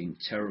plotting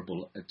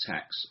terrible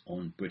attacks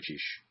on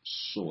British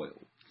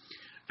soil.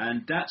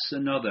 And that's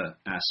another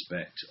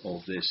aspect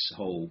of this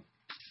whole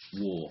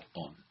war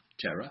on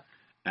terror,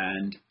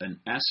 and an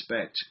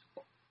aspect,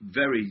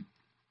 very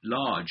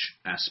large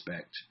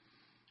aspect,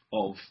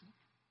 of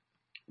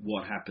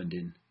what happened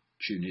in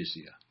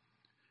Tunisia.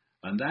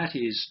 And that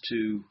is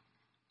to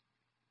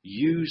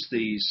use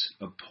these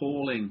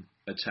appalling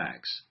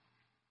attacks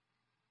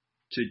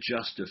to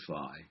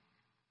justify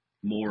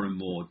more and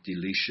more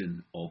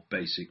deletion of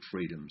basic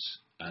freedoms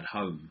at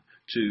home,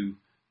 to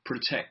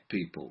protect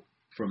people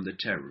from the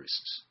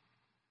terrorists.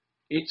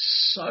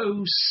 It's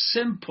so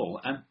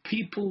simple, and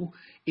people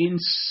in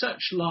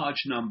such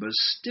large numbers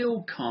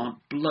still can't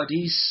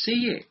bloody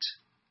see it.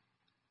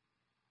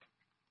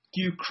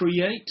 You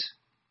create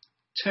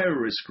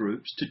terrorist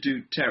groups to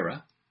do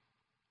terror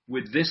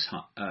with this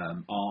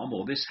arm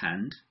or this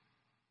hand,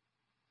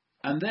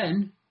 and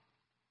then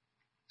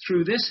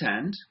through this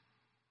hand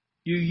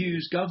you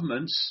use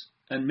governments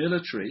and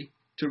military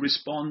to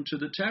respond to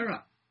the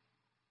terror.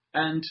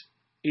 and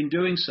in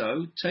doing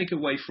so, take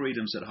away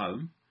freedoms at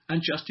home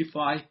and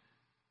justify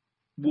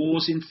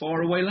wars in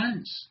faraway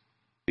lands.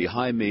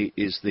 Behind me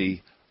is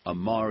the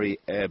Amari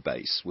Air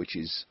Base, which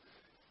is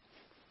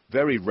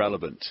very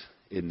relevant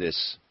in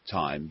this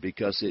time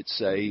because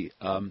it's a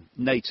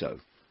NATO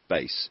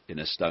base in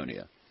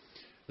Estonia.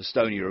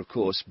 Estonia, of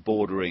course,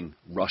 bordering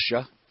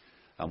Russia,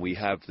 and we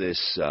have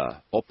this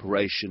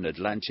Operation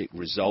Atlantic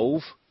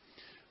Resolve,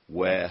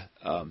 where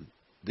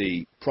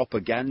the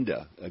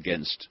propaganda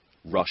against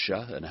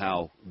Russia and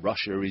how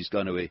Russia is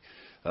going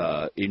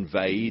to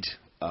invade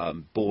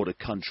border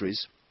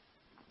countries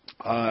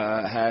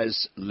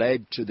has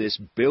led to this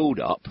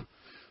build-up,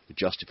 the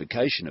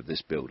justification of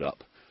this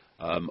build-up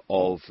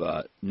of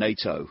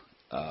NATO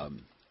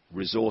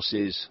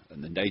resources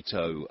and the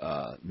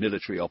NATO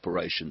military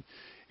operation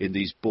in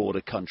these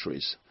border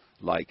countries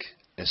like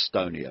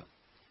Estonia.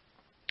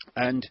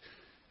 And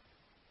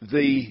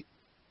the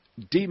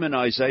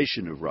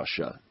demonization of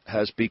Russia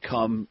has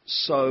become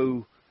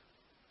so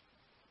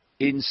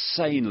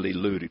insanely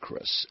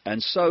ludicrous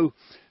and so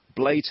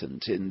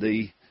blatant in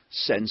the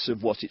sense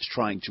of what it's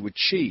trying to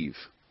achieve.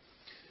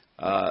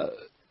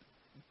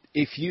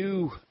 If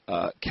you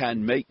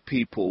can make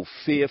people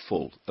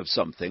fearful of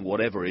something,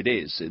 whatever it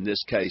is, in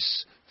this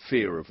case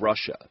fear of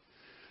Russia,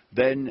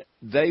 then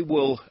they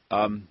will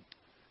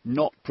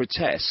not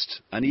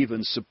protest and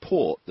even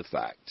support the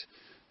fact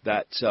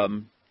that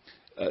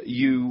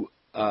you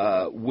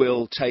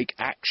will take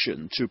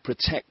action to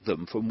protect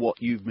them from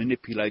what you've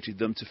manipulated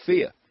them to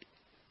fear.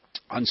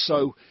 And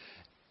so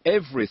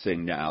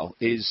everything now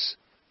is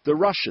the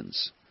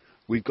Russians.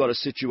 We've got a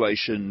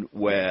situation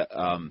where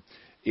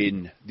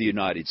in the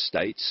United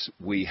States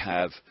we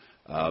have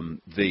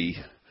the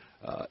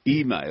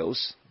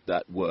emails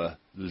that were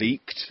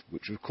leaked,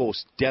 which were of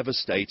course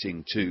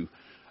devastating to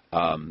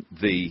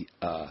the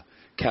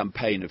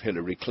campaign of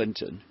Hillary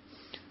Clinton,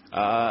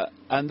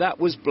 and that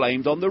was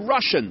blamed on the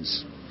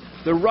Russians.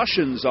 The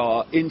Russians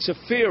are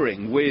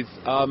interfering with,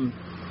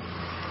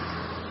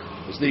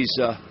 as these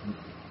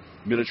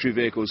military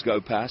vehicles go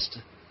past,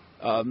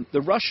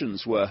 the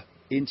Russians were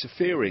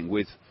interfering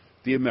with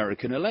the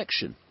American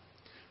election,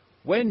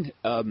 when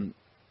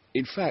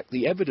in fact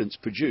the evidence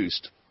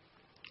produced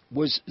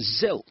was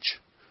zilch.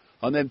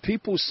 And then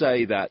people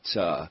say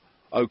that,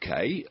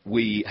 okay,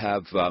 we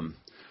have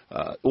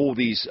all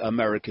these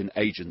American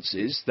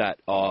agencies that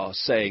are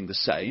saying the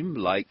same,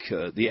 like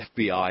the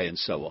FBI and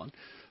so on.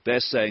 They're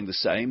saying the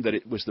same, that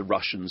it was the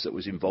Russians that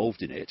was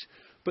involved in it.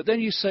 But then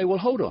you say, well,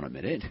 hold on a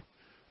minute.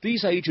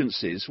 These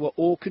agencies were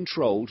all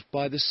controlled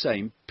by the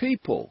same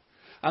people,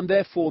 and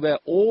therefore they're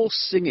all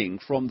singing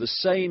from the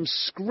same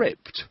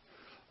script,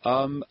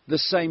 the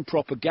same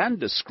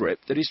propaganda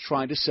script that is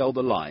trying to sell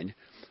the line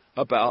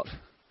about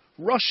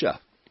Russia.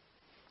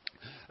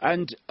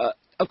 And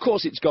of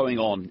course it's going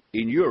on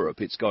in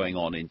Europe. It's going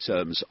on in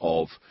terms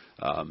of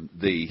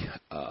the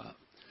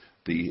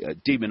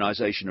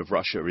demonization of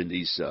Russia in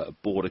these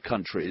border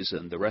countries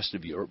and the rest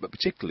of Europe, but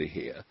particularly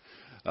here,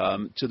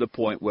 to the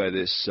point where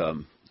this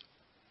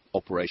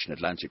Operation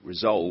Atlantic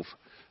Resolve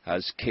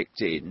has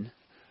kicked in.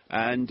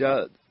 And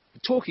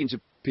talking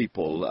to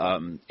people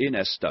in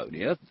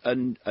Estonia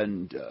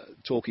and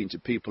talking to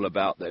people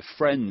about their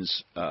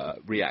friends'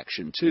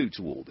 reaction to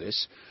all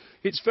this,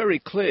 it's very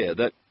clear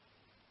that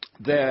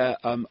there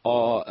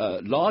are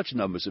large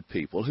numbers of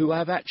people who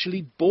have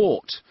actually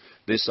bought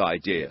this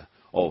idea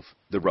of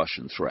the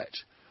Russian threat,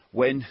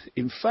 when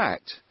in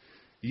fact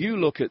you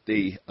look at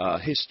the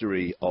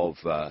history of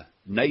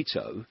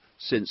NATO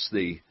since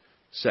the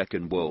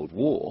Second World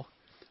War,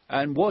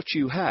 and what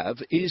you have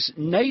is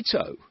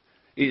NATO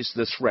is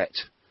the threat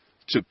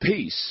to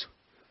peace.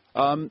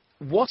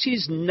 What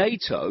is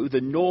NATO,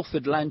 the North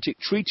Atlantic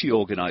Treaty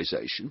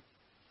Organization,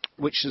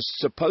 which is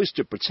supposed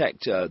to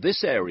protect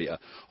this area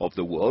of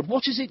the world?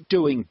 What is it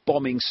doing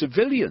bombing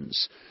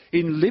civilians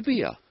in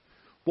Libya?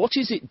 What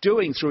is it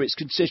doing through its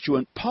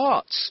constituent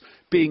parts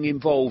being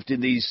involved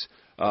in these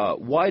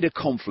wider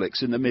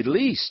conflicts in the Middle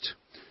East?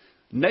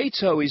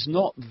 NATO is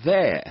not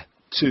there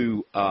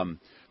to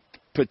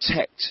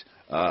protect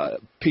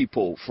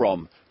people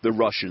from the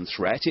Russian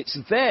threat. It's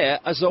there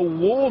as a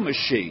war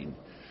machine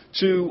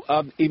to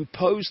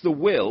impose the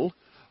will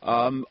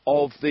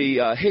of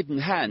the hidden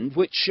hand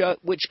which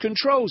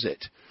controls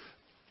it.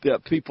 There are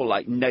people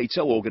like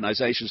NATO,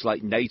 organizations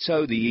like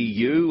NATO, the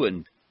EU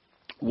and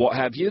what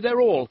have you,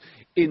 they're all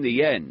in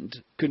the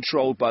end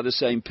controlled by the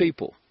same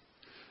people.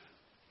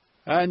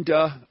 And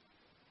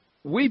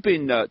we've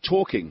been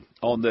talking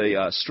on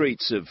the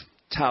streets of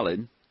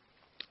Tallinn,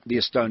 the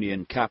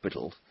Estonian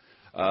capital,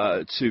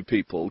 to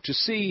people to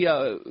see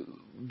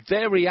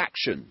their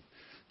reaction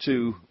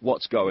to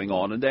what's going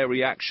on and their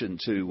reaction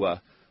to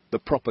the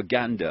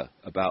propaganda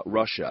about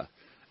Russia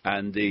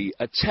and the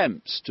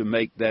attempts to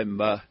make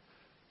them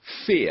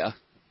fear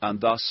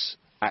and thus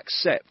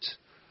accept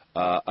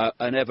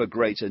an ever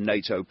greater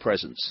NATO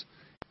presence.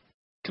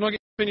 Can I get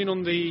your opinion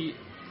on the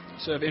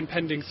sort of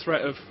impending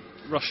threat of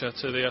Russia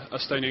to the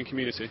Estonian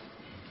community?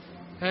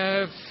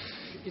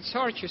 It's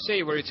hard to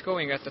say where it's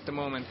going at the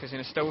moment, because in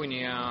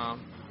Estonia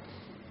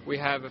We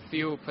have a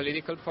few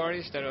political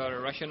parties that are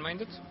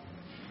Russian-minded,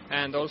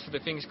 and also the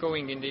things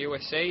going in the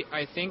USA.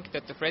 I think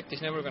that the threat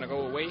is never going to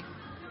go away,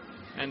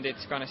 and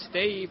it's going to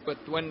stay, but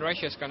when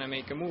Russia's going to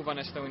make a move on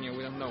Estonia,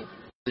 we don't know.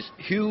 This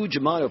huge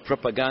amount of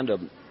propaganda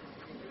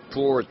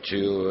poured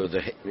into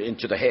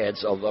the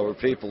heads of our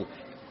people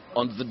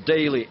on the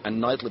daily and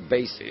nightly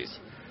basis,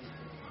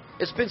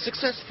 it's been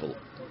successful.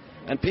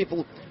 And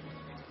people,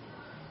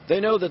 they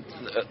know that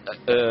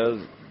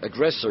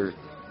aggressor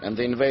and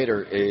the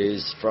invader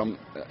is on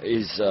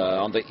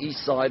the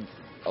east side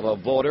of our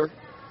border.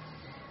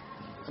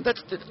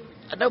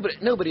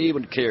 And nobody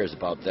even cares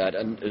about that.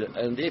 And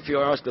if you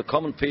ask the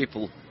common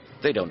people,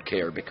 they don't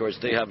care because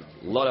they have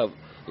a lot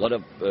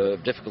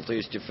of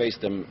difficulties to face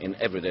them in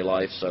everyday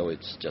life. So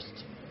it's just,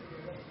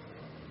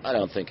 I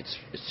don't think it's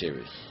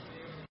serious.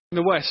 In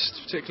the West,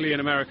 particularly in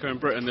America and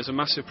Britain, there's a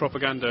massive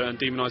propaganda and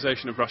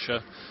demonisation of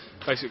Russia,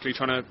 basically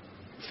trying to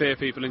fear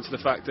people into the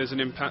fact there's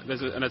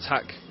an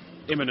attack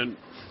imminent.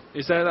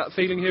 Is there that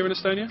feeling here in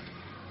Estonia?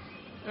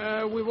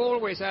 We've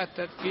always had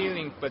that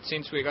feeling, but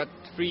since we got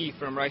free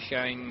from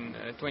Russia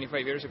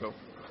 25 years ago,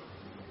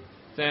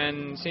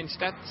 then since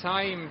that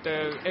time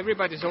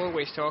everybody's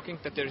always talking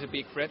that there's a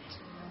big threat,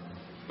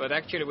 but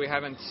actually we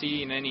haven't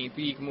seen any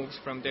big moves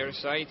from their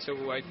side,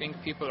 so I think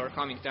people are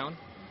calming down,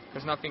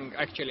 because nothing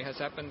actually has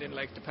happened in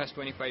like the past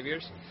 25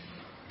 years.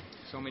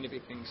 So many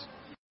big things.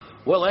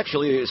 Well,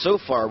 actually, so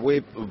far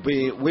we've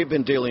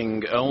been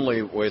dealing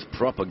only with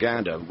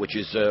propaganda, which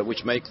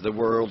makes the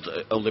world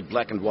only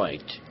black and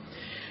white,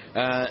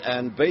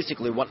 and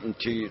basically wanting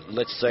to,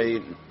 let's say,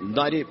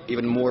 90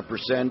 even more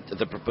percent,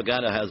 the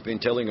propaganda has been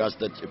telling us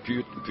that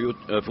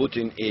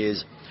Putin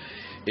is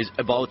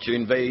about to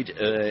invade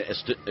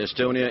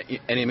Estonia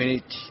any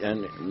minute,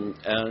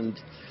 and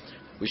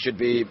we should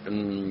be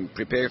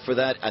prepared for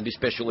that, and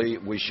especially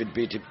we should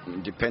be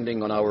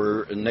depending on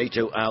our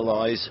NATO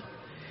allies.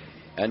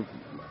 And,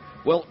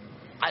 well,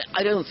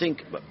 I don't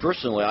think,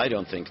 personally, I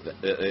don't think that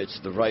it's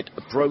the right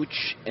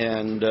approach,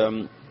 and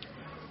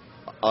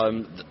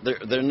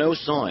there are no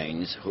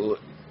signs,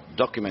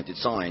 documented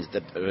signs,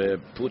 that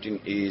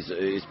Putin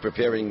is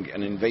preparing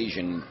an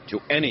invasion to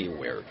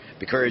anywhere.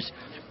 Because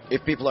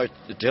if people are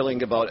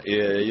telling about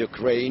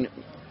Ukraine,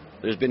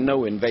 there's been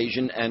no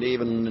invasion, and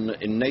even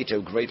in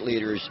NATO, great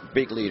leaders,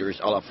 big leaders,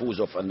 a la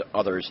Fuzov and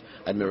others,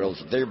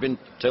 admirals, they've been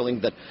telling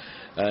that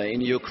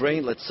in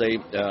Ukraine, let's say,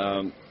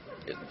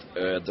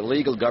 the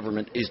legal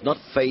government is not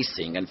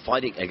facing and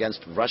fighting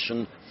against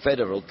Russian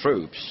federal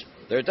troops.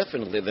 There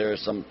are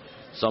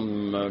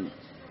some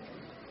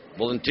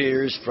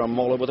volunteers from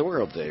all over the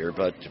world there,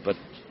 but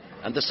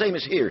and the same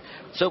is here.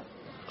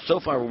 So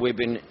far we've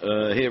been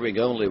hearing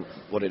only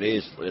what it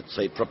is, let's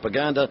say,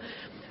 propaganda,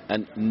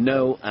 and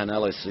no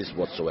analysis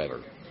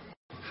whatsoever.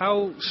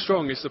 How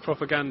strong is the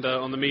propaganda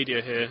on the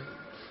media here,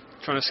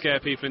 trying to scare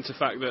people into the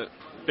fact that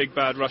big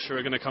bad Russia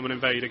are going to come and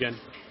invade again?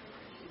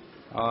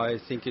 I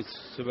think it's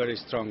very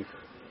strong,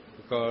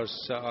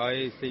 because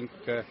I think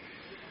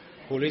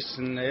who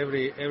listen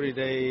every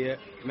day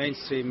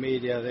mainstream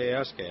media, they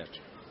are scared.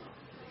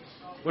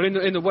 Well,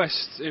 in the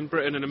West, in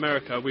Britain and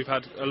America, we've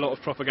had a lot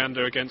of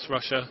propaganda against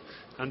Russia,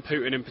 and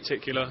Putin in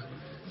particular,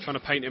 trying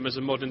to paint him as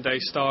a modern-day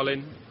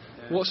Stalin.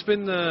 Yeah. What's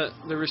been the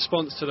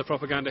response to the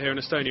propaganda here in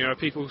Estonia? Are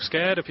people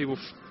scared? Are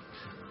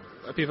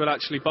people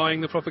actually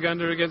buying the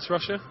propaganda against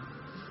Russia?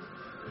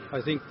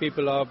 I think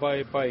people are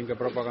buying the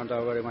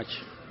propaganda very much.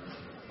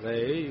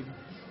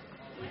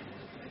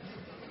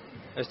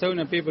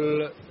 Estonian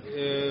people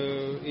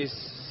is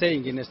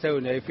saying in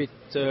Estonia, if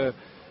it's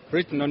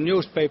written on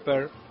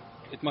newspaper,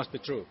 it must be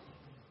true.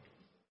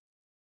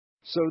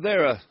 So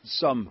there are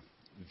some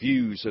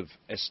views of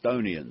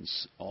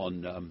Estonians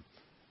on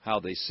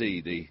how they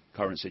see the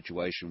current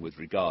situation with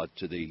regard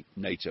to the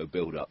NATO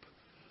build-up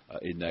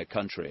in their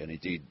country, and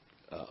indeed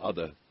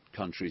other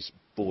countries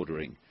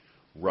bordering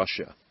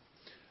Russia.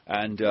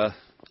 And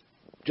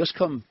just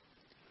come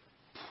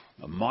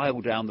a mile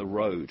down the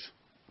road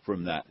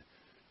from that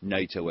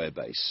NATO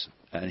airbase,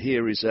 and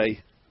here is a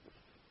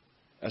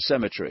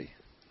cemetery,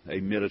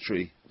 a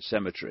military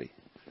cemetery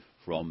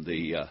from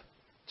the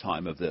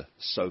time of the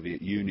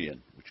Soviet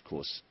Union, which of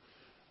course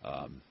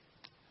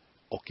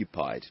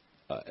occupied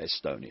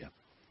Estonia.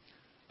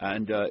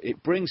 And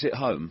it brings it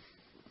home.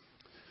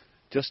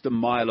 Just a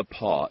mile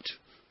apart,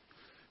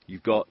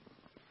 you've got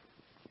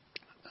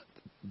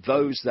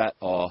those that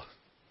are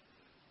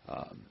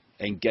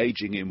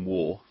engaging in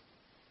war,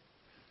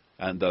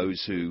 and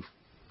those who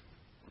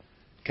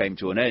came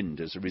to an end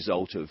as a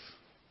result of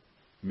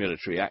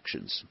military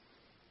actions.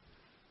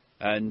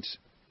 And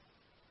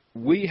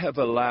we have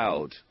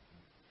allowed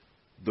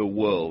the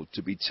world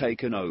to be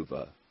taken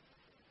over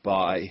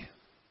by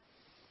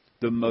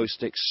the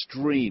most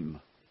extreme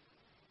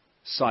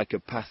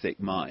psychopathic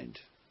mind.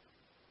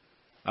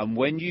 And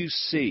when you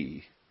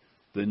see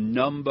the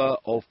number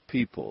of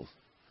people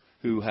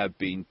who have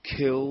been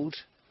killed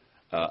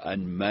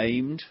and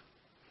maimed,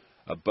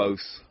 both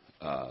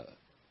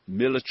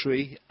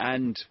military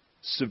and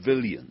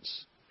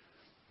civilians,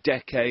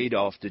 decade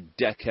after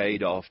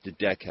decade after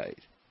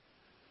decade,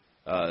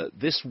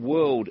 this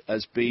world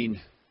has been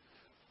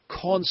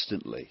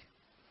constantly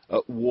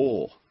at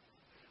war.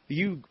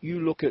 You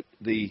look at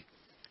the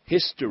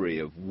history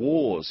of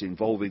wars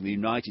involving the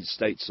United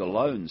States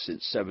alone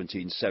since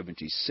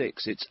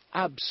 1776. It's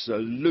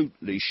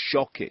absolutely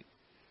shocking.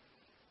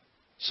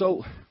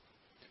 So,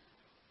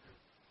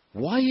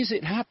 why is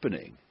it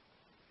happening?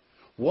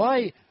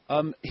 Why,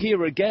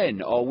 here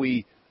again, are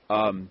we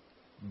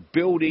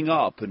building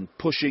up and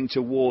pushing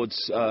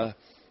towards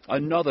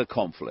another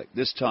conflict,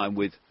 this time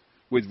with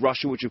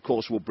Russia, which of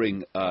course will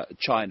bring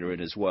China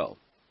in as well?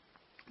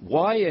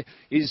 Why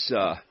is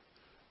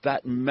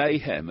that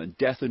mayhem and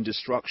death and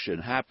destruction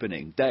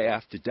happening day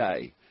after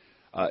day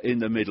in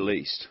the Middle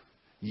East,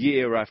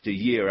 year after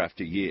year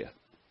after year?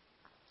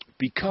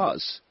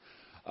 Because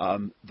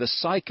the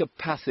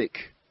psychopathic,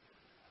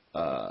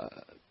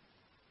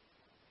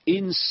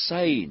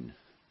 insane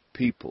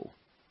people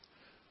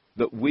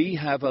that we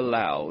have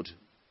allowed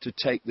to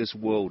take this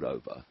world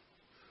over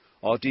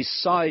are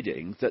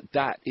deciding that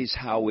that is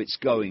how it's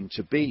going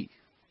to be.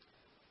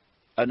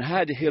 And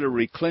had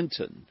Hillary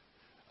Clinton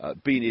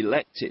been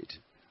elected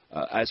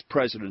as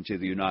President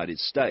of the United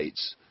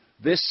States,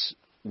 this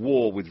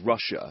war with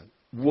Russia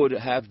would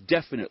have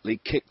definitely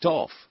kicked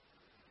off.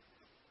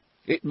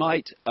 It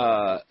might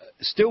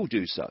still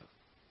do so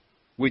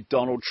with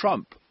Donald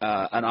Trump.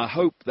 And I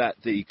hope that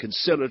the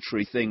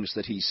conciliatory things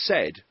that he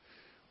said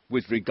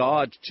with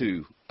regard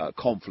to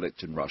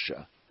conflict in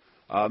Russia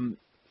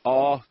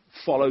are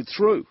followed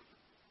through.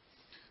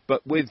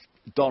 But with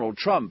Donald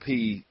Trump,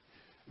 he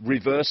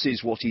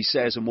reverses what he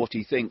says and what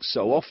he thinks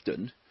so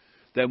often,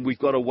 then we've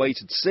got to wait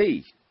and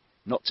see,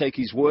 not take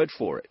his word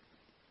for it.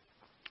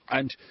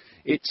 And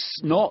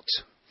it's not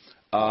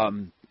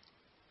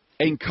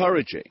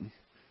encouraging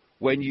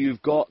when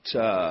you've got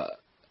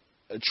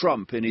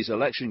Trump in his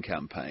election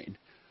campaign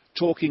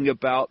talking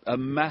about a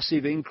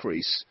massive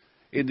increase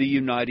in the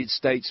United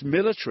States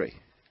military.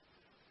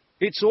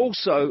 It's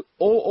also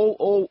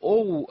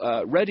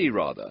already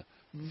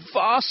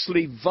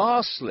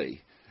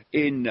vastly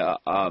in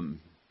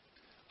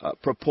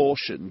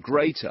proportion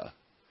greater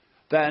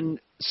than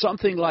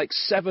something like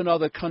 7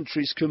 other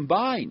countries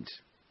combined,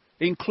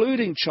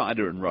 including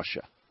China and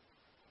Russia.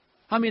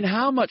 I mean,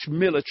 how much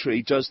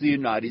military does the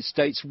United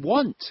States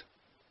want?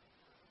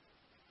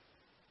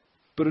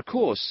 But of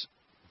course,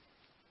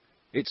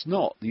 it's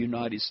not the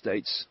United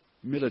States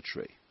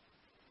military.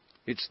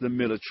 It's the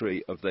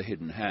military of the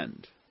hidden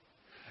hand.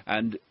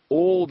 And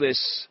all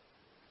this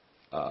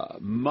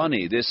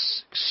money,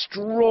 this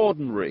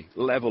extraordinary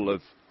level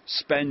of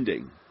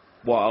spending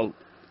while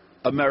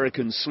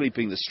Americans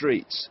sleeping the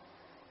streets,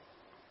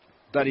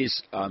 that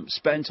is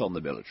spent on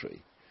the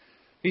military,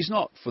 is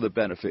not for the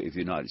benefit of the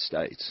United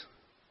States.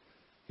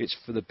 It's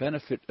for the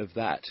benefit of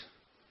that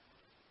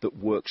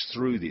works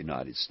through the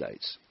United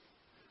States,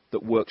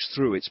 that works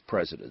through its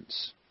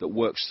presidents, that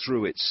works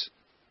through its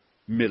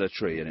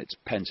military and its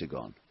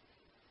Pentagon.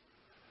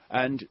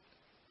 And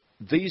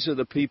these are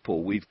the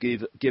people we've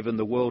given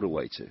the world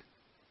away to.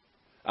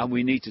 And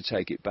we need to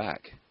take it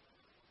back.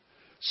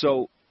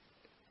 So,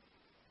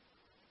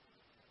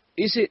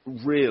 is it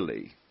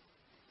really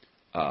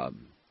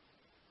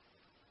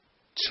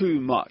too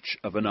much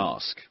of an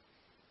ask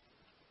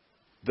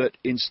that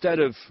instead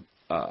of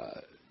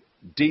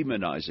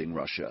demonizing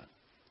Russia,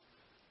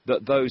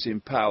 that those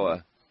in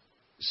power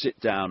sit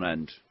down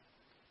and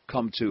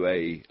come to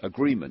an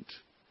agreement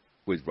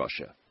with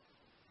Russia,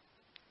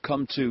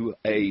 come to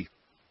a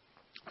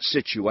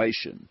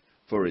situation,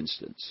 for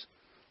instance,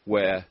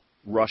 where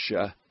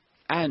Russia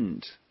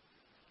and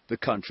the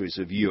countries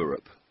of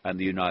Europe and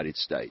the United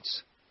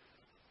States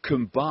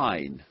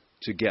combine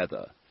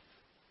together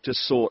to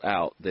sort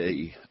out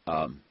the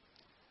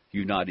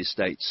United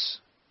States,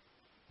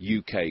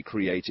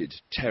 UK-created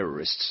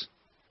terrorists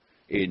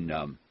in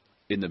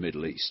the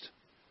Middle East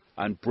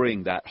and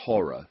bring that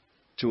horror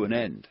to an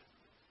end.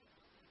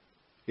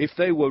 If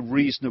they were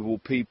reasonable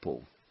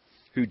people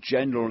who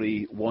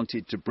generally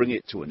wanted to bring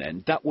it to an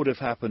end, that would have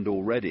happened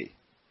already.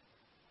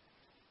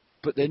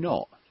 But they're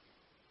not.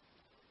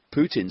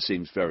 Putin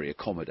seems very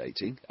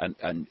accommodating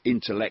and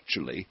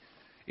intellectually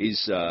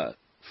is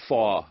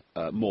far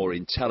more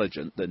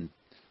intelligent than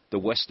the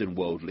Western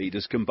world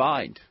leaders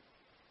combined.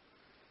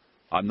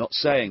 I'm not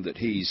saying that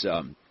he's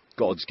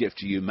God's gift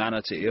to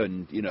humanity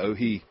and, you know,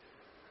 he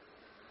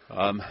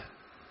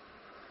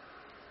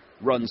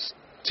runs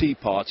tea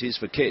parties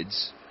for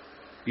kids.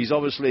 He's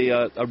obviously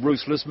a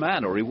ruthless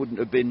man, or he wouldn't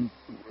have been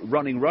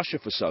running Russia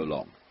for so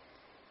long.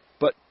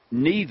 But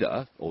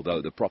neither,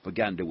 although the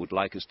propaganda would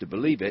like us to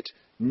believe it,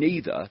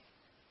 neither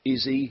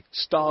is he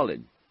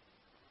Stalin.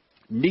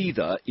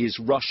 Neither is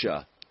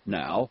Russia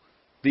now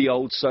the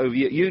old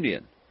Soviet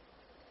Union.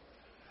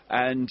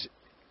 And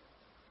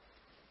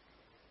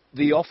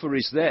the offer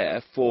is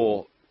there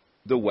for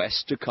the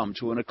West to come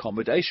to an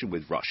accommodation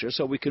with Russia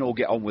so we can all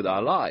get on with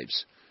our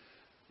lives.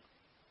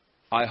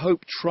 I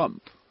hope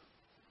Trump,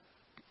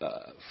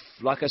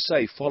 like I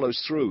say,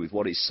 follows through with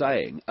what he's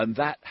saying, and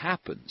that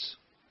happens.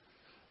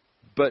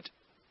 But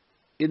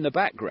in the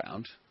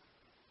background,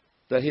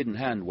 the hidden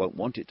hand won't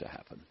want it to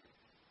happen.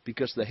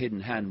 because the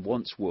hidden hand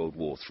wants World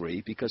War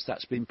III, because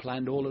that's been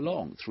planned all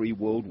along. 3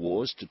 world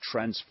wars to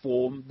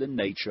transform the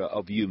nature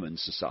of human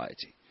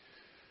society.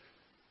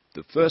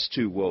 The first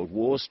 2 world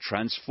wars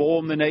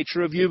transformed the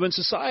nature of human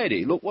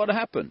society. Look what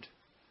happened.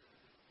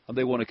 And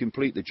they want to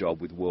complete the job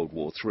with World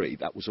War III.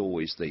 That was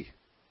always the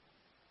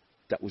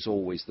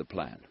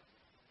plan.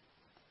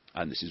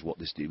 And this is what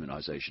this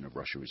demonization of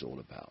Russia is all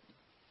about.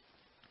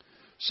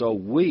 So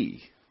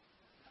we,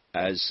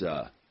 as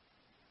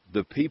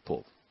the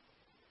people,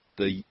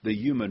 the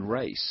human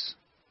race,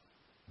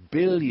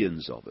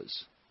 billions of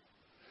us,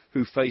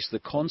 who face the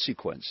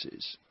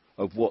consequences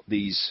of what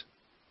these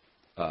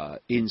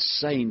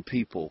insane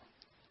people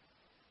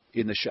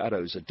in the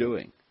shadows are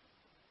doing,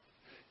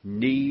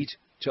 need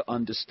to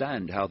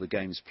understand how the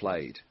game's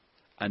played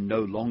and no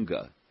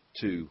longer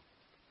to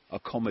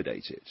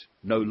accommodate it,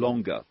 no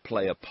longer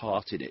play a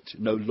part in it,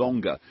 no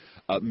longer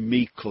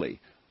meekly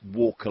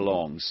walk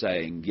along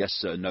saying, yes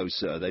sir, no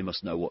sir, they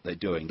must know what they're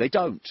doing. They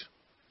don't.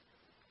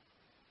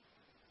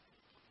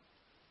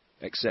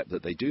 Except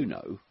that they do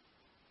know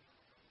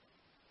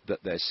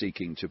that they're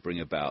seeking to bring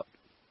about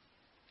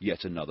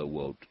yet another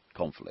world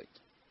conflict.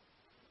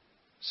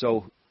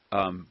 So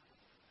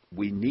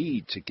we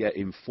need to get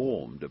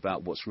informed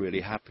about what's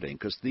really happening,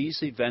 because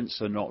these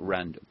events are not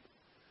random.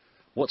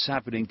 What's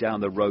happening down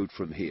the road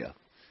from here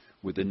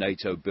with the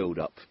NATO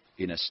build-up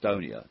in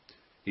Estonia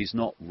is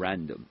not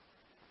random.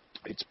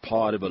 It's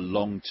part of a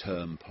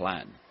long-term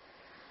plan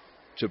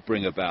to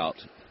bring about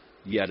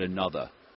yet another